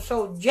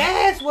 So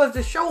Jazz was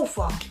the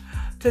chauffeur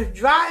to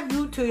drive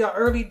you to your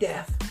early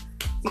death.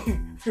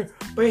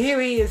 But here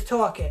he is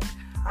talking.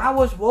 I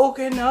was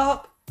woken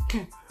up.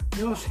 You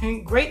know what I'm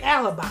saying? Great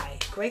alibi,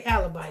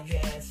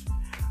 Jazz.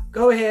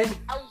 Go ahead.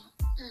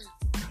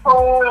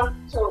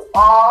 To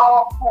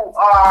all who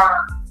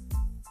are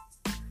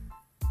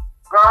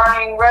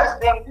garnering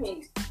rest in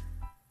peace.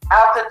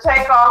 After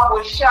Takeoff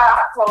was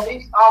shot,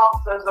 police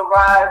officers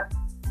arrived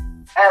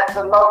at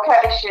the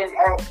location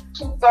at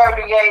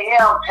 2:30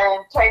 a.m.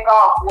 and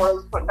Takeoff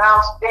was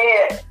pronounced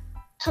dead.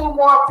 2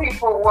 more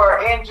people were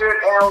injured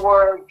and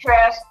were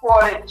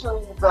transported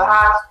to the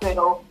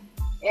hospital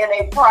in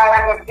a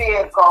private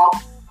vehicle.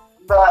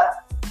 The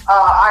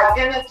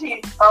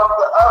identities of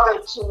the other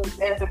 2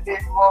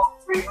 individuals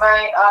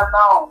remain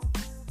unknown.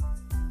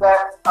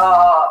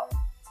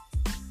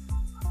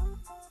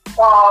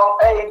 While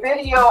a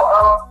video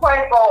of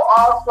Quavo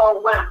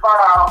also went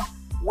viral,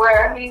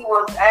 where he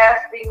was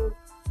asking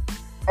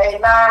a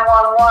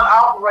 911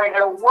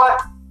 operator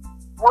what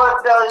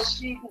does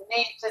she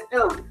need to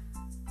do.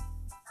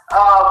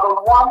 The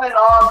woman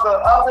on the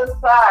other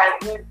side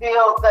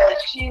revealed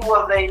that she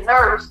was a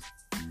nurse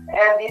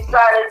and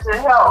decided to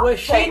help. What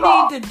she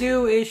need to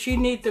do is she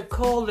need to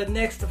call the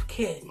next of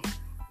kin.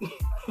 Yo,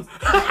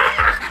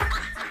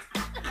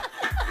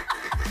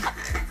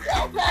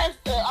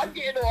 Pastor, I'm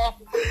getting off.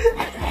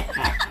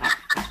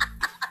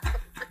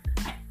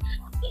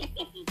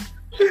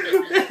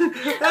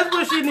 That's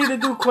what she need to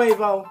do,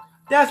 Quavo.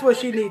 That's what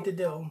she need to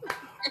do.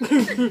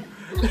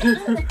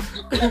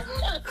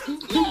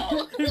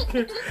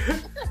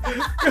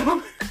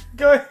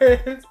 Go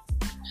ahead.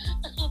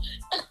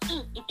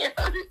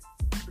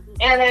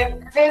 In a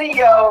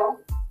video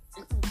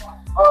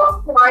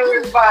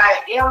acquired by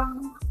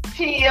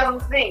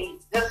TMZ,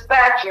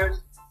 dispatchers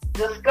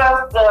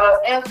discussed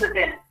the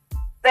incident,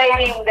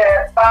 stating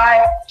that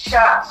 5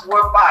 shots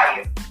were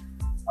fired.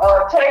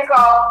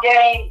 Takeoff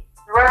gained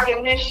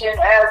recognition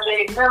as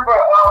a member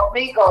of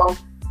Migos,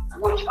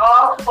 which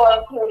also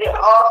included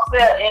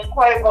Offset and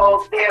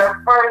Quavo.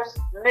 Their first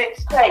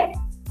mixtape,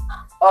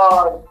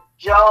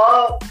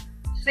 Jug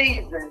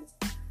Season,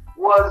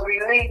 was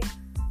released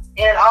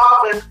in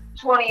August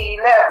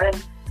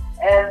 2011,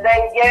 and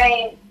they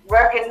gained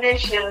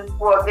recognition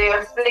for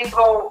their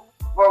single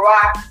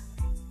Versace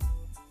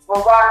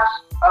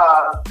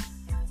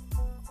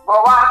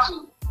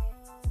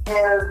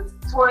in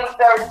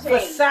 2013.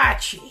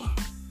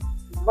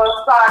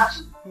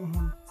 Versace.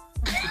 Mm-hmm.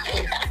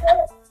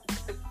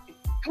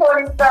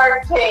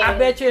 2013.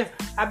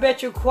 I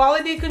bet you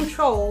quality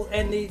control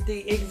and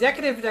the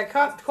executive that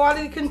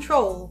quality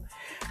control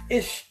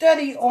is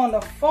study on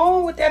the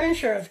phone with that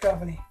insurance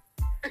company.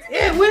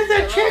 Yeah, when's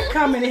that check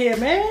coming here,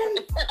 man?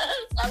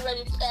 I'm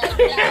ready to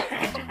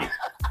say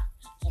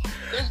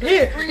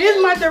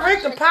Here's my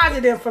direct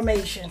deposit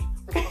information.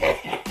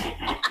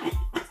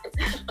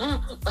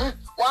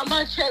 Why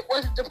my check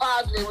wasn't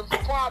deposited? It was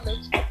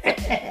promised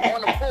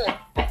on the 4th.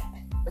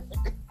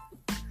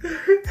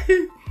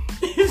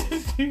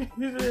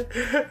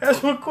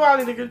 That's what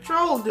quality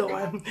control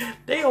doing.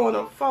 They on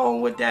the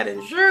phone with that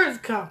insurance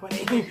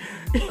company.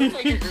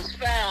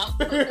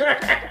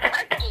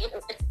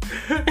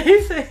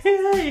 He said,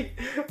 hey,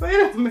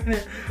 wait a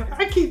minute.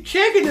 I keep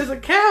checking this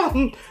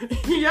account.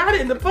 Y'all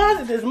didn't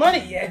deposit this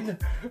money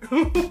yet.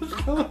 What's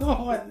going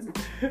on?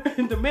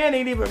 The man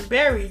ain't even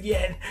buried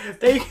yet.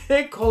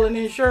 They call an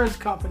insurance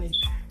company.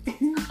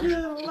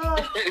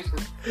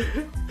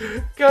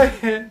 Go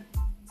ahead.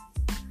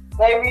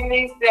 They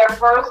released their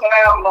first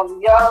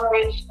album, Young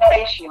Rich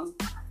Nation,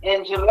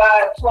 in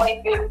July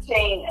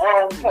 2015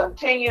 and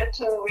continue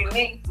to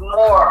release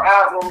more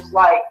albums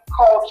like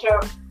Culture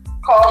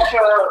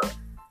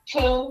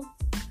 2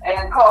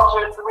 and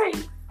Culture 3.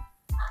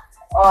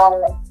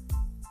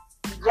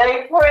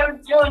 Jay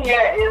Prince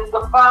Jr. is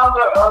the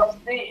founder of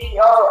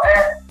CEO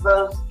at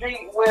the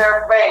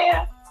streetwear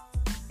band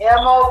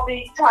MOD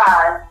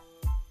Time.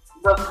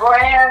 The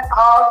brand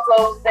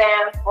also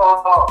stands for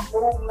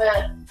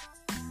Movement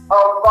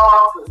of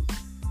Bosses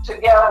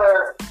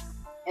together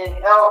in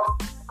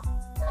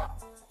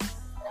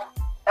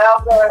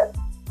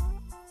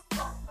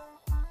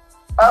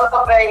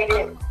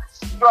elevated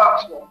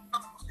structure.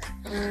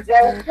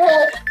 Jay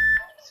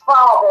Prince's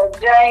father,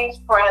 James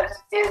Prince,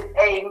 is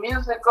a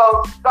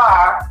musical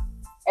star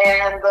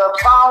and the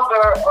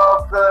founder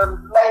of the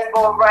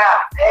label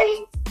Rap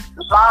A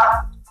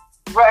Lot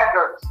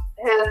Records.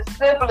 His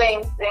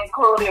siblings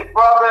included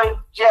brother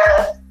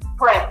Jess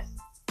Prince,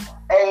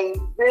 a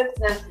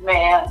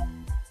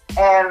businessman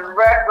and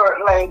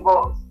record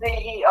label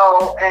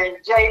CEO, and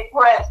Jay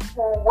Prince,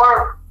 who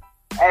worked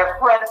at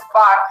Prince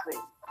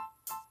Boxing.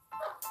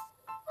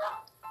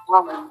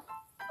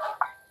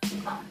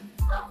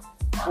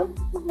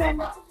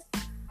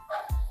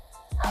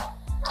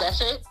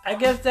 That's it? I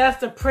guess that's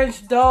the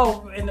Prince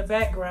doll in the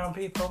background,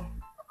 people.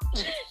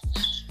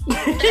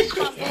 That's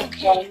my boo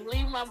kid.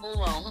 Leave my boo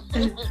alone.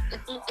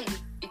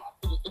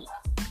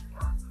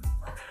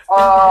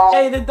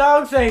 Hey, the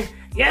dog say,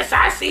 yes,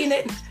 I seen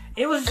it.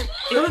 It was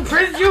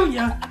Prince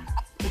Jr.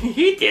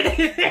 He did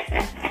it.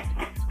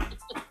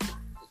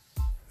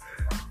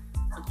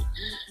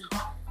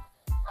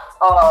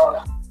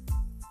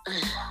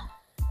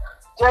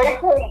 Jay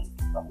Prince.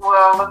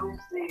 Well, let me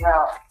see. I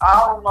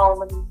don't know.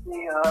 Let me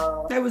see.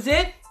 That was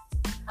it?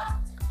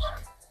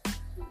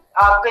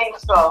 I think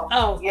so.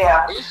 Oh.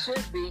 Yeah. It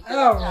should be.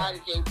 All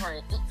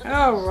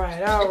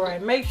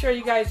right. Make sure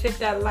you guys hit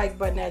that like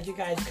button as you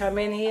guys come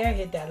in here.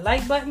 Hit that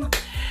like button.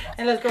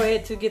 And let's go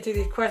ahead to get to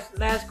these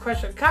last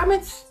question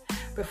comments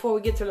before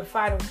we get to the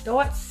final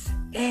thoughts.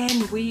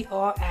 And we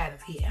are out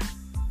of here.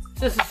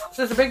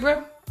 Sister Big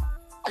Brim?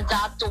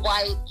 Dr.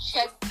 White,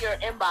 check your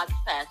inbox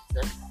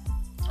faster.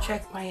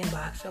 Check my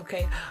inbox,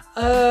 okay.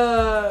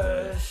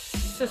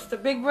 Sister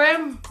Big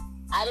Brim?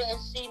 I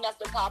didn't see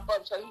nothing pop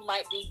up, so he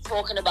might be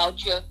talking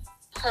about your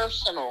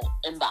personal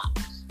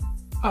inbox.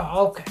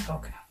 Oh, okay.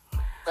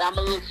 But I'm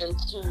gonna look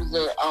into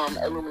the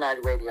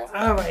Illuminati Radio.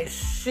 All right.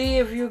 See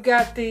if you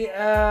got the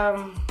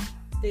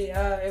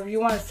if you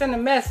want to send a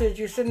message,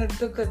 you send it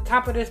to the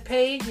top of this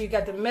page. You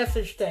got the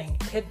message thing.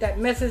 Hit that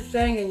message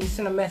thing, and you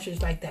send a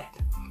message like that.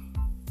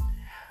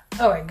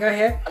 All right. Go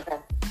ahead. Okay.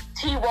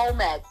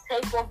 T-Womack,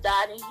 takeoff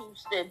died in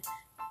Houston.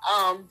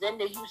 Then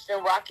the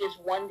Houston Rockets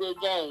won their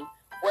game.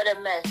 What a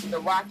mess. The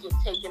Rockets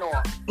taking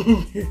off.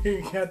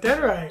 You got that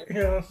right. You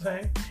know what I'm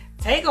saying?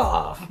 Take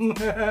off.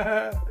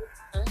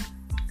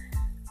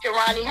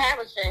 Johnny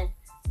Harrison,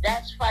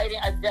 that's fighting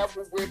a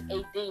devil with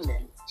a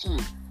demon.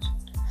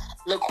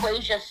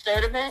 LaQuasia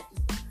Sturdivant,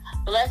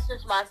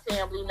 blesses my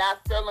family, not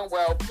feeling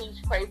well.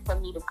 Please pray for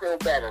me to feel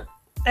better.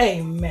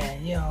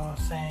 Amen. You know what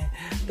I'm saying?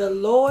 The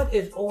Lord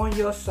is on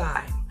your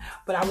side.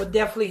 But I would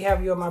definitely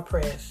have you in my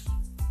prayers.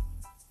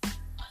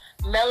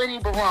 Melanie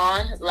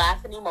Baron,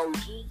 laughing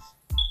emojis.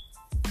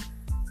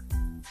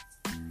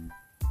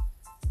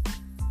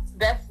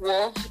 Beth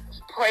Wolf,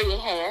 praying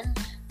hands.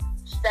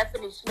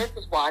 Stephanie Smith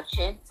is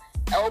watching.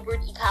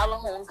 Albert E.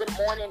 Calhoun, good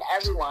morning,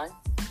 everyone.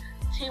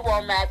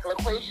 T-Womack,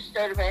 LaQuasia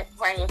Sturdivant,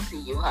 praying for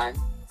you, hon.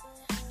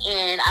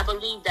 And I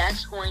believe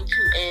that's going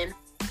to end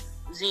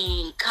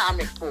the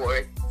comment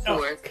board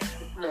for this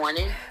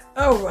morning.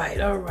 All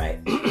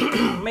right.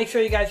 Make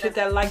sure you guys hit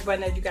that like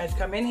button as you guys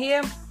come in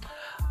here.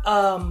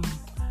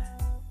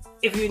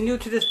 If you're new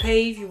to this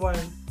page, you want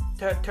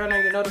to turn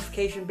on your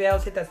notification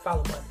bells, hit that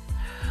follow button.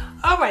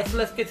 All right, so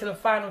let's get to the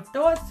final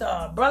thoughts.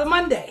 Brother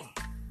Monday.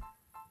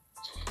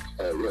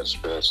 Yes,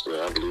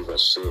 Pastor. I believe I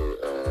said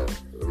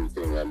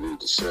everything I need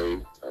to say.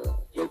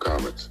 No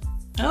comments.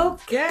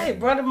 Okay,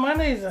 Brother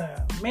Monday's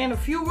a man of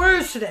few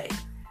words today.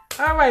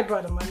 All right,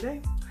 Brother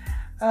Monday.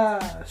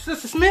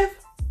 Sister Smith.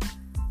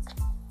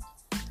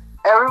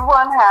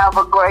 Everyone have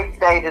a great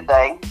day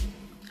today.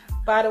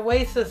 By the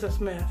way, Sister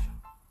Smith,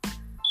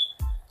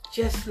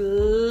 just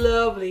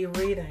lovely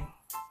reading.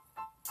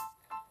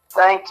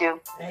 Thank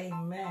you.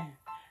 Amen.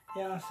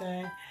 You know what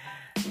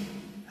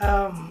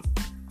I'm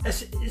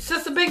saying?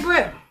 Sister Big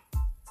Brim.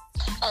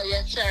 Oh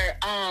yes, sir.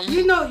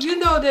 You know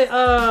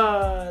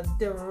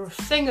the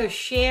singer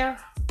Cher.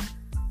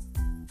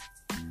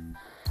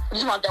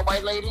 You want that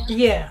white lady?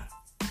 Yeah.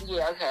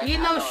 Yeah, okay. You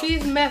know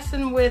she's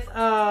messing with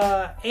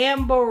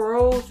Amber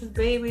Rose's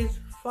baby's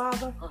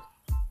father.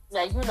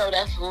 Now you know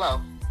that's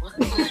low.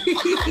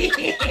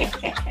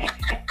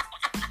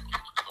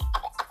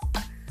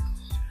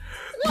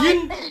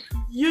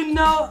 You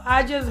know,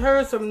 I just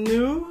heard some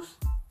news.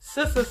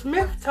 Sister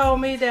Smith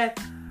told me that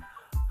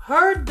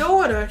her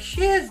daughter,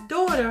 Shed's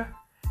daughter,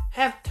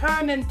 have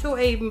turned into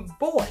a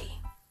boy.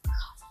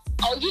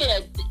 Oh yeah,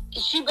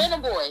 she been a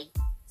boy.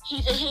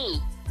 He's a he.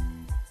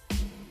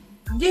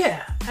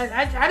 Yeah,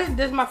 I didn't.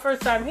 This is my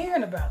first time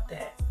hearing about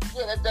that.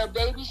 Yeah, the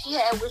baby she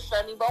had with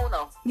Sonny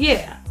Bono.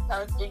 Yeah.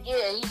 Yeah,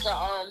 he's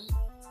a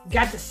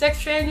Got the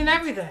sex change and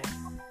everything.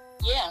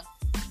 Yeah.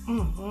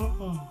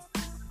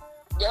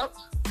 Yep.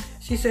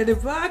 She said,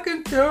 if I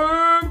can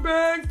turn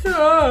back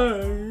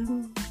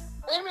time.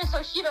 Wait a minute,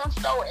 so she don't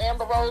stole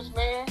Amber Rose,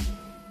 man?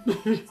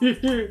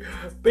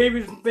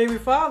 baby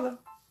father.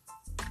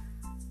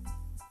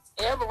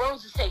 Amber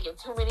Rose is taking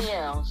too many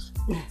L's.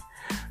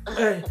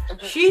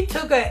 She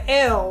took a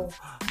L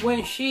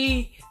when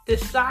she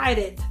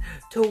decided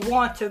to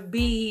want to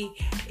be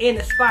in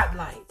the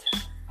spotlight.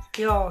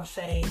 You know what I'm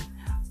saying?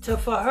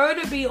 For her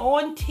to be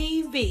on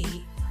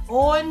TV,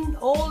 all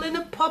in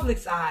the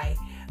public's eye,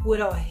 with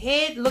her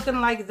head looking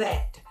like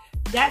that.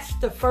 That's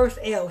the first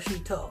L she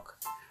took.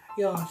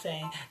 You know what I'm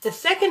saying? The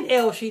second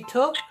L she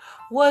took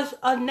was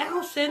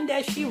announcing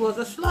that she was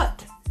a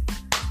slut.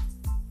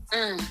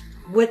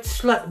 With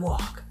Slut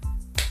Walk.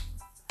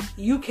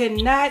 You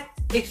cannot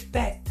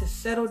expect to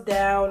settle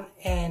down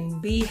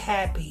and be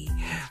happy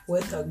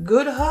with a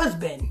good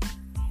husband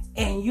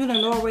and you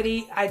done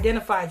already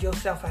identified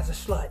yourself as a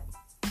slut.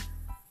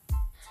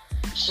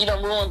 She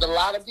done ruined a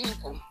lot of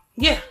people.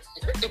 Yeah.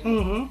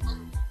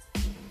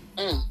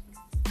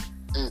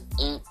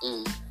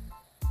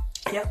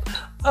 Yep.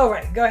 All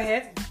right, go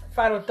ahead.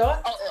 Final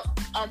thought?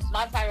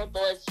 My final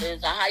thoughts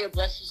is a higher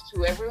blessings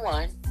to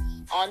everyone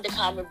on the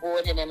comment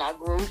board and in our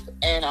group.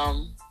 And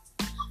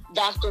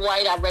Dr.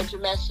 White, I read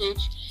your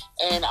message,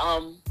 and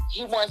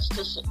he wants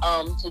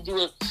to do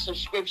a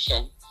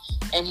subscription,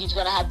 and he's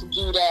gonna have to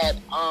do that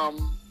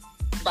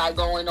by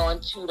going on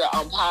to the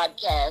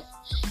podcast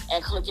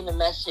and clicking the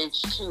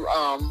message to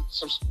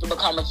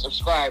become a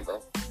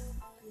subscriber.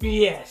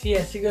 Yes,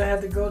 you're gonna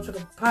have to go to the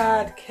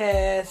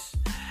podcast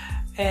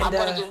and I'm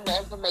gonna give him the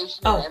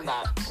information in the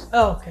inbox.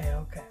 Okay.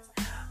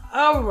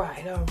 All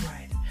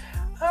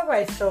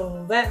right,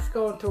 so that's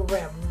going to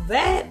wrap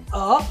that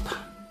up.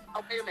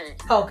 Oh, wait a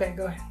minute. Okay,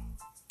 go ahead.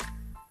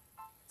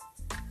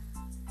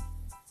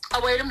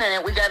 Oh, wait a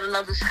minute. We got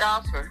another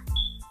scoffer.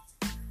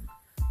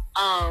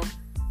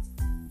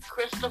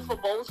 Christopher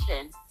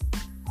Bolton,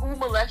 who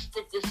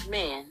molested this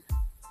man.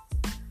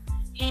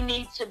 He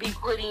needs to be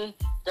putting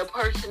the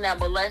person that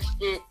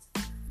molested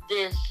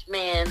this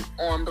man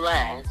on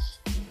blast.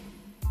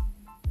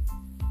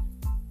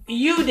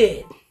 You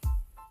did.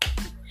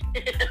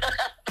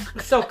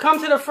 So come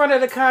to the front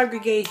of the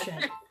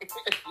congregation.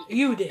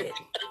 You did.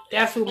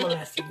 That's who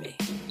molested me.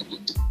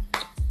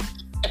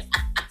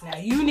 Now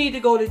you need to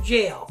go to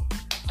jail.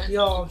 You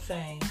know what I'm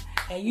saying?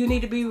 And you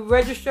need to be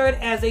registered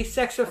as a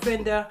sex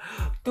offender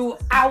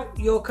throughout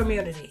your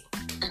community.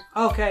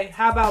 Okay,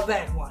 how about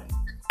that one?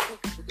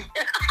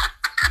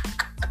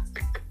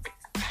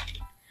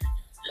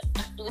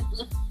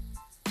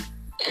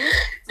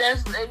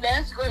 That's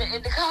going to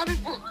end the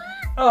comment board.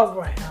 All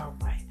right.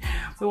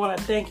 We want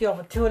to thank you all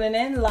for tuning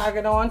in,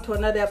 logging on to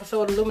another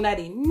episode of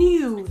Illuminati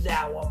News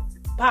Hour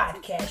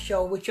podcast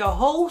show with your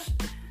host,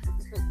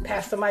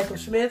 Pastor Michael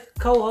Smith,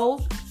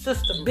 co-host,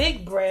 Sister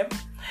Big Brim,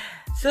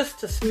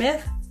 Sister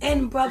Smith,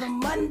 and Brother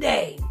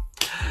Monday.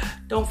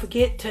 Don't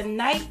forget,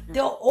 tonight,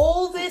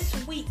 all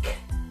this week,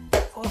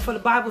 or for the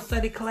Bible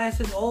study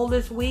classes, all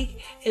this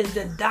week is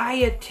the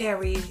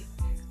Dietary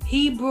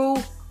Hebrew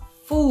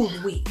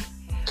Food Week.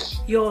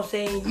 You know what I'm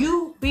saying?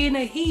 You, being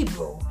a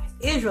Hebrew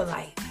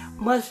Israelite,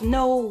 must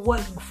know what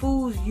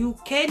foods you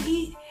can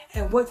eat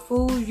and what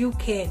foods you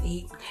can't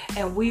eat.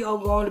 And we are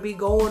going to be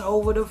going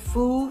over the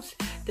foods,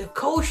 the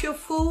kosher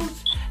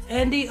foods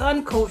and the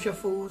unkosher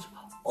foods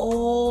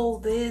all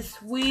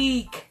this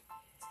week.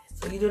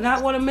 So you do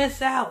not want to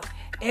miss out.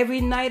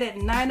 Every night at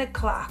 9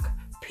 o'clock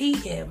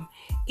p.m.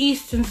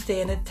 Eastern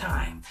Standard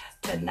Time.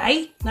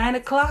 Tonight, 9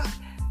 o'clock.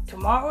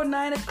 Tomorrow,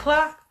 9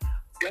 o'clock.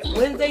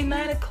 Wednesday,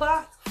 9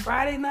 o'clock.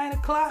 Friday, 9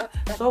 o'clock.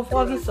 So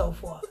forth and so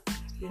forth.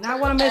 You do not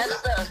want to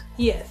miss out.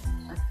 Yes.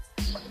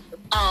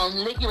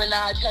 Nicki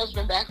Minaj's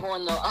husband back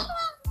on the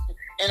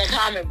in the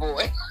comment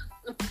board.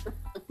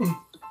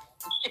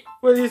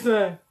 What did he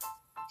say?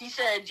 He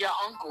said your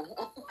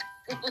uncle.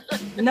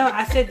 No,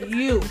 I said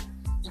you.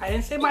 I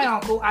didn't say my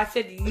uncle. I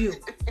said you.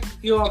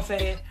 You know what I'm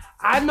saying?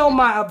 I know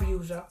my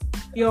abuser.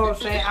 You know what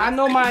I'm saying? I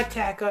know my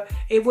attacker.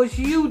 It was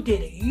you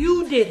did it.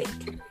 You did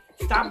it.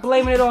 Stop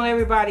blaming it on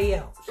everybody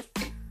else.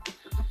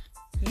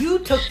 You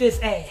took this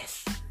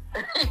ass.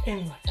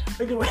 Anyway.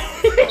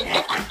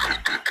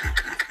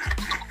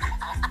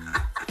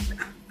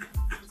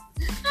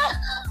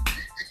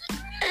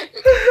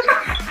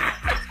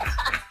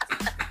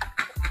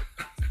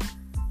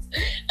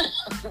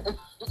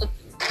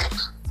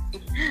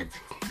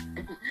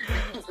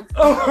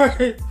 All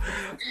right.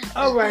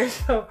 All right,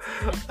 so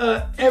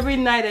every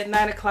night at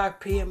 9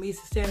 o'clock p.m.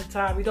 Eastern Standard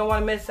Time. You don't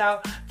want to miss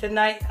out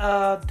tonight.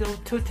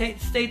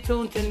 Stay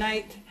tuned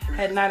tonight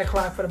at 9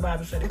 o'clock for the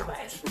Bible study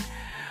class.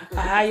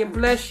 I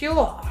bless you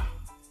all.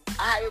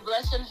 I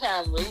bless your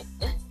family.